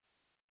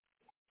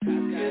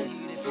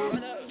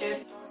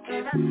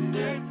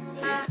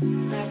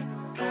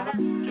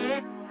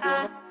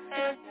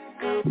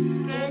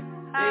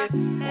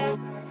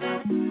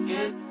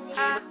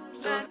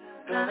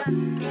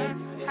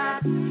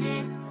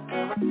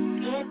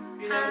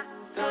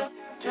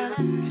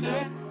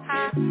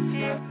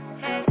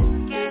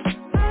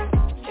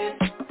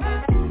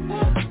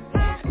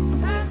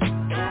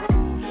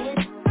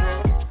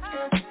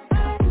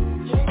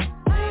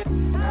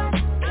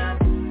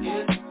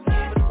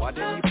 Why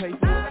didn't you pay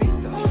for a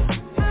fee though?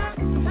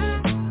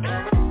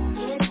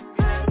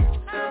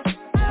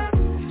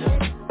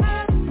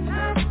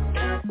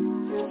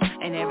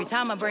 And every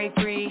time I break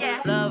free,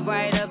 love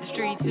right up the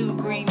street to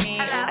greet me.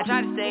 I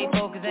try to stay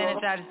focused and I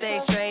try to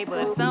stay straight,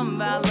 but something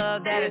about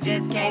love that I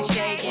just can't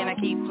shake. And I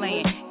keep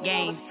playing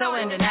games, so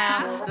in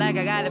denial, like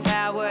I got the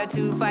power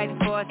to fight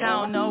the force. I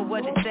don't know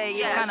what to say,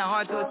 it's kinda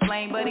hard to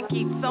explain, but it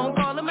keeps on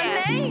calling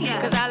my name.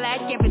 Cause I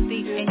lack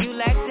empathy and you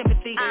lack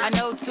sympathy. I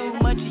know too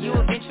much, you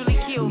eventually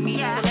kill me.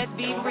 So let's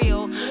be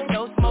real,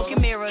 no smoke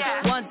and mirrors.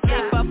 One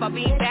slip up, I'll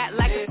be back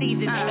like a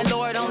season. And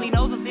Lord only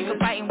knows I'm sick of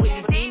fighting with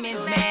these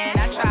demons, man.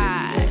 I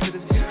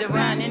tried to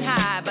run and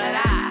hide, but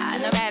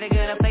no matter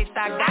good a place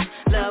I got,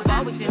 love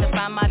always gonna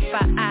find my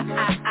spot.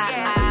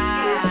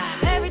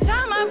 Every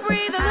time I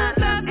breathe, I look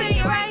up and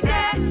you're right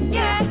there.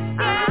 Yeah.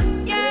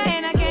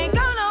 And I can't go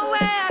nowhere,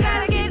 I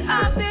gotta get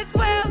off this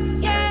well.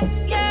 Yeah.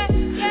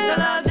 So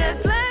love,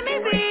 just let me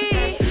be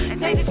and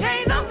take the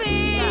chains off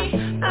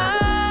me.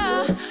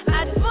 Oh,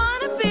 I just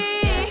wanna be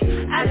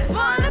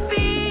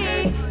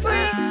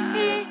free.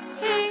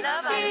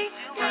 Love, I need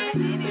you more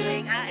than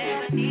anything I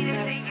ever needed.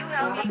 See you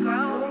help me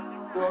grow.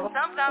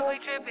 Sometimes we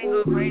tripping,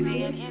 go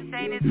crazy and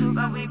insane it's true,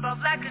 but we both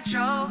lack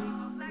control.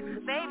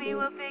 Baby,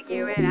 we'll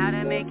figure it out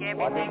and make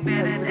everything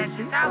better. That's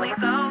just how we go.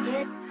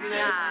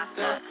 Nah,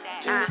 fuck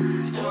that.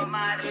 Who am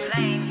I to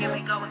blame? Here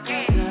we go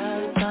again.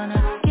 Love's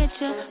gonna get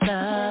you,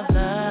 love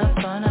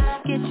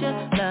gonna get you,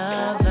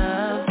 love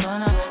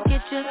gonna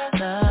get you,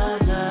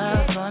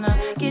 love gonna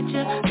get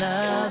you,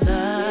 love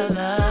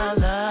gonna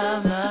get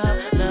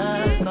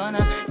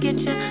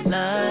you,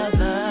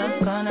 love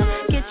gonna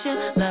get you,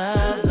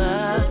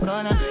 love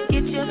gonna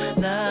get you,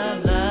 love,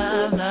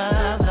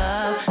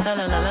 la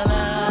la la la la.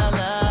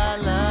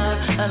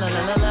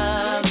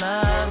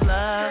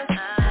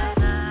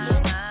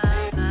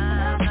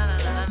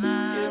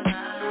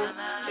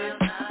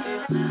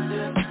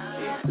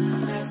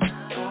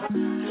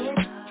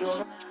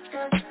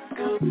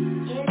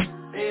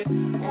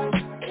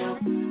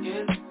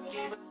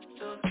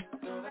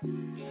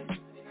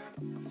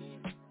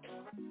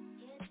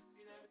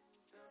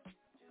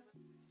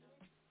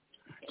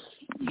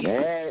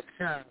 Yes,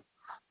 sir.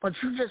 But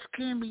you just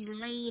can't be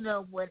laid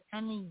up with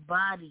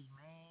anybody,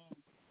 man.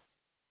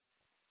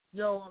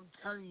 Yo, I'm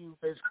telling you,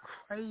 it's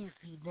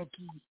crazy,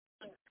 Nikki.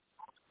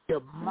 The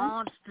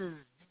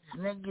monsters these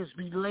niggas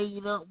be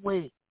laid up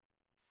with.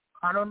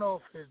 I don't know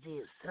if it's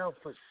their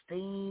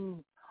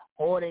self-esteem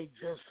or they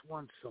just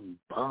want some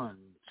buns.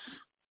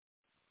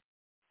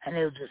 And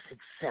they'll just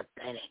accept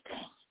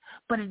anything.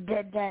 But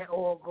that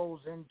all goes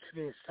into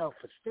their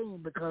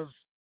self-esteem because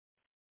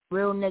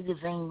real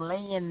niggas ain't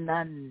laying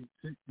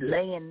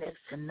next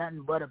to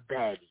nothing but a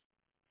baddie.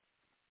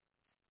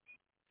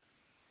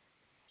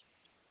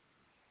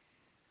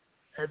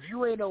 If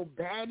you ain't no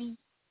baddie,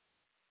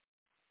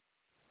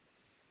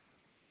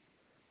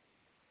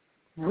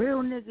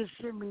 Real niggas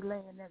shouldn't be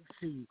laying next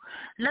to you.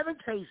 Let me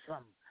tell you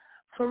something.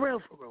 For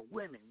real,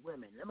 women, let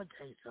me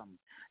tell you something.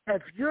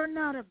 If you're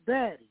not a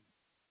baddie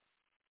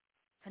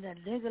and a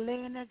nigga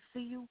laying next to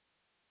you,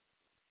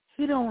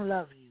 he don't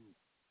love you.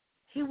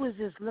 He was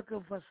just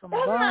looking for some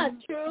That's bum. not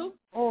true.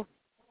 Or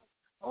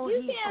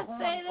you he's can't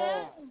say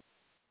that.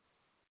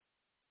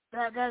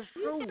 That's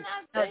true. You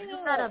cannot If say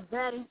you're that. not a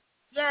baddie,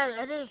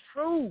 yeah, it is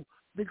true.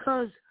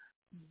 Because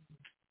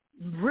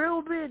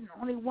real men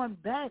only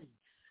want baddies.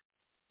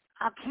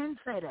 I can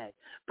say that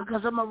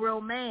because I'm a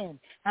real man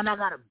and I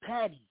got a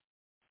baddie.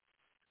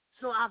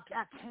 So I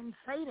can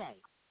say that.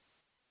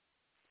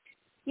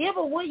 Yeah,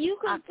 but what you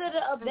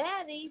consider a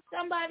baddie,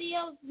 somebody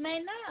else may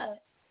not.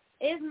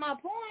 Is my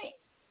point.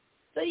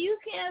 So you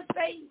can't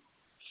say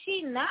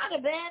she not a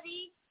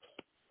baddie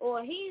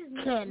or he's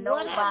Can't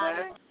whatever.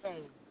 nobody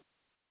say.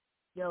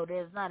 Yo,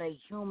 there's not a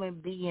human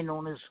being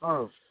on this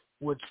earth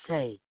would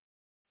say,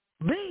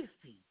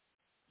 Beastie,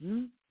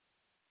 and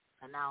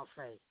I'll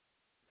say,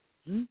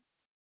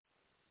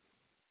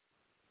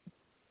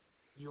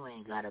 you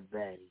ain't got a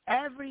baddie.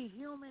 Every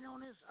human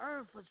on this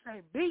earth would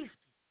say, Beastie,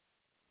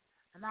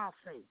 and I'll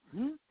say,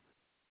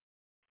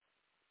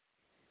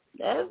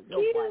 That's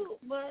cute,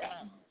 but...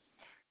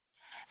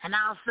 And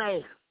I'll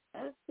say,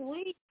 that's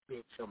sweet.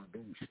 Bitch, I'm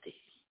Beastie.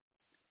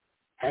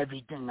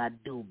 Everything I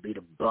do be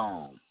the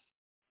bomb.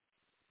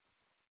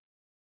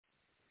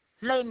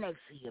 Lay next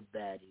to your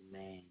baddie,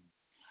 man.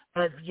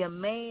 If your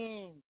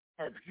man,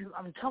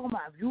 I'm talking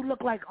about, if you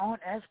look like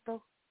Aunt Esther,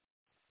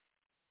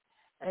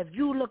 if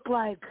you look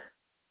like,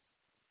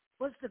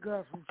 what's the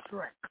girl from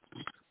Shrek?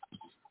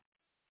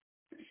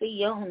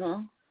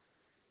 Fiona.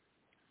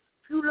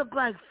 If you look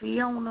like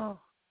Fiona,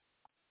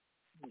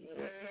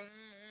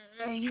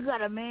 and you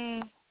got a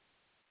man,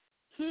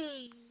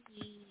 he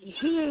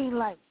ain't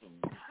like it.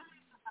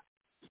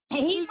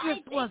 He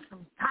just wants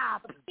some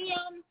topping.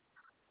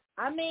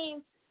 I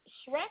mean,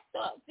 Shrek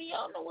thought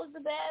Fiona was the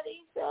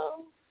baddie,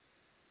 so.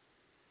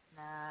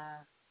 Nah.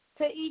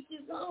 To each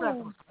his own.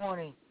 Shrek was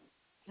horny.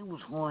 He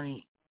was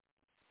horny.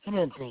 He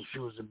didn't think she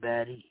was a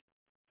baddie.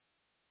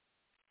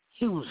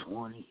 He was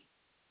horny.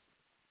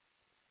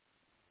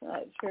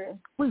 Not true.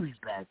 We be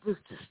back. This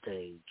is the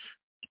stage.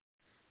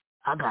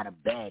 I got a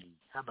baddie.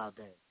 How about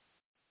that?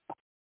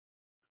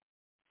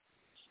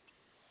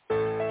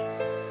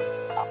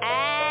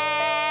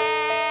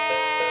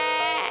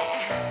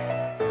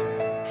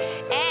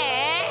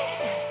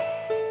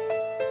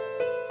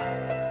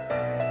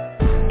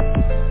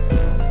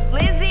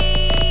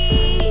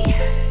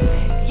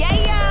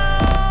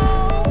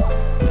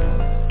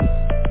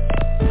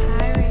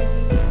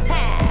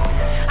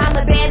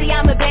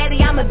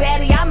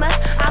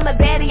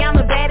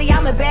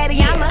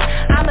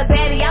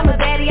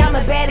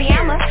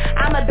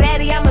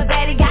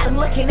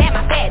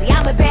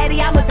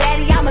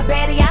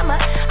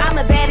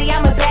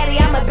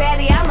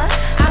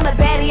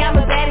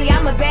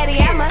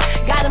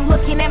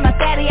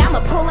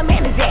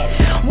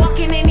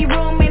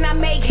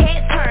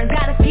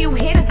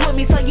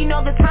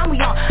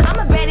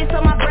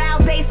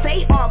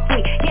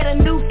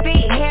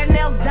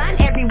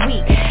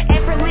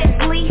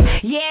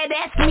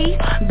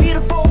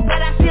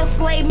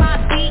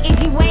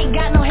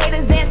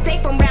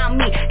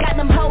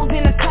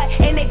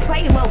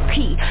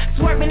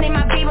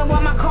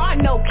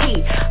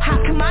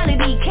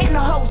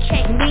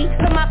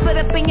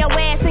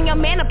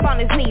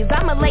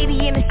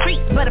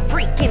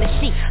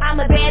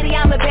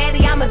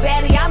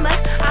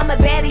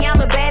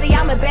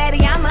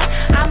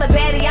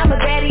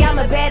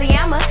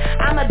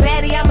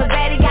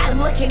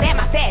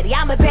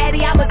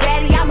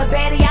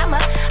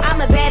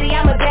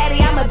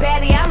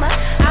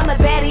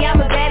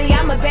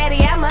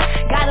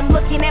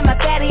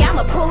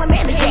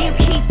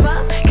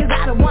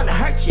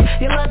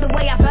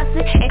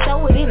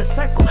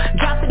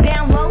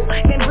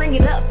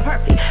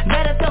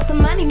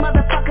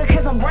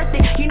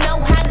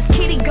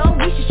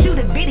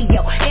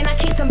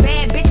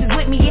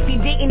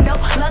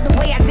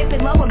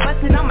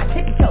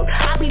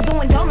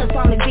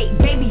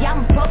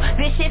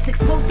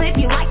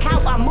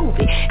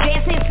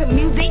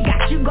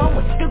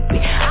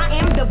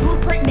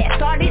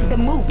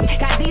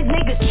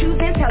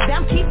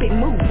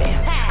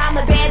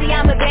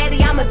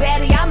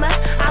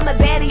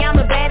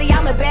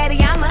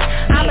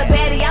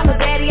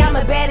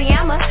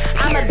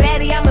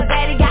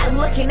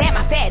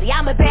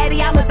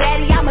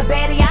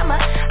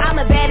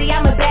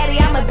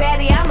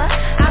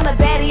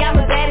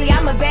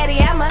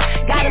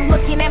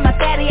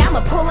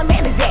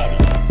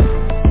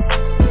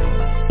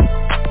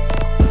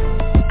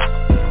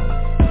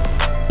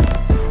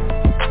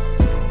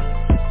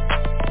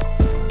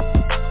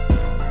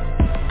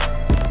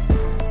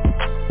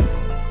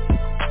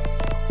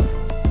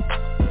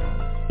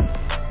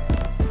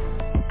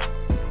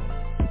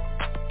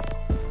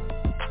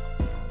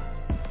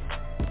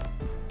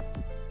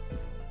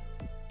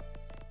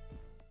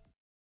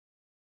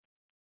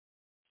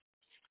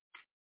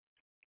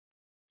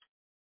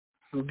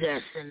 I'm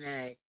guessing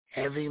that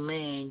Every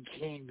man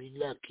can be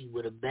lucky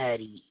with a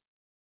baddie.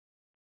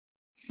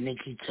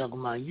 Nikki talking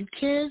about, you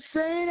can't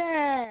say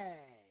that.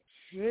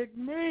 Shit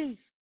me.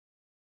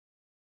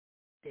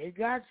 They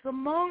got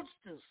some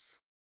monsters.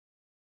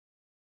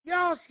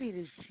 Y'all see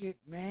this shit,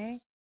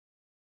 man.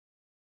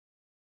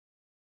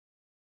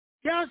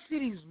 Y'all see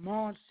these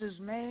monsters,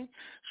 man.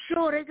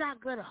 Sure, they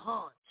got good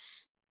hearts.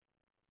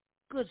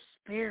 Good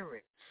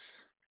spirits.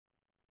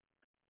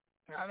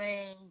 I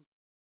mean,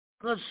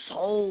 good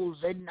souls.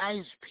 They're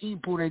nice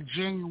people. They're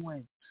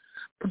genuine.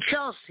 But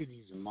y'all see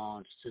these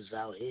monsters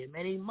out here,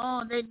 man.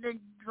 They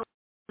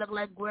look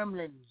like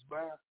gremlins,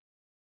 bro.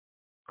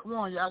 Come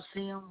on, y'all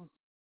see them?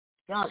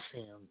 Y'all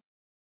see them.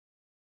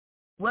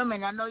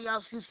 Women, I know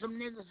y'all see some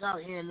niggas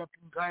out here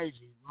looking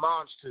crazy.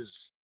 Monsters.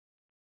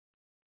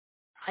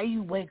 How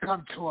you wake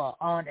up to a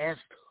Aunt Esther?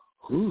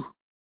 Who?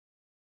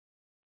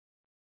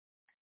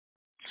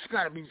 It's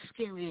gotta be the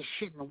scariest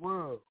shit in the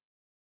world.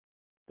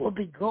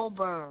 Whoopi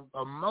Goldberg,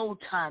 a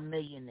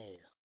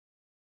multi-millionaire.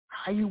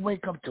 How you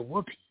wake up to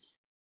Whoopi?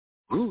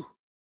 Who?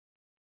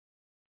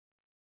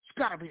 It's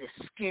gotta be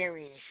the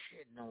scariest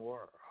shit in the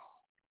world.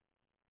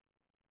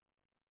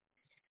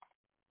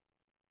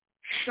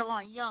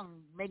 Sean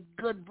Young make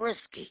good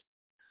brisket.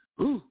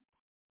 Who?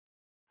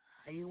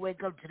 How you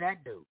wake up to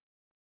that dude?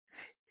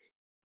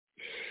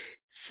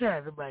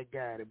 Son, somebody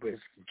got a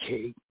brisket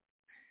cake.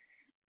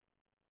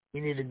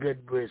 You need a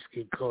good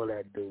brisket, call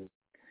that dude.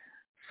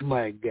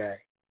 Smart guy.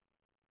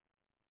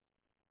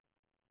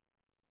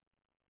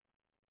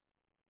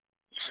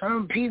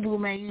 Some people,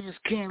 man, you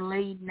just can't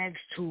lay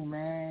next to,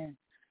 man.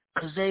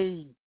 Because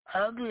they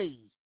ugly.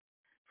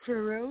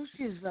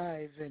 Ferocious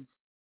eyes. And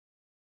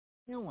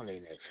you don't want to lay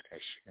next to that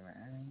shit,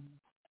 man.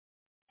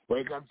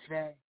 Wake up to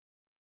that.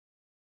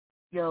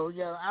 Yo,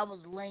 I was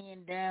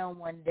laying down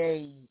one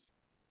day.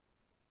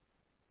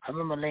 I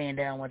remember laying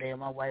down one day and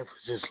my wife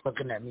was just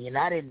looking at me and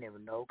I didn't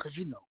even know because,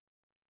 you know,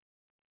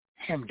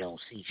 him don't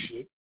see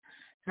shit.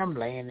 And I'm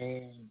laying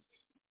there and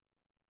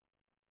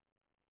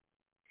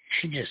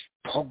she just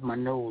poked my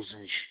nose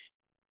and shit.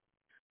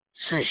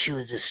 So she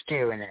was just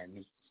staring at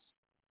me.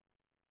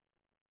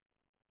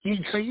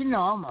 So, you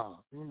know, I'm a,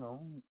 you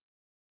know,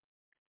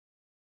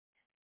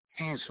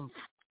 handsome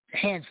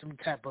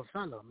type of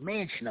fellow,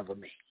 mansion of a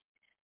man.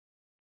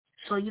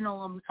 So, you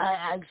know,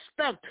 I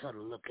expect her to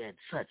look at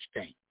such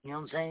things. You know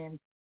what I'm saying?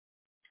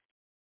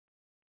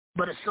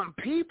 But there's some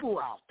people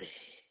out there,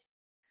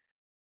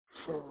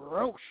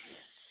 ferocious.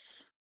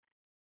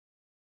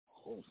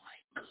 Oh, my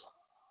God.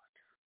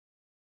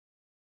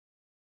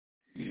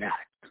 Not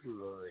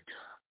good.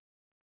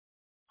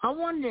 I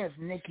wonder if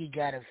Nikki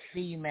got a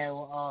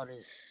female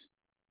artist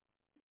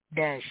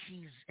that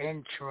she's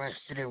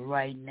interested in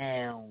right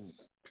now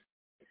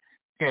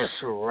that's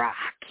rocking.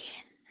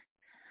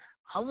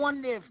 I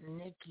wonder if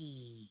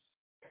Nikki,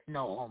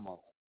 no homo,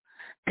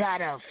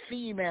 got a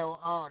female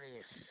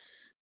artist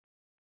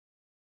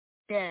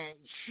that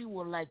she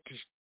would like to,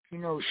 you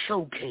know,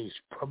 showcase,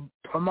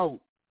 promote,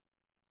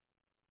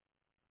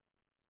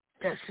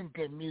 that sent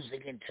their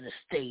music into the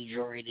stage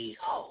radio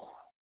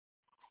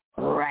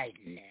right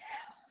now.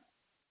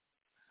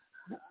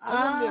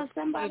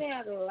 Somebody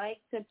I'd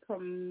like to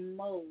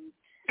promote.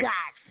 Got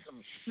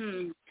some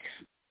shit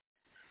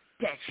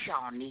that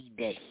y'all need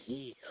to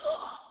hear.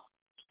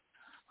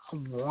 I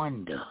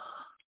wonder.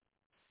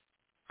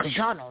 Because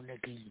y'all know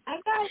Nikki.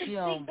 I got to she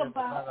think don't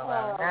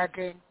about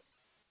nothing.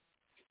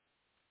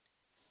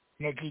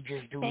 Nikki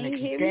just do Can you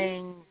Nikki hear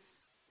thing. me?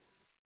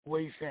 What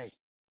do you say?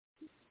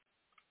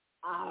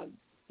 I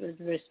was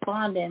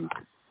responding,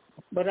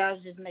 but I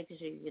was just making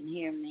sure you can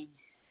hear me.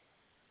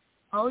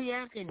 Oh,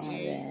 yeah, I can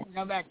hear you.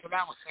 No, that's what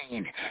I was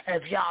saying.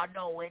 If y'all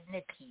know what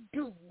Nikki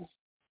do,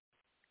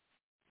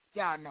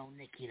 y'all know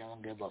Nikki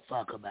don't give a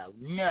fuck about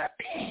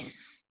nothing.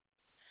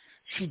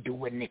 She do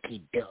what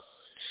Nikki does.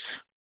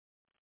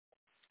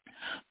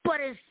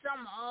 But it's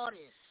some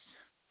artists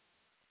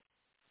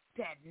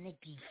that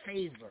Nikki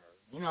favor.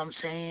 You know what I'm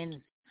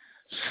saying?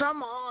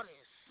 Some artists,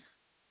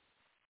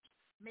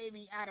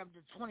 maybe out of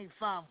the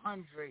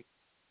 2,500,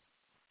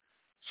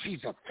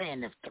 she's a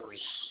fan of 3.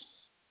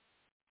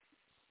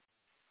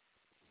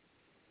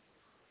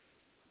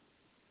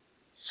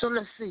 So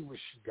let's see what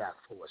she got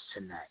for us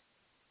tonight.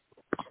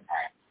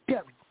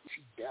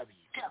 WTW.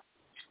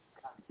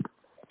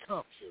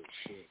 Talk your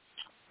shit.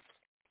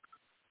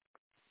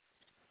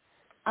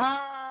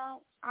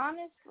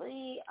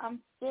 Honestly, I'm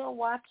still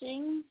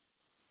watching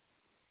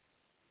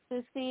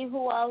to see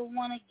who I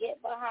want to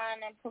get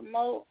behind and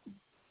promote.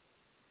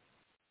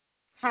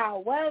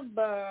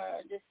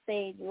 However, the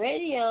stage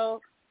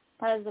radio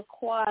has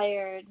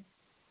acquired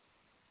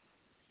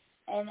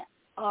an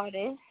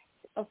artist,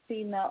 a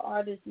female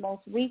artist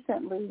most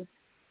recently.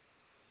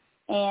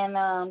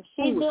 And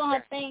she's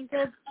doing things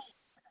that's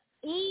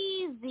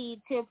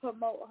easy to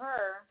promote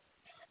her.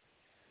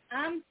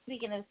 I'm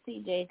speaking of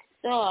CJ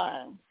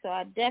Star, so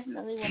I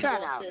definitely want to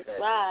go to the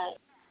ride.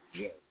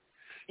 Yeah.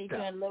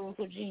 Featuring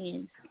Lyrical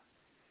Genius.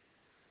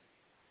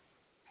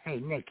 Hey,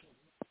 Nikki.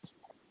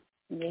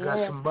 Yeah.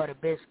 Got some butter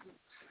biscuits?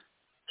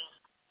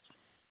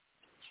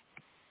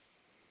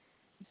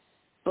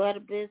 Butter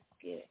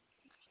biscuit.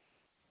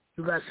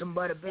 You got some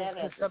butter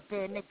biscuits up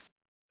there, Nick?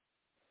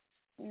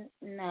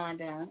 No, I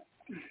don't.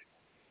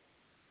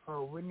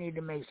 Oh, we need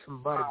to make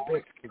some butter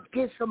biscuits.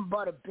 Get some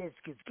butter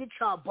biscuits. Get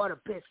y'all butter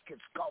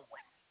biscuits going.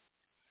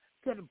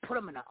 Get them, put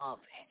them in the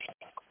oven.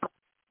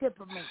 Dip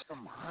them in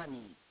some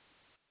honey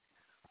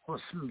or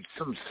some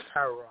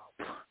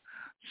syrup.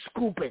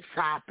 Scoop it,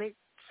 sop it.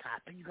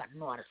 Sop it. You got to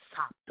know how to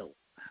sop, though.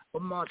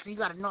 But, Martha, you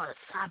got to know how to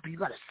sop it. You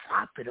got to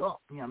sop it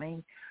up. You know what I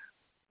mean?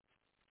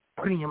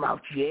 Put it in your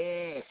mouth.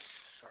 Yes,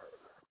 sir.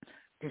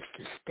 This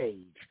the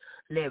stage.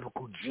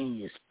 Lyrical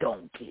genius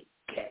don't get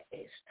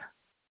cast.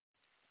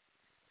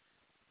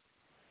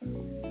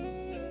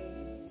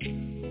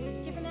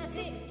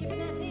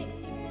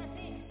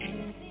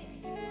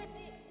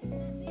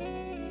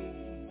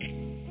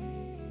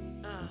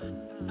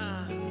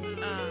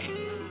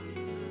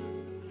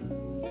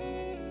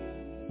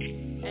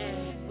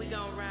 We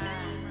gon' ride.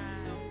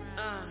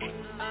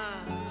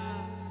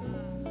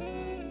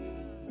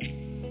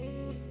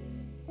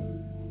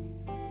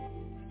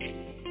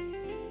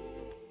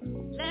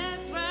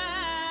 Let's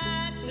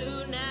ride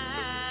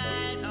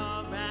tonight,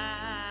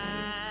 alright.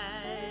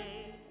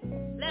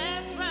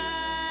 Let's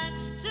ride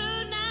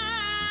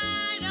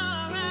tonight,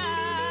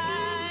 alright.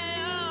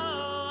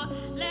 Oh,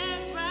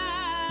 let's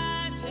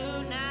ride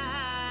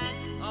tonight,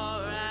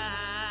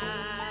 alright.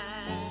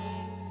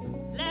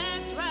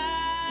 Let's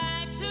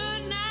ride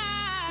tonight.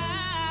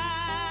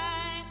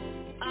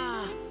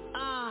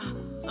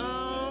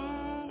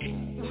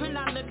 When I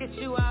look at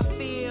you, I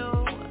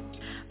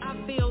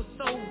feel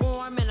so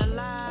warm and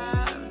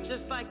alive,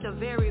 just like the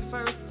very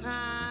first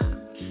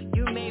time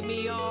you made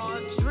me all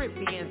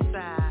drippy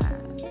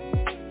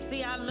inside.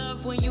 See, I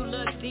love when you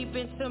look deep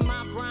into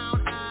my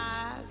brown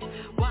eyes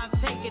while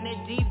taking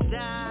a deep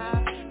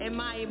dive in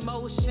my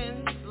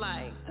emotions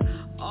like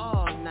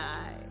all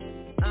night.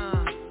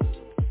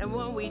 And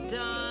when we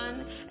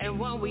done and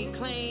when we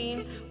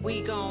clean,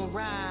 we gon'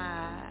 ride.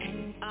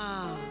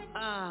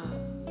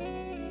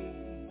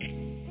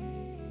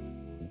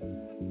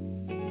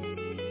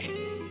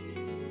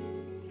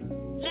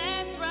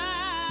 Let's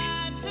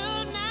ride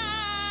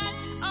tonight,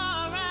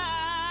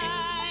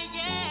 alright,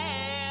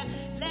 yeah.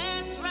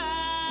 Let's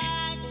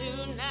ride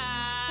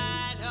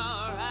tonight,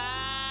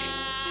 alright.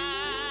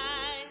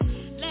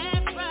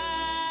 Let's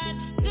ride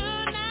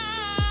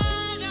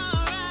tonight,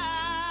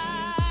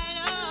 alright.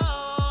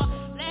 Oh,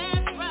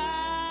 let's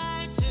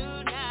ride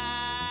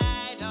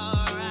tonight,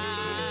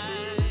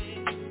 alright.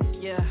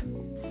 Yeah,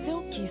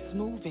 silky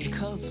smooth and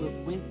covered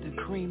with the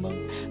creamer.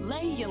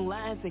 Laying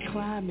lines and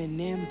climbing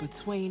in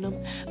between them.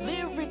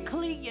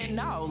 Lyrically and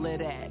all of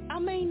that. I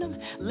mean them.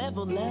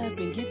 Level up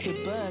and get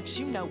your bucks.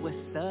 You know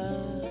what's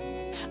up.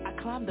 I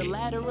climbed the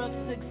ladder of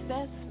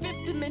success.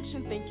 Fifth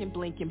dimension thinking,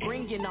 blinking,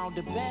 bringing all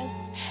the best.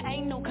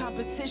 Ain't no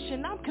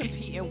competition. I'm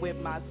competing with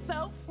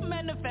myself.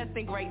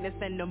 Manifesting greatness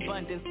and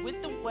abundance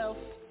with the wealth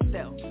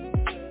self.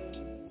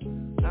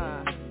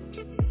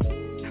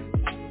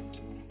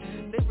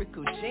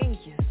 Lyrical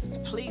genius.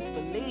 Please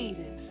believe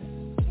it.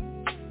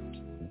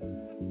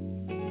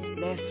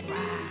 Let's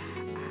ride.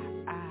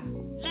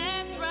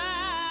 Let's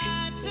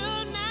ride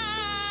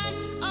tonight,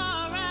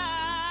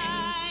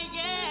 alright,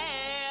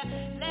 yeah.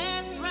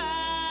 Let's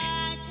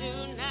ride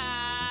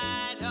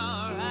tonight,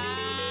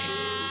 alright.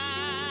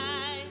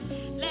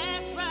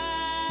 Let's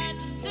ride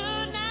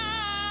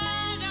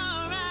tonight,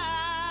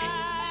 alright.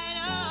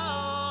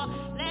 Oh,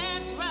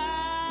 let's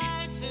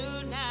ride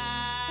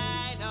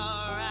tonight,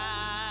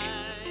 alright.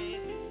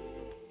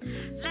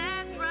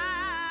 Let's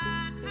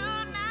ride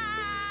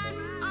tonight,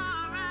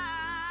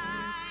 alright,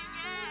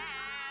 yeah.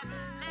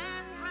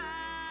 Let's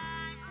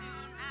ride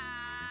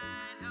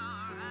tonight,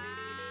 alright.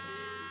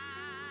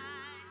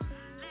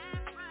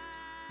 Let's ride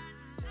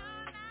tonight,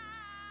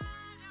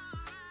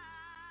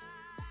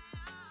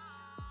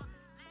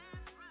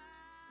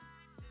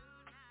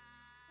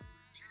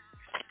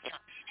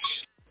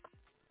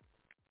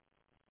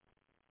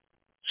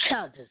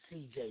 Shout out to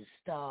CJ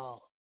Starr.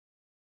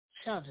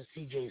 Shout out to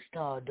CJ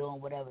Starr doing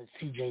whatever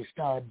CJ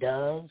Starr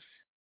does.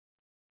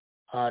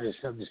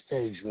 Artist of the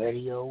Stage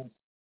Radio.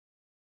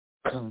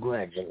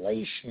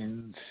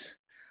 Congratulations.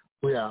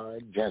 We are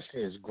just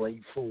as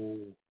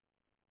grateful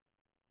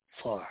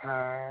for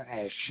her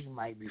as she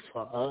might be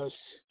for us.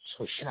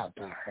 So shout out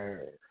to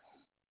her.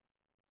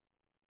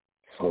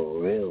 For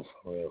real,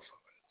 for real, for real.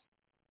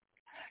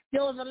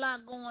 Yo, there's a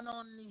lot going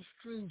on in these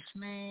streets,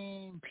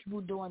 man. People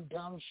doing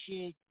dumb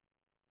shit.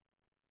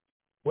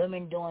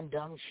 Women doing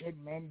dumb shit,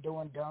 men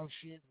doing dumb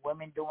shit,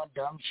 women doing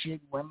dumb shit,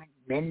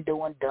 men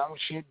doing dumb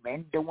shit,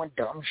 men doing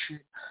dumb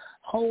shit.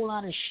 Whole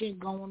lot of shit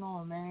going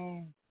on,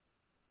 man.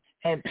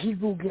 And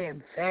people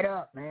getting fed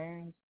up,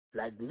 man.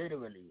 Like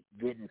literally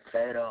getting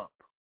fed up.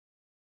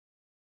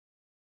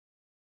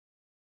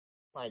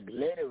 Like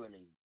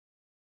literally.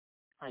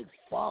 Like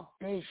fuck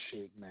this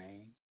shit,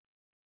 man.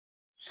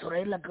 So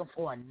they looking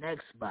for a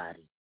next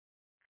body.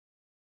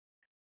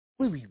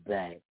 We be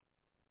back.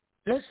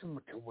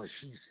 Listen to what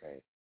she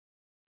said.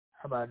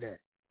 How about that?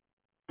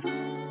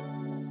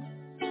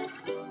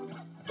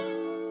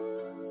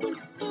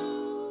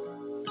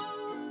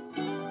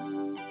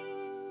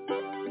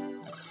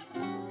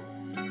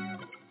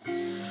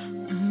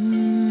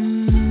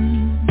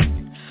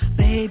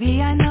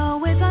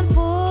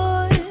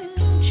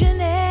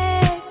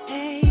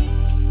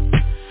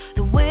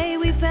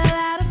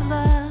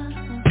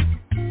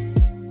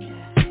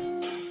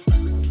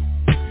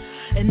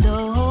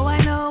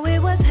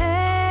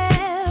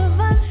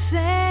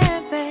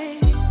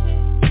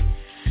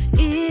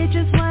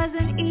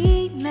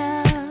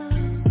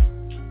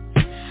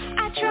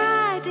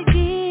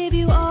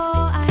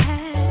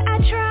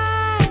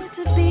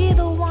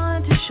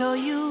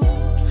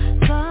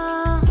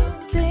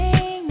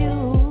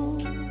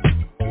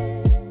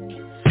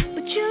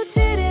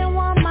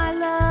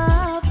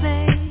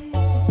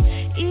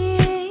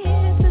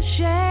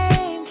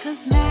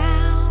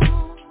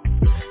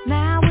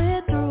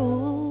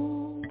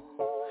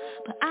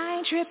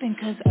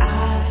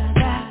 I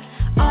got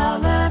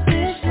all of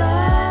this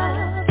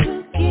love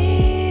to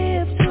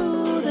give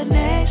to the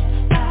next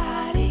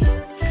body,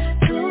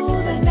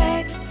 to the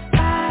next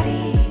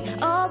body.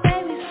 Oh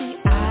baby, see,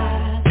 I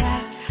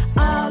got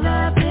all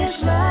of this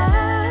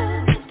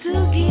love to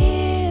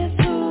give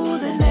to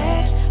the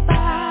next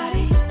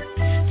body,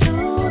 to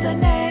the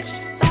next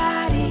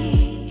body.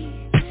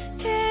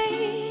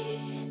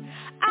 Hey,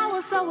 I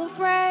was so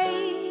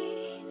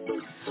afraid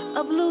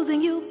of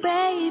losing you,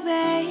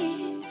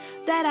 baby,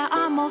 that I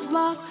almost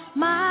lost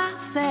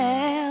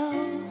myself.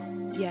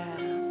 Yeah,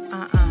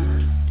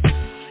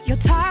 Your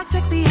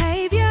toxic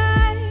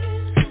behavior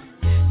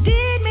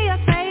did me a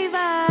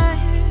favor.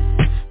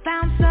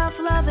 Found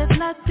self-love is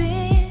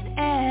nothing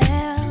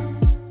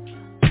else.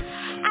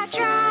 I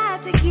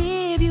tried to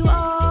give you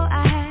all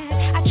I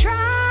had. I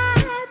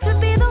tried to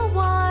be the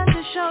one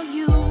to show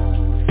you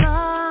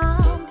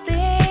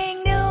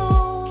something new,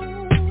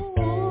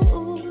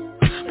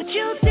 but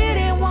you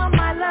didn't want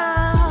my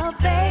love,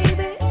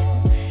 baby.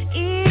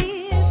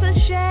 It's a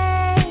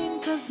shame,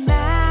 'cause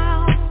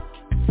now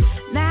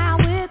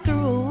we're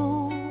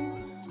through.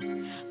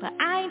 But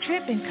I ain't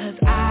tripping, 'cause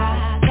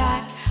I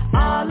got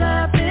all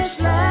of this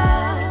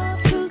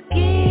love to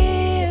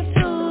give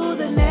to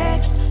the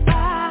next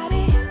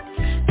body,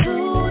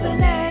 to the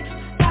next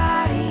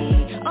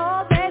body.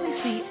 Oh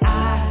baby, see,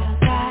 I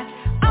got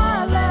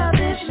all of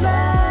this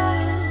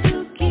love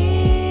to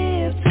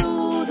give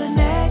to the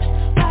next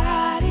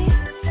body,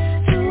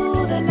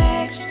 to the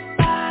next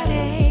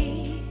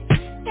body.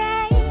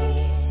 Hey,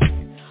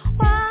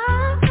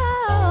 whoa,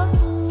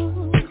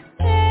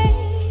 hey,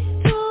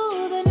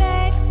 to the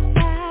next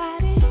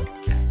body,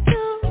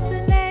 to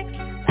the next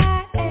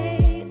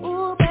body.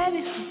 Ooh,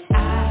 baby, see, I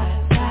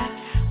got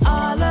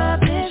all of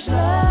this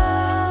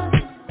love,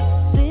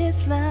 this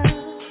love.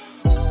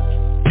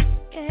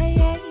 Yeah,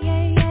 yeah,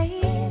 yeah, yeah,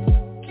 yeah.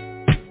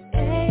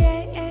 Yeah,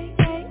 yeah, yeah,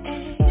 yeah,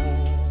 yeah.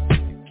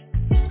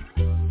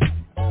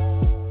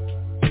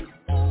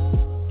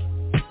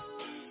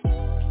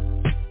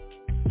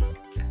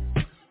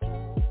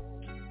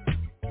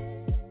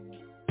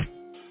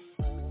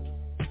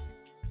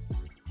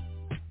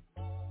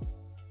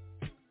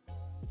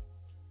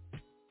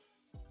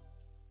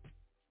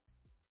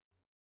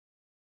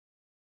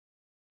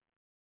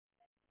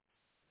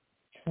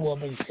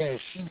 Woman says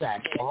she got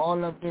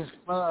all of this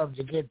love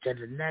to get to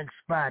the next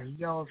body.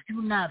 Yo, if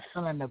you're not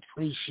feeling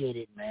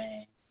appreciated,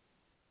 man,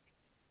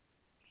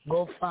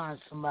 go find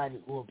somebody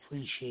who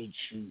appreciates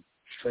you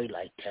straight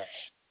like that.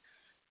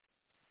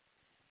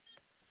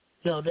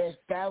 Yo,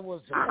 that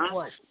was a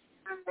question.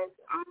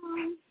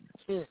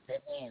 Here's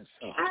the answer.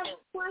 I have a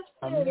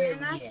question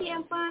and I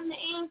can't find the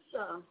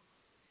answer.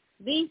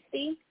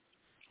 BC.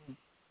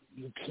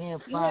 You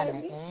can't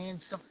find the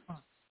answer?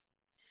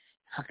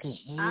 I can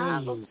hear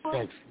you,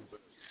 sexy.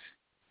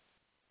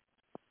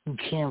 You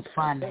can't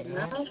find the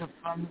answer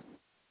from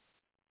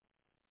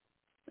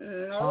it?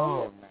 No.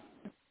 Oh,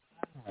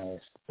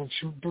 man. What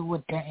you do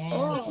with the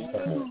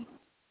answer?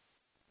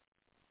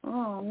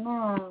 Oh,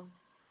 no.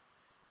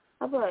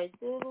 I probably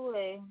threw it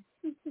away.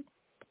 You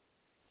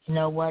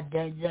know what?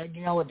 You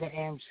know what the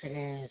answer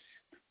is?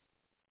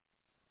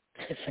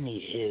 Tiffany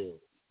Hill.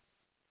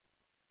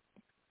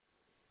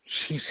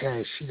 She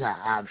says she got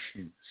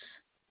options.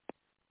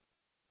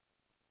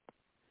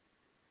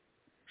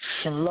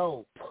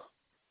 Slope.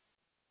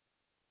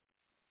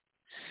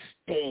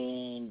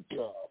 Stand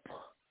up.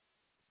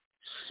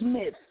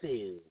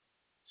 Smithfield.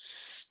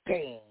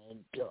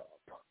 Stand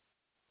up.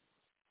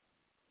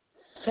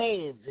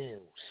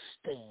 Fayetteville.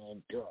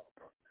 Stand up.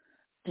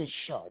 This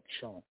shot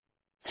chunk.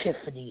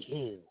 Tiffany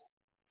Hill.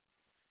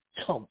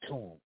 Talk to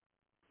him.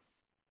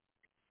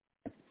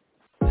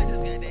 I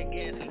just got that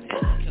gas and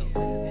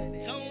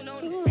tone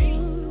on the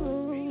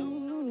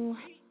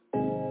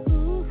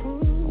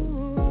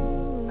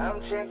I'm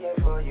checking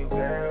for you,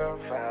 girl.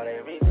 Found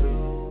every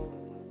clue.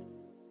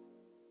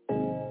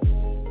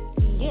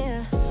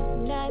 Yeah,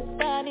 nice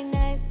body,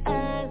 nice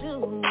eyes,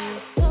 ooh,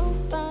 so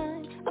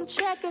fine. I'm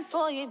checking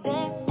for you,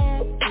 that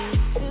ass is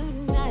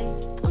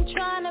tonight. I'm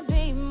trying to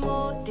be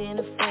more than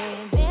a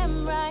friend,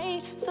 damn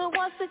right. So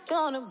what's it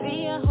gonna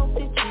be? I hope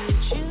that you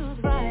choose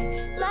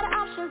right. Lot of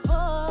options,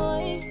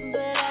 boy,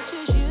 but I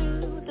choose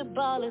you. The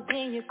ball is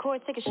in your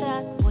court, take a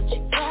shot. What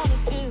you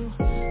gonna do?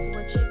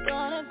 What you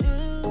gonna do?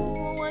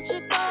 What you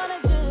gonna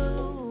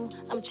do?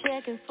 I'm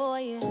checking for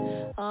you,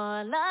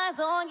 all eyes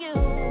on you.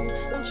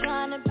 I'm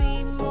trying to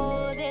be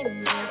more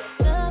than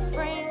just a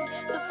friend.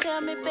 So tell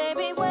me,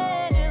 baby,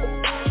 where do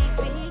we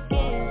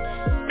begin?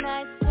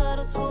 Nice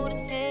cuddles,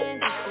 holding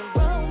hands, it's a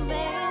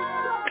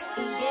romance.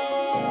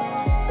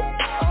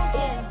 Yeah, oh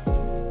yeah.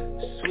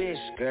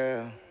 Swish,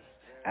 girl.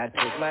 I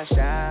took my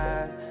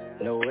shot.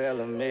 No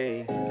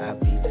LMA. I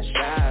beat the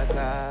shot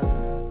clock.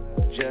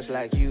 Just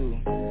like you,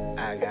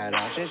 I got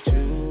options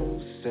too.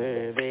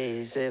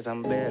 Survey says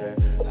I'm better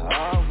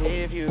off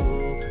with you.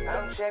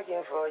 I'm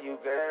checking for you,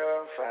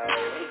 girl. Found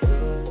every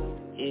clue.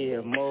 Yeah,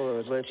 more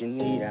is what you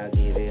need. I'll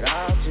give it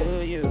all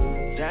to you.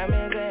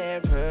 Diamonds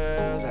and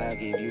pearls, I'll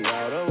give you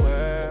all the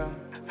world.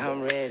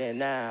 I'm ready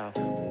now.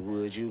 What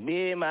would you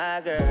be my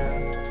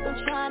girl?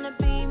 I'm trying to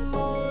be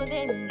more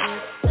than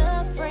just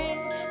a friend.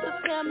 So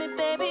tell me,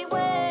 baby,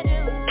 where do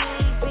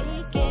we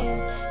begin?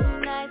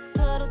 Nice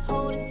cuddles,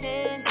 holding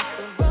hands,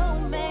 it's a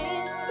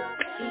romance.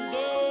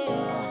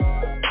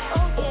 Yeah,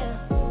 oh yeah.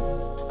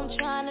 I'm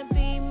trying to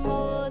be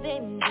more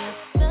than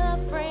just a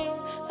friend.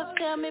 So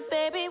tell me,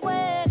 baby,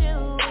 where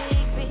do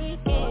we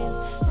begin?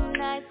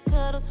 Nice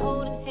cuddles,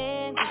 holding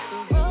hands,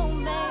 it's a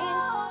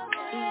romance.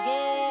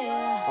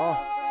 Yeah, oh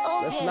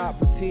let's yeah. not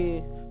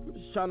pretend.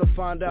 Trying to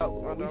find out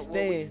where we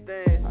stand.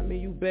 I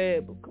mean, you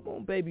bad, but come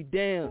on, baby,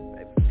 damn.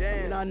 I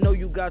mean, I know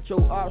you got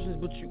your options,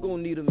 but you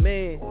gon' need a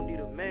man.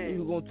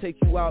 Who gon' take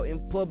you out in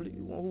public,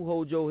 who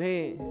hold your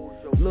hand.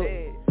 Look,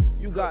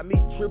 you got me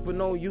tripping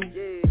on you,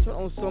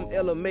 on some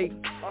LMA.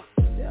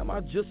 Damn, I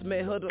just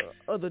met her the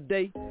other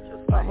day.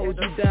 I hold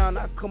you down,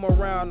 I come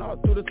around all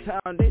through the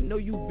town. They know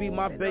you be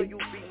my babe.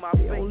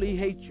 They only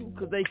hate you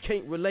cause they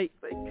can't relate.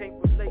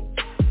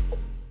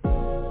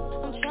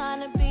 I'm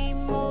trying to be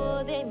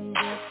more than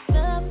just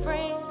a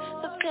friend.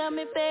 So tell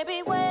me,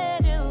 baby, where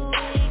do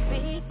we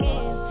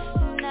begin?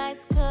 Nice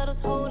cuddles,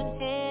 holding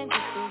hands,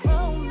 it's a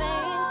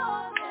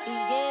romance.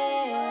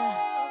 Yeah,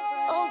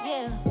 oh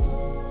yeah.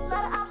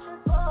 Lot of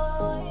options,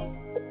 boy.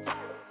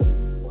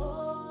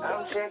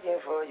 I'm checking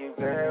for you,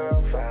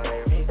 girl, find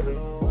every clue.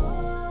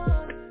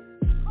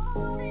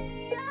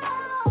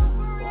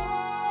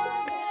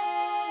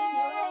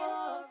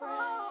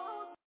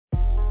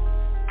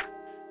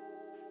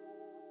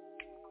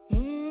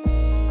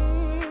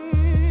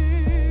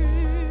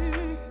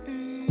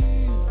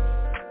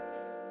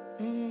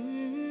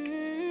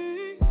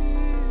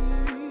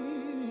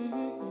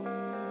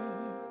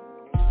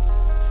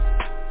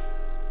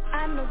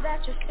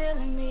 That you're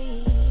feeling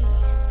me,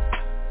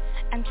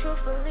 and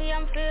truthfully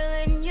I'm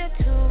feeling you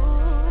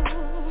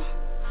too,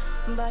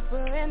 but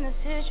we're in a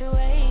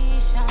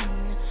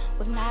situation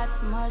with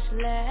not much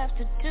left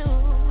to do.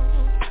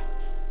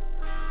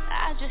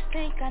 I just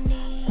think I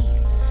need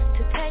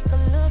to take a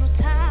little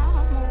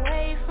time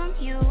away from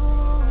you.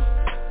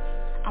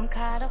 I'm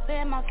caught up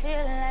in my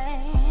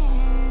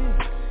feelings,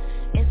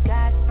 it's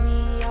got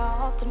me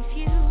all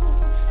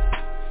confused.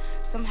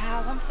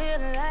 Somehow I'm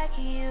feeling like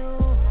you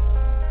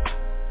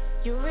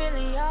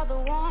really are the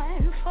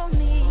one for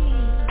me.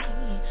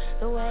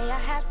 The way I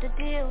have to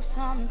deal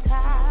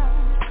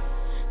sometimes.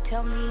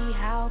 Tell me,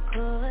 how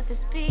could this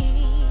be?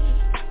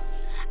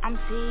 I'm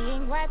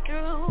seeing right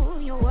through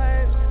your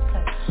words,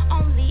 cause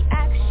only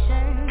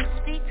actions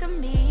speak to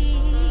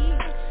me.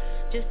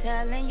 Just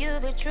telling you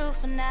the truth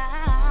for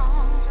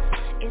now.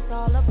 It's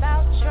all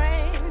about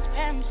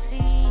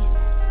transparency.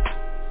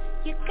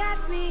 You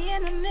got me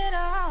in the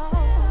middle,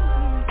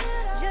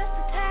 just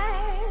a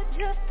tad,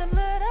 just a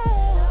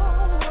little.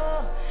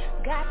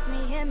 Got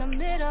me in the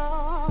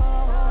middle.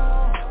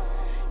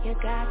 You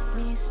got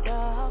me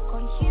stuck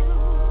on you.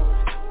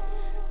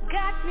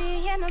 Got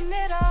me in the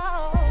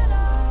middle.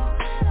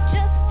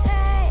 Just a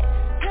tad,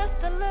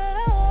 just a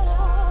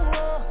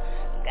little.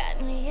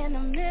 Got me in the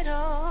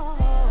middle.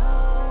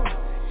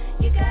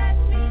 You got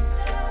me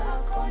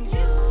stuck on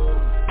you.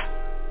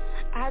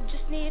 I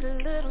just need a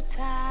little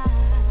time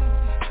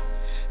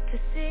to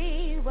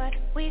see what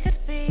we could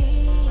be.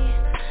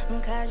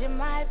 Cause you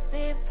might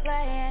be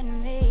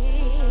playing me,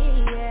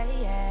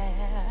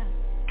 yeah.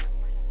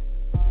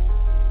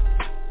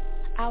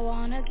 I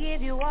wanna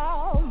give you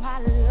all my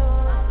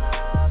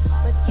love,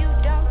 but you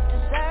don't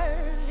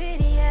deserve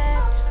it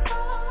yet.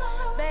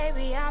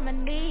 Baby, I'ma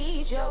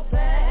need your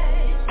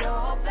best,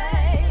 your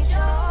best,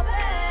 your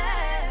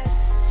best.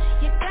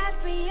 You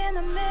got me in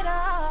the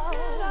middle,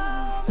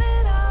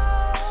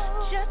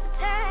 just a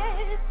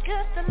tad,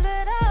 just a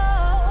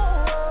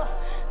little.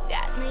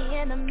 Got me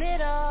in the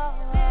middle.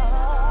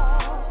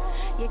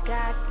 You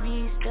got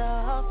me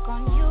stuck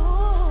on you.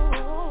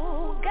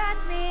 Got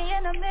me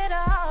in the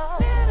middle.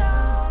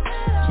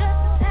 Just a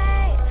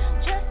tad,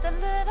 just a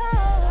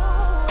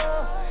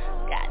little.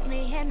 Got me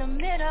in the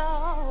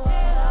middle.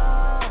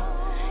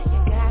 You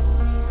got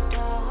me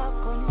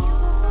stuck on you.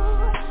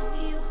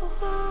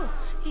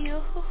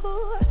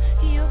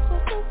 You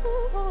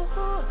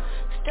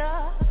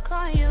stuck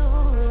on you.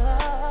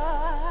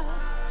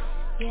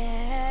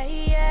 Yeah,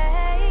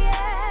 yeah,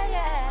 yeah,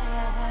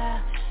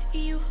 yeah.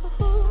 You,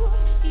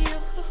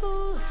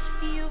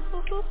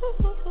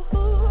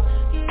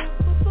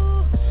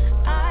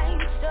 I'm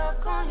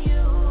stuck on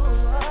you.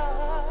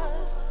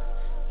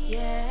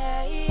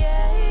 Yeah,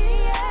 yeah,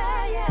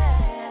 yeah,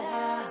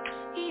 yeah.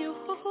 You.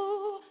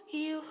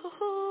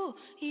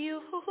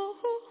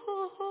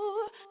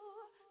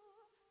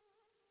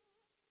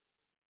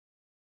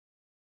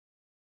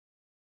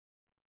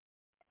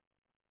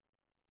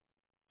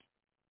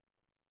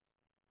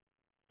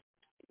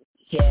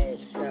 Yes,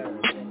 sir.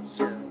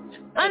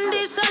 And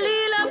this a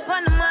little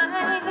upon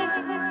mine.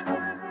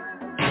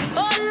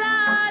 Oh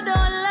Lord,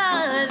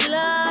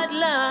 Lord,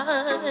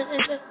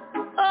 Lord.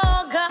 Oh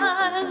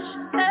gosh,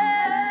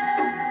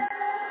 hey.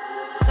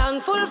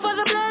 Thankful for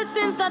the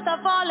blessings that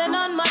are falling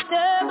on my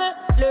table.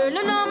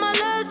 Learning all my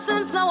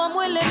lessons, now I'm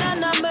willing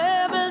and I'm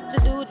able to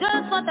do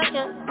just what I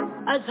can.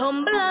 as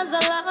humble as a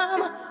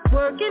lamb,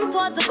 working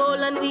towards the goal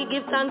and we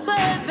give thanks for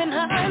helping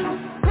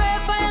hand. Pray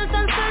for health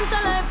and strength,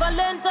 a life, a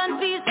length and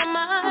peace of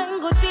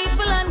mind. Good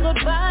people and good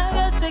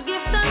vibes, we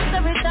give thanks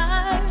every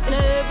time. In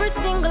every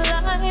single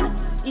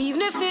line,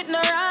 even if it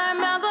no rhyme,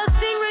 I go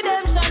sing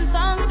redemption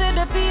songs to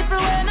the people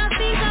when I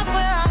think of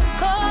where I'm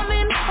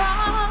coming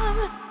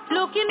from.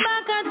 Looking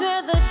back at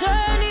where the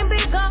journey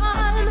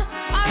began,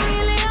 I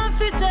really have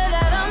to say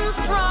that I'm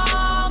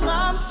strong,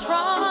 I'm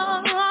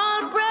strong.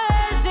 All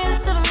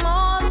praises to the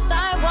most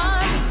I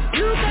want.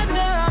 Look at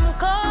where I'm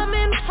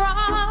coming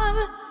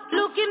from.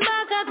 Looking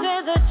back at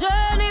where the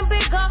journey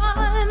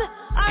began,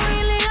 I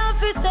really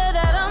have to say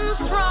that I'm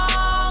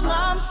strong,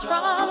 I'm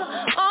strong.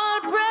 All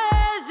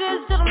praises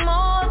to the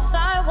most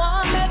I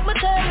want. Make me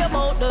tell you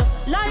about the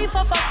life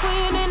of a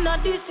queen in a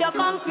this your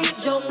concrete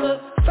jungle.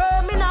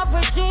 Firm in a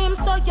regime,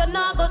 so you're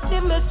not gonna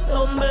see me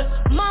stumble.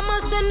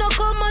 Mama said no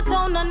come a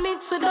town and mix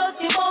with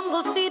dirty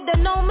bungle. See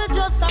they know me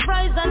just a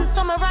rise and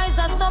summarize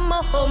and some a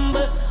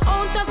humble.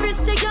 Out of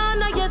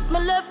Christiana, yes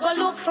me left go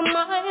look for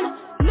mine.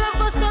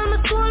 Never sell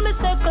my soul, me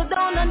settle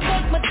down and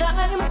take my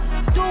time.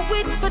 Do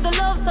it for the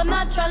love, so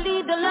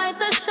naturally the light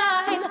will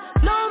shine.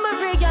 Now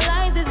me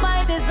realize it's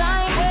my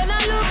design. When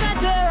I look at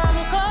where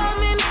I'm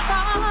coming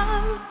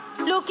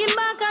from, looking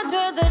back at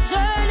where the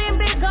journey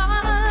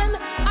began,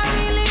 I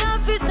really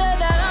have to say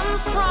that I'm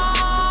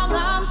strong,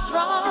 I'm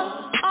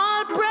strong.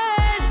 All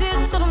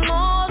praises to the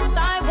most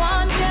I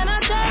want. Can I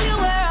tell you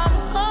where I'm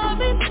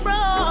coming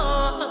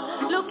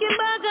from? Looking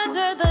back at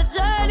where the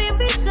journey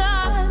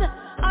began,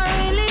 I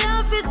really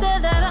have to say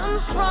that I'm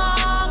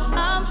strong,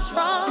 I'm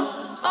strong.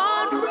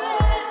 All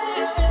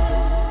praises.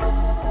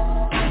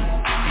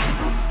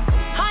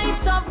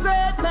 Heights of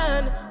great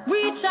men,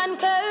 reach and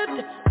kept.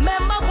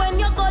 Remember when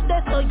you got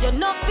there, so you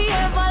not fear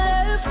ever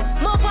left.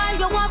 Mobile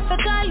you want to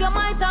tell, you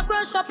might have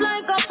brush up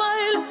like a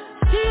file.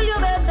 Still you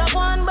better go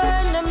and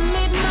burn the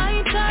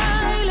midnight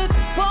oil. It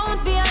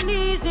won't be an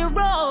easy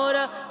road,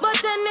 but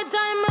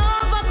anytime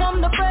I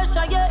overcome the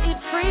pressure, yeah,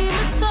 it free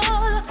my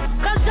soul.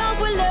 Cause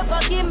God will never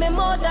give me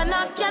more than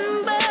I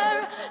can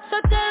bear. So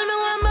tell me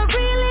when I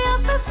really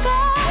have to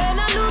start. When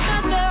I look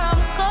at where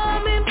I'm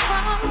coming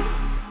from,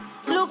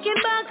 looking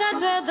back at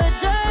where the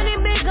journey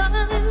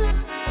began,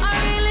 I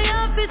really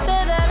have to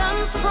say that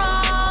I'm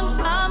strong,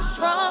 I'm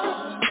strong.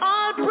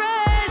 All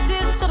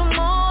praises to the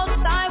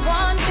most I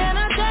want. Can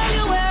I tell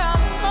you where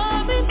I'm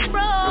coming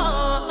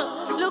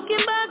from?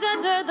 Looking back at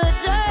where the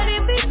journey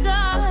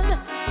began,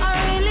 I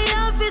really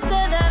have to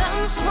say that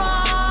I'm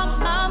strong,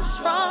 I'm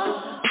strong.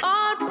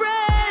 All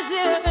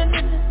praises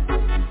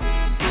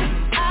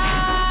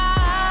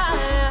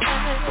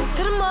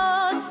to the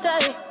most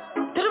I,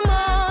 to the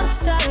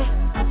most I,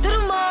 to the most I, to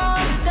the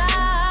most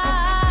I,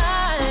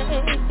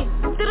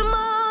 to the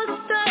most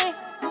I,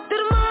 to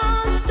the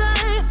most I,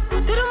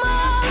 to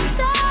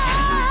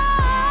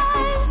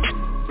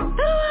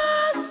the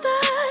most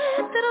I,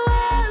 to the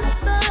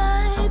most I,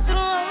 to the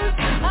most I.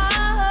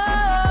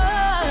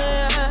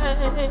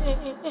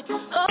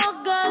 Oh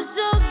gosh,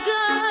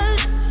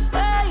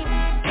 hey,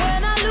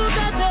 when I look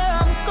at where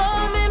I'm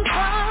coming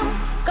from,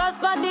 cause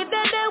by the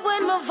day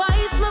when my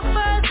voice my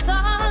first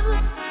song,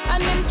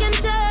 and them can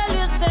tell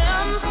you say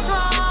I'm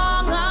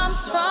strong, I'm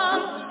strong.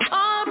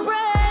 All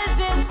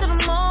praises to the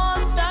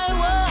most I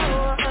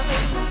want.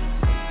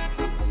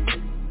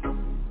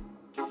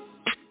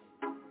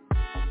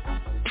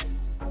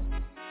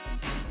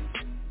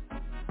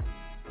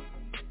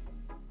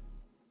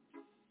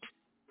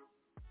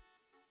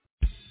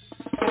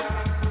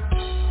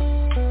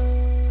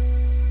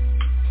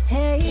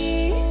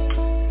 Hey,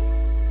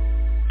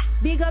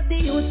 big up the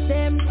youth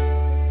them.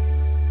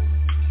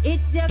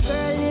 It's your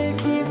girl Lil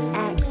Kim,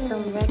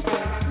 Axel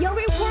Records. Yo,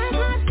 we want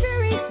my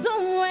spirit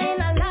somewhere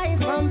in our life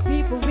from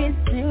people we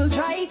still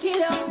try to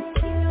kill up.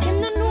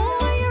 Them don't know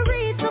why you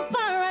reach so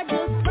far, I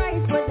just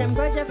price, but them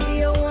grudge you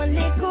feel one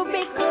little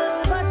bit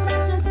cool, but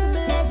that's just a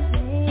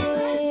blessing.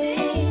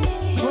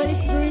 Holy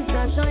Spirit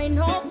not shine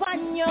hope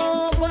on you,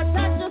 but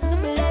that's just a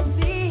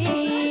blessing.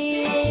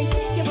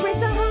 You pray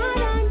so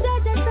hard and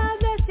judge us all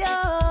bless you.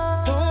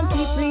 Some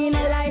people in a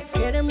life,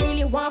 yeah, them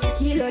really want to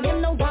kill you,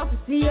 them no want to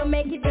see you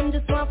make it, them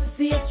just want to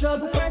see you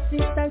struggle.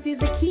 Persistence is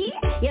the key.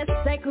 Yes,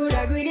 I could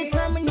agree.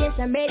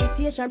 Determination,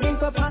 meditation bring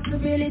for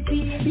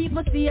possibility.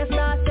 People see us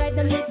outside,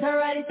 them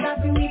literally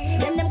stopping weak.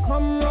 Then them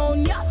come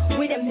round ya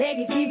with them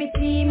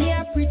negativity. Me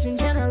a preaching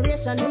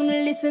generation, don't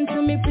listen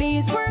to me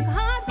please. Work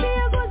hard for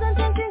your goals and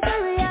turn into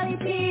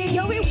reality.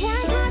 Yo, we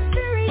want our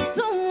spirit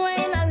somewhere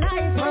in our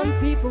life from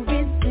people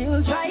we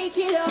still try to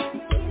kill up.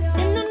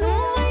 Them don't know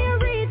why you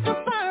reach so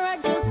far, I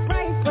just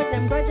price, but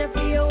them grudge you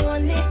feel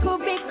one little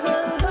bit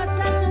cool, but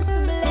that's just a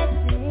blessing.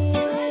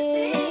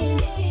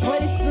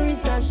 Holy Spirit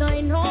not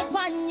shine hope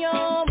on you,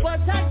 but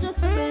that's just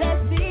a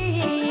blessing.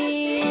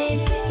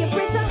 You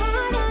pray so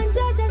hard and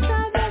judge us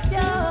all bless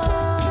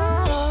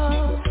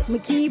you. Me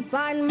keep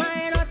on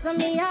mind out of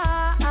me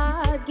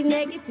heart, give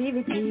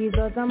negativities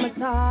out of my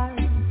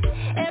thoughts.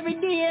 Every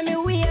day me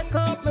wake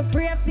up, me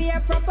pray for your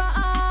proper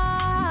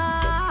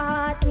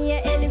heart. Me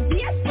elevate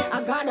face.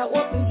 I gotta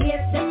open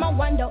gates, them I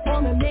wonder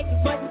how me make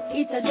it, but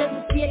it's a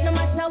just fate. No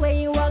matter where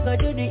you are, go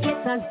do the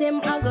hits and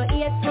them I go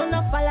eat. So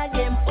no follow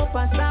them up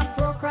and start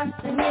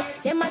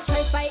procrastinate. Them I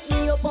try fight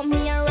me up on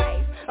me and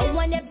rise. I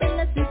want them in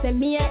the system,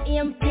 me and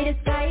aim for the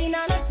sky.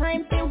 Not no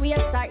time to waste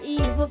or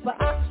evil for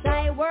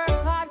action. Work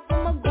hard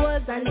for my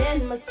goals and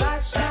then my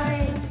start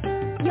shine.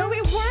 Yo,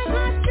 we work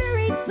hard to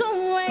reach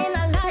somewhere in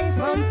our life.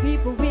 Some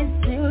people will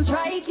still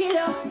try to kill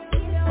us.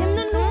 Them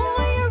don't know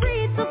why you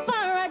reach so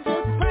far, I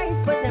just price.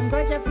 But them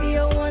grudge I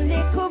feel one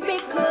day could be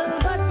cool.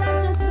 But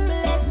that's just a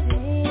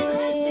blessing.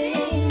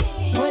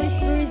 Holy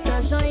Spirit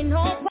shall shine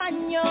upon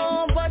you.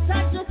 But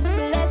that's just a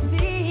blessing.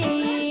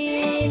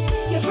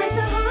 You press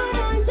so hard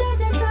on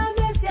judges, I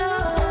bless you.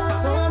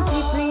 Some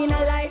people in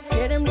our life,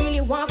 yeah, them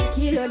really want to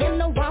kill you. Them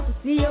no want to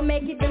see you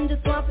make it, them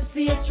just want to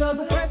see you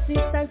struggle.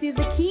 Persistence is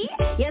the key.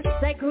 Yes,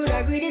 I could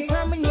agree.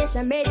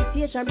 Determination,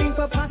 meditation bring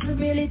for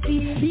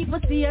possibility. People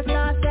see us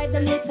outside,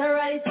 them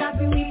literally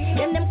stopping we.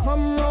 Then them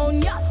come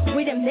round ya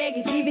with them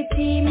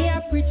negativity. Me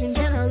a preaching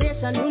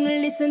generation, who no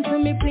listen to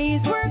me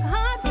please. Work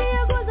hard for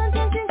your goals and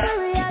turn into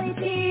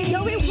reality.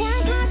 Yo, we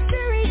work hard to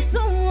reach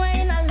somewhere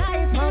in our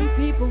life. Some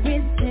people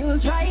will still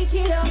try to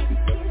kill us.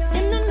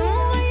 Them don't know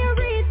why you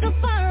reach so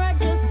far, I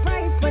just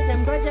price. But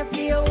them grudge I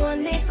feel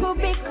one day could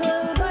be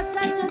cool. But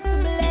that's just a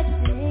blessing.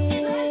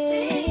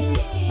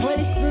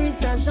 Holy Spirit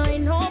shall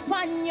shine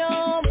upon you.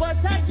 But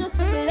that's just a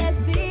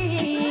blessing.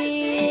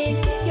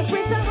 You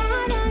pray so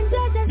hard and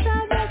judges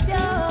shall bless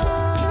you.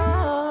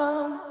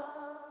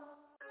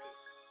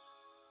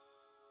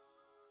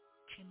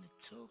 Can I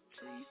talk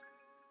to you?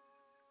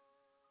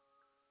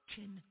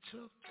 Can I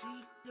talk to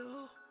you,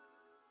 Lord?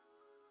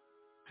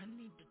 I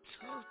need to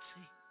talk to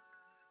you.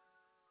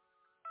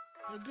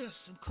 I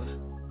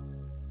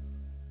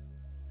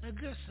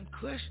got some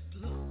questions,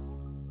 Lord.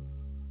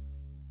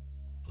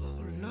 Oh,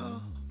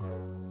 Lord.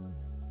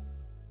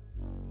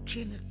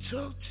 Can I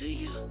talk to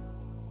you?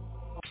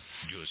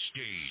 Your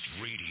stage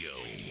radio.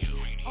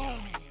 Oh,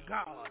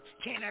 God.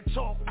 Can I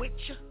talk with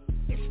you?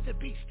 It's the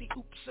beastie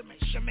oops, I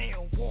make your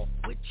man walk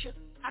with you.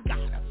 I got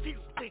a few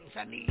things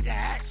I need to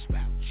ask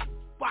about you.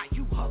 Why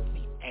you hug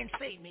me and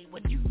say me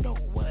when you know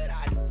what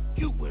I do?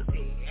 You were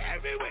there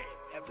everywhere,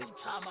 every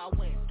time I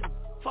went through.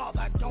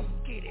 Father,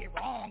 don't get it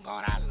wrong,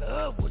 God, I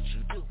love what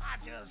you do. I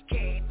just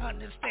can't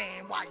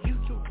understand why you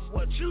do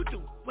what you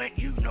do when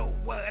you know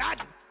what I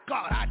do.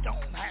 God, I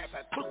don't have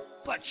a clue,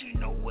 but you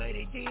know what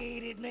it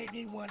did, it made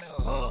me wanna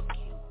hug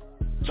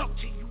you. Talk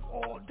to you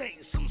all day,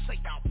 some say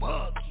I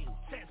bug you.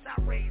 Since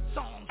I read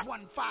Psalms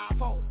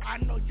 150, I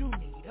know you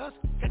need us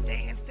to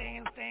dance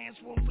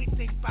when we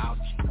think about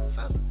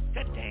Jesus.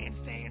 To dance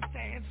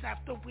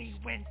after we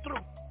went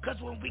through. Cause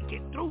when we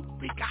get through,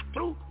 we got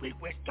through, we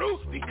went through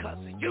because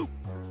of you.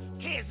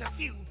 Here's a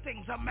few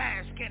things I'm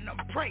asking,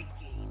 I'm praying.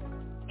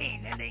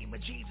 In the name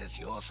of Jesus,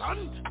 your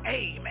son,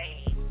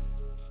 amen.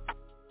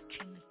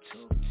 Can I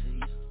talk to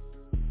you?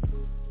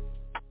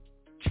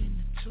 Can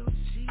I talk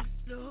to you,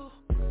 Lord?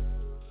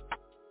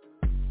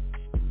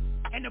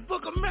 In the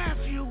book of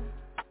Matthew,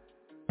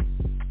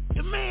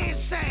 the man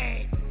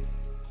said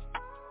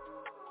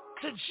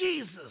to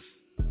Jesus,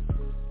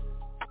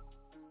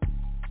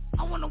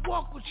 I want to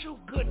walk with you,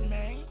 good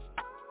man.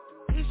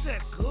 He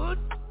said, good?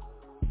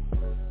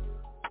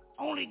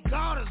 Only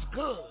God is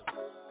good.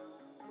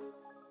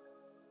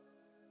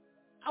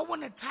 I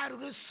want to title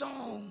this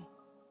song,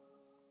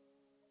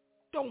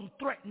 Don't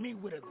Threaten Me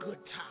with a Good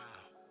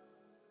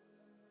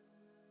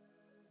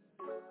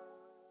Time.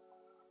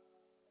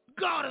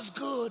 God is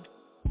good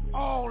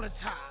all the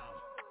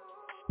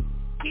time.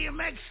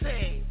 DMX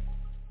said,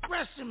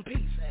 rest in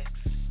peace, X.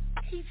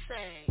 He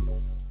said,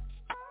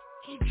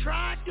 he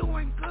tried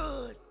doing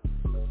good,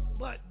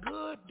 but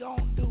good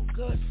don't do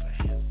good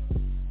for him.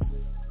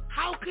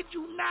 How could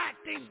you not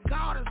think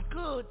God is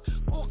good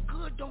or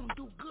good don't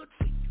do good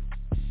for you?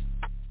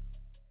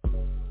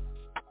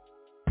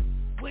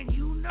 When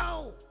you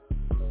know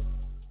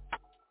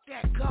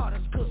that God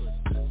is good.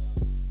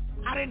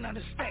 I didn't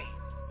understand.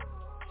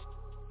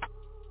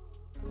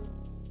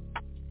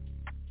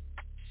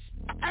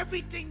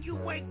 Everything you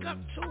wake up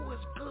to is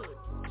good.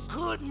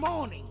 Good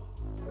morning.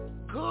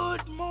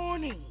 Good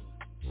morning.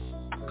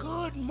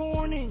 Good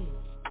morning.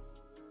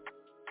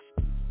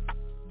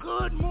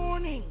 Good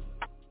morning.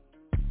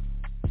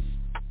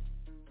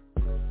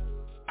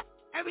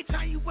 Every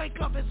time you wake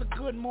up is a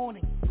good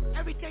morning.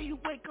 Every day you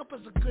wake up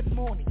is a good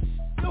morning.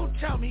 Don't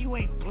tell me you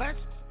ain't blessed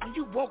when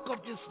you woke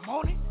up this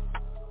morning.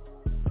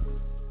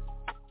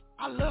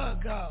 I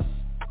love God.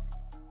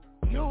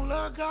 You don't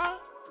love God?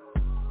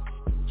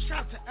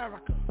 Shout to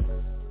Erica.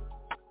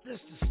 This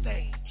the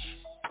stage.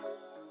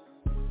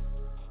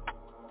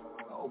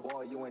 Oh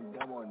boy, you went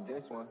dumb on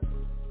this one.